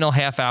a final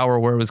half hour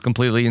where it was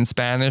completely in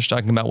Spanish,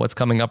 talking about what's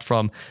coming up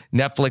from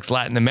Netflix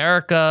Latin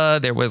America.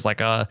 There was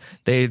like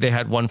they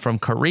had one from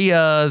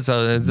Korea.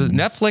 So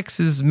Netflix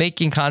is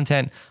making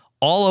content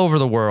all over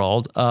the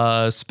world,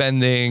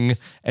 spending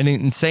an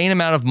insane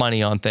amount of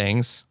money on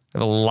things. They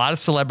have a lot of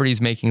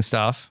celebrities making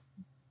stuff.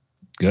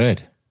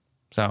 Good.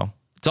 So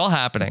it's all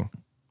happening.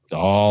 It's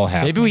all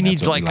happening. Maybe we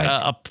need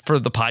for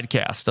the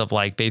podcast of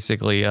like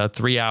basically a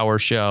 3 hour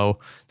show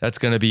that's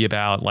going to be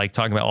about like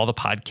talking about all the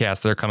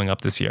podcasts that are coming up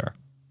this year.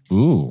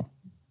 Ooh.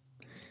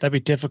 That'd be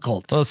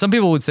difficult. Well, some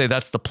people would say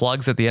that's the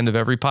plugs at the end of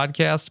every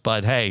podcast,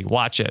 but hey,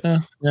 watch it.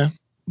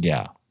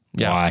 Yeah.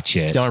 Watch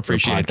it. Don't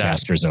appreciate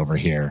podcasters over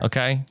here.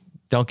 Okay.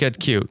 Don't get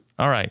cute.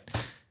 All right.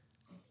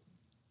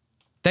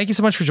 Thank you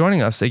so much for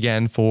joining us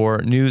again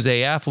for News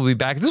AF. We'll be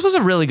back. This was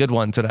a really good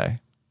one today.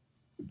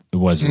 It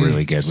was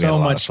really good. We had a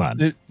lot of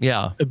fun.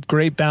 A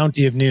great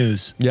bounty of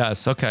news.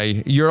 Yes.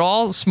 Okay. You're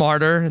all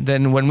smarter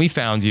than when we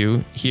found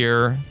you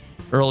here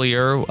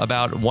earlier,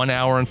 about 1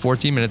 hour and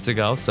 14 minutes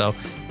ago. So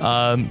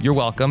you're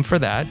welcome for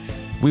that.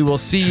 We will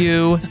see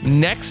you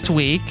next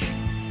week.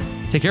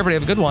 Take care, everybody.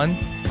 Have a good one.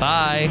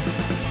 Bye.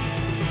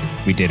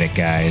 We did it,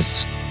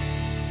 guys.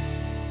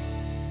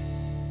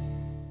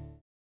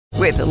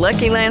 With the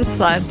Lucky Land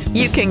Slots,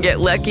 you can get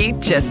lucky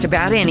just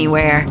about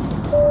anywhere.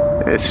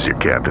 This is your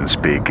captain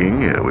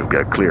speaking. We've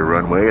got clear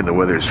runway and the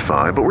weather's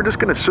fine, but we're just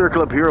going to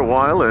circle up here a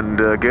while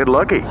and get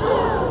lucky.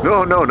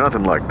 No,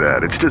 nothing like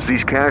that. It's just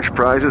these cash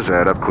prizes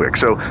add up quick.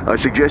 So I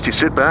suggest you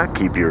sit back,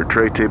 keep your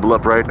tray table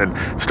upright, and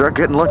start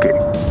getting lucky.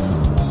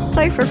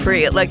 Play for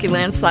free at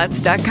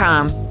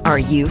LuckyLandSlots.com. Are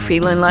you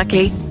feeling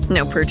lucky?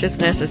 No purchase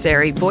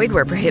necessary. Void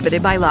where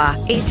prohibited by law.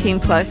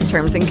 18+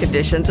 terms and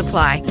conditions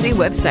apply. See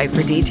website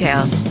for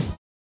details.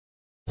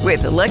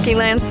 With the Lucky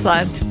Land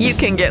Slots, you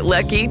can get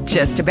lucky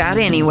just about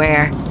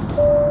anywhere.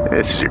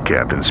 This is your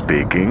captain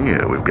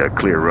speaking. We've got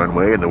clear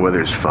runway and the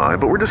weather's fine,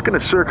 but we're just going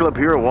to circle up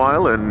here a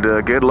while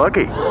and get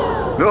lucky.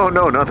 No,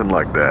 nothing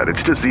like that.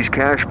 It's just these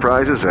cash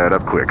prizes add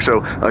up quick.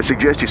 So I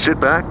suggest you sit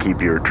back, keep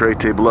your tray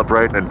table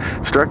upright, and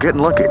start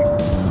getting lucky.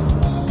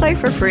 Play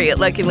for free at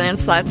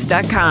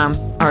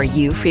LuckyLandSlots.com. Are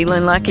you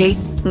feeling lucky?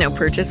 No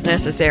purchase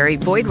necessary.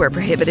 Void where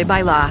prohibited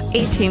by law.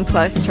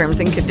 18+ terms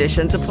and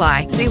conditions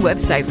apply. See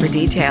website for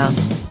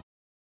details.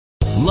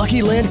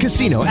 Lucky Land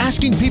Casino,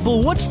 asking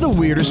people, what's the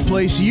weirdest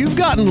place you've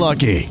gotten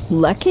lucky?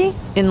 Lucky?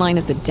 In line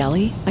at the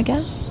deli, I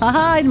guess?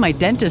 Aha, in my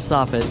dentist's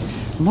office.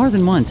 More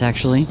than once,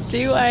 actually.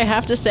 Do I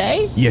have to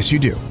say? Yes, you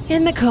do.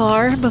 In the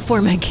car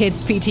before my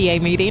kids'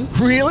 PTA meeting.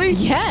 Really?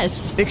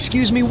 Yes.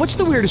 Excuse me, what's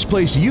the weirdest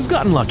place you've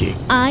gotten lucky?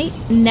 I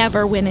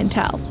never win and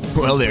tell.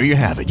 Well, there you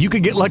have it. You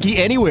can get lucky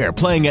anywhere,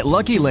 playing at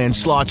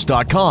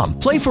LuckyLandSlots.com.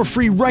 Play for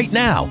free right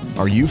now.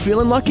 Are you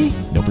feeling lucky?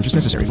 No purchase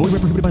necessary. Void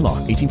where prohibited by law.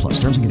 18+.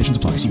 Terms and conditions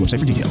apply. See website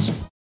for details.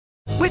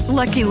 With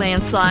Lucky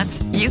Land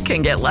Slots, you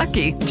can get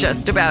lucky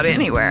just about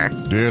anywhere.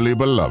 Dearly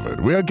beloved,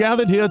 we are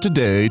gathered here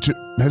today to...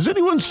 Has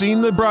anyone seen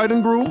the bride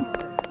and groom?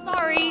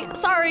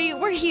 Sorry,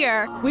 we're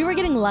here. We were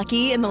getting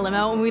lucky in the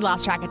limo and we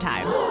lost track of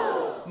time.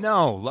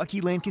 No,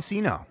 Lucky Land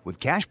Casino, with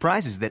cash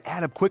prizes that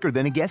add up quicker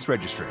than a guest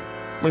registry.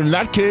 In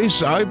that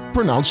case, I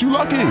pronounce you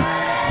lucky.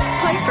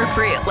 Play for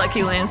free at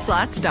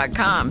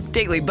LuckyLandSlots.com.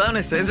 Daily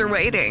bonuses are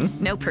waiting.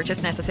 No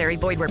purchase necessary.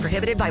 Void where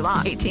prohibited by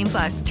law.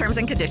 18+. Terms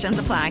and conditions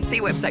apply. See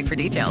website for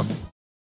details.